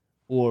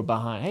or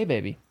behind. Hey,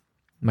 baby,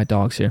 my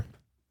dog's here.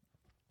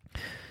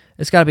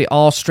 It's got to be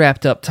all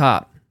strapped up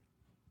top.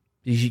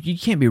 You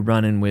can't be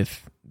running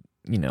with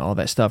all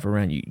that stuff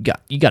around you.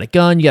 You got a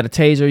gun, you got a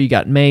taser, you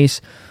got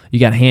mace, you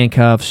got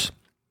handcuffs.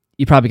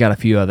 You probably got a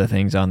few other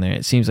things on there.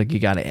 It seems like you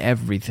got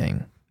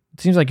everything.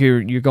 It seems like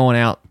you're going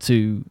out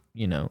to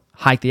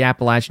hike the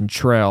Appalachian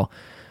Trail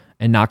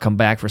and not come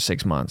back for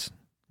 6 months.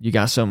 You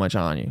got so much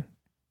on you.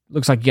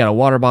 Looks like you got a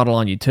water bottle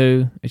on you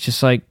too. It's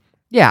just like,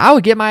 yeah, I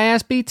would get my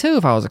ass beat too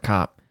if I was a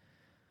cop.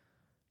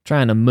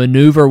 Trying to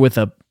maneuver with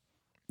a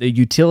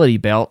utility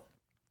belt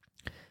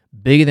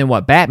bigger than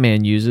what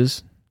Batman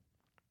uses.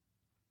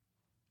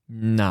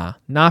 Nah,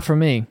 not for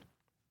me.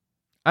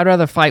 I'd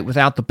rather fight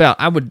without the belt.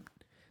 I would,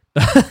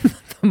 the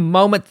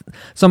moment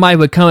somebody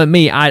would come at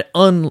me, I'd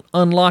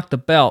unlock the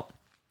belt,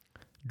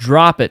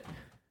 drop it,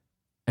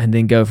 and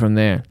then go from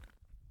there.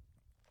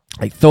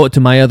 Like throw it to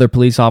my other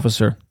police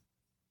officer,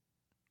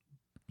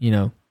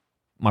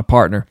 my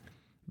partner.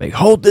 Like,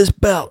 hold this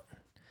belt.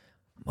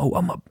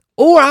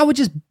 Or I would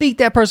just beat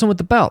that person with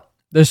the belt.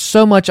 There's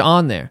so much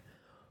on there.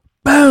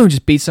 boom,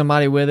 just beat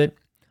somebody with it.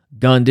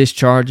 Gun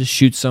discharges,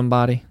 shoot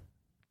somebody.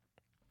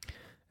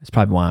 That's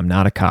probably why I'm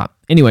not a cop.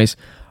 Anyways,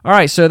 all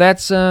right, so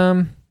that's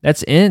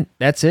it.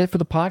 That's it for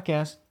the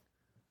podcast.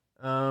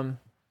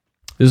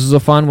 This was a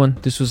fun one.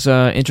 This was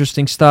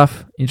interesting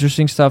stuff.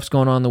 Interesting stuff's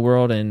going on in the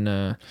world, and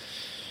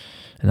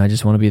I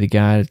just want to be the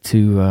guy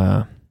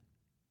to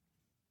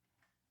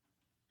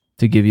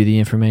give you the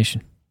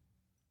information.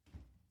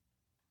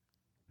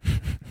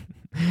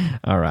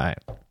 All right.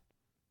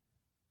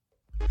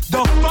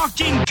 The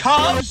fucking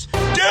Cubs?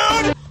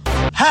 Dude!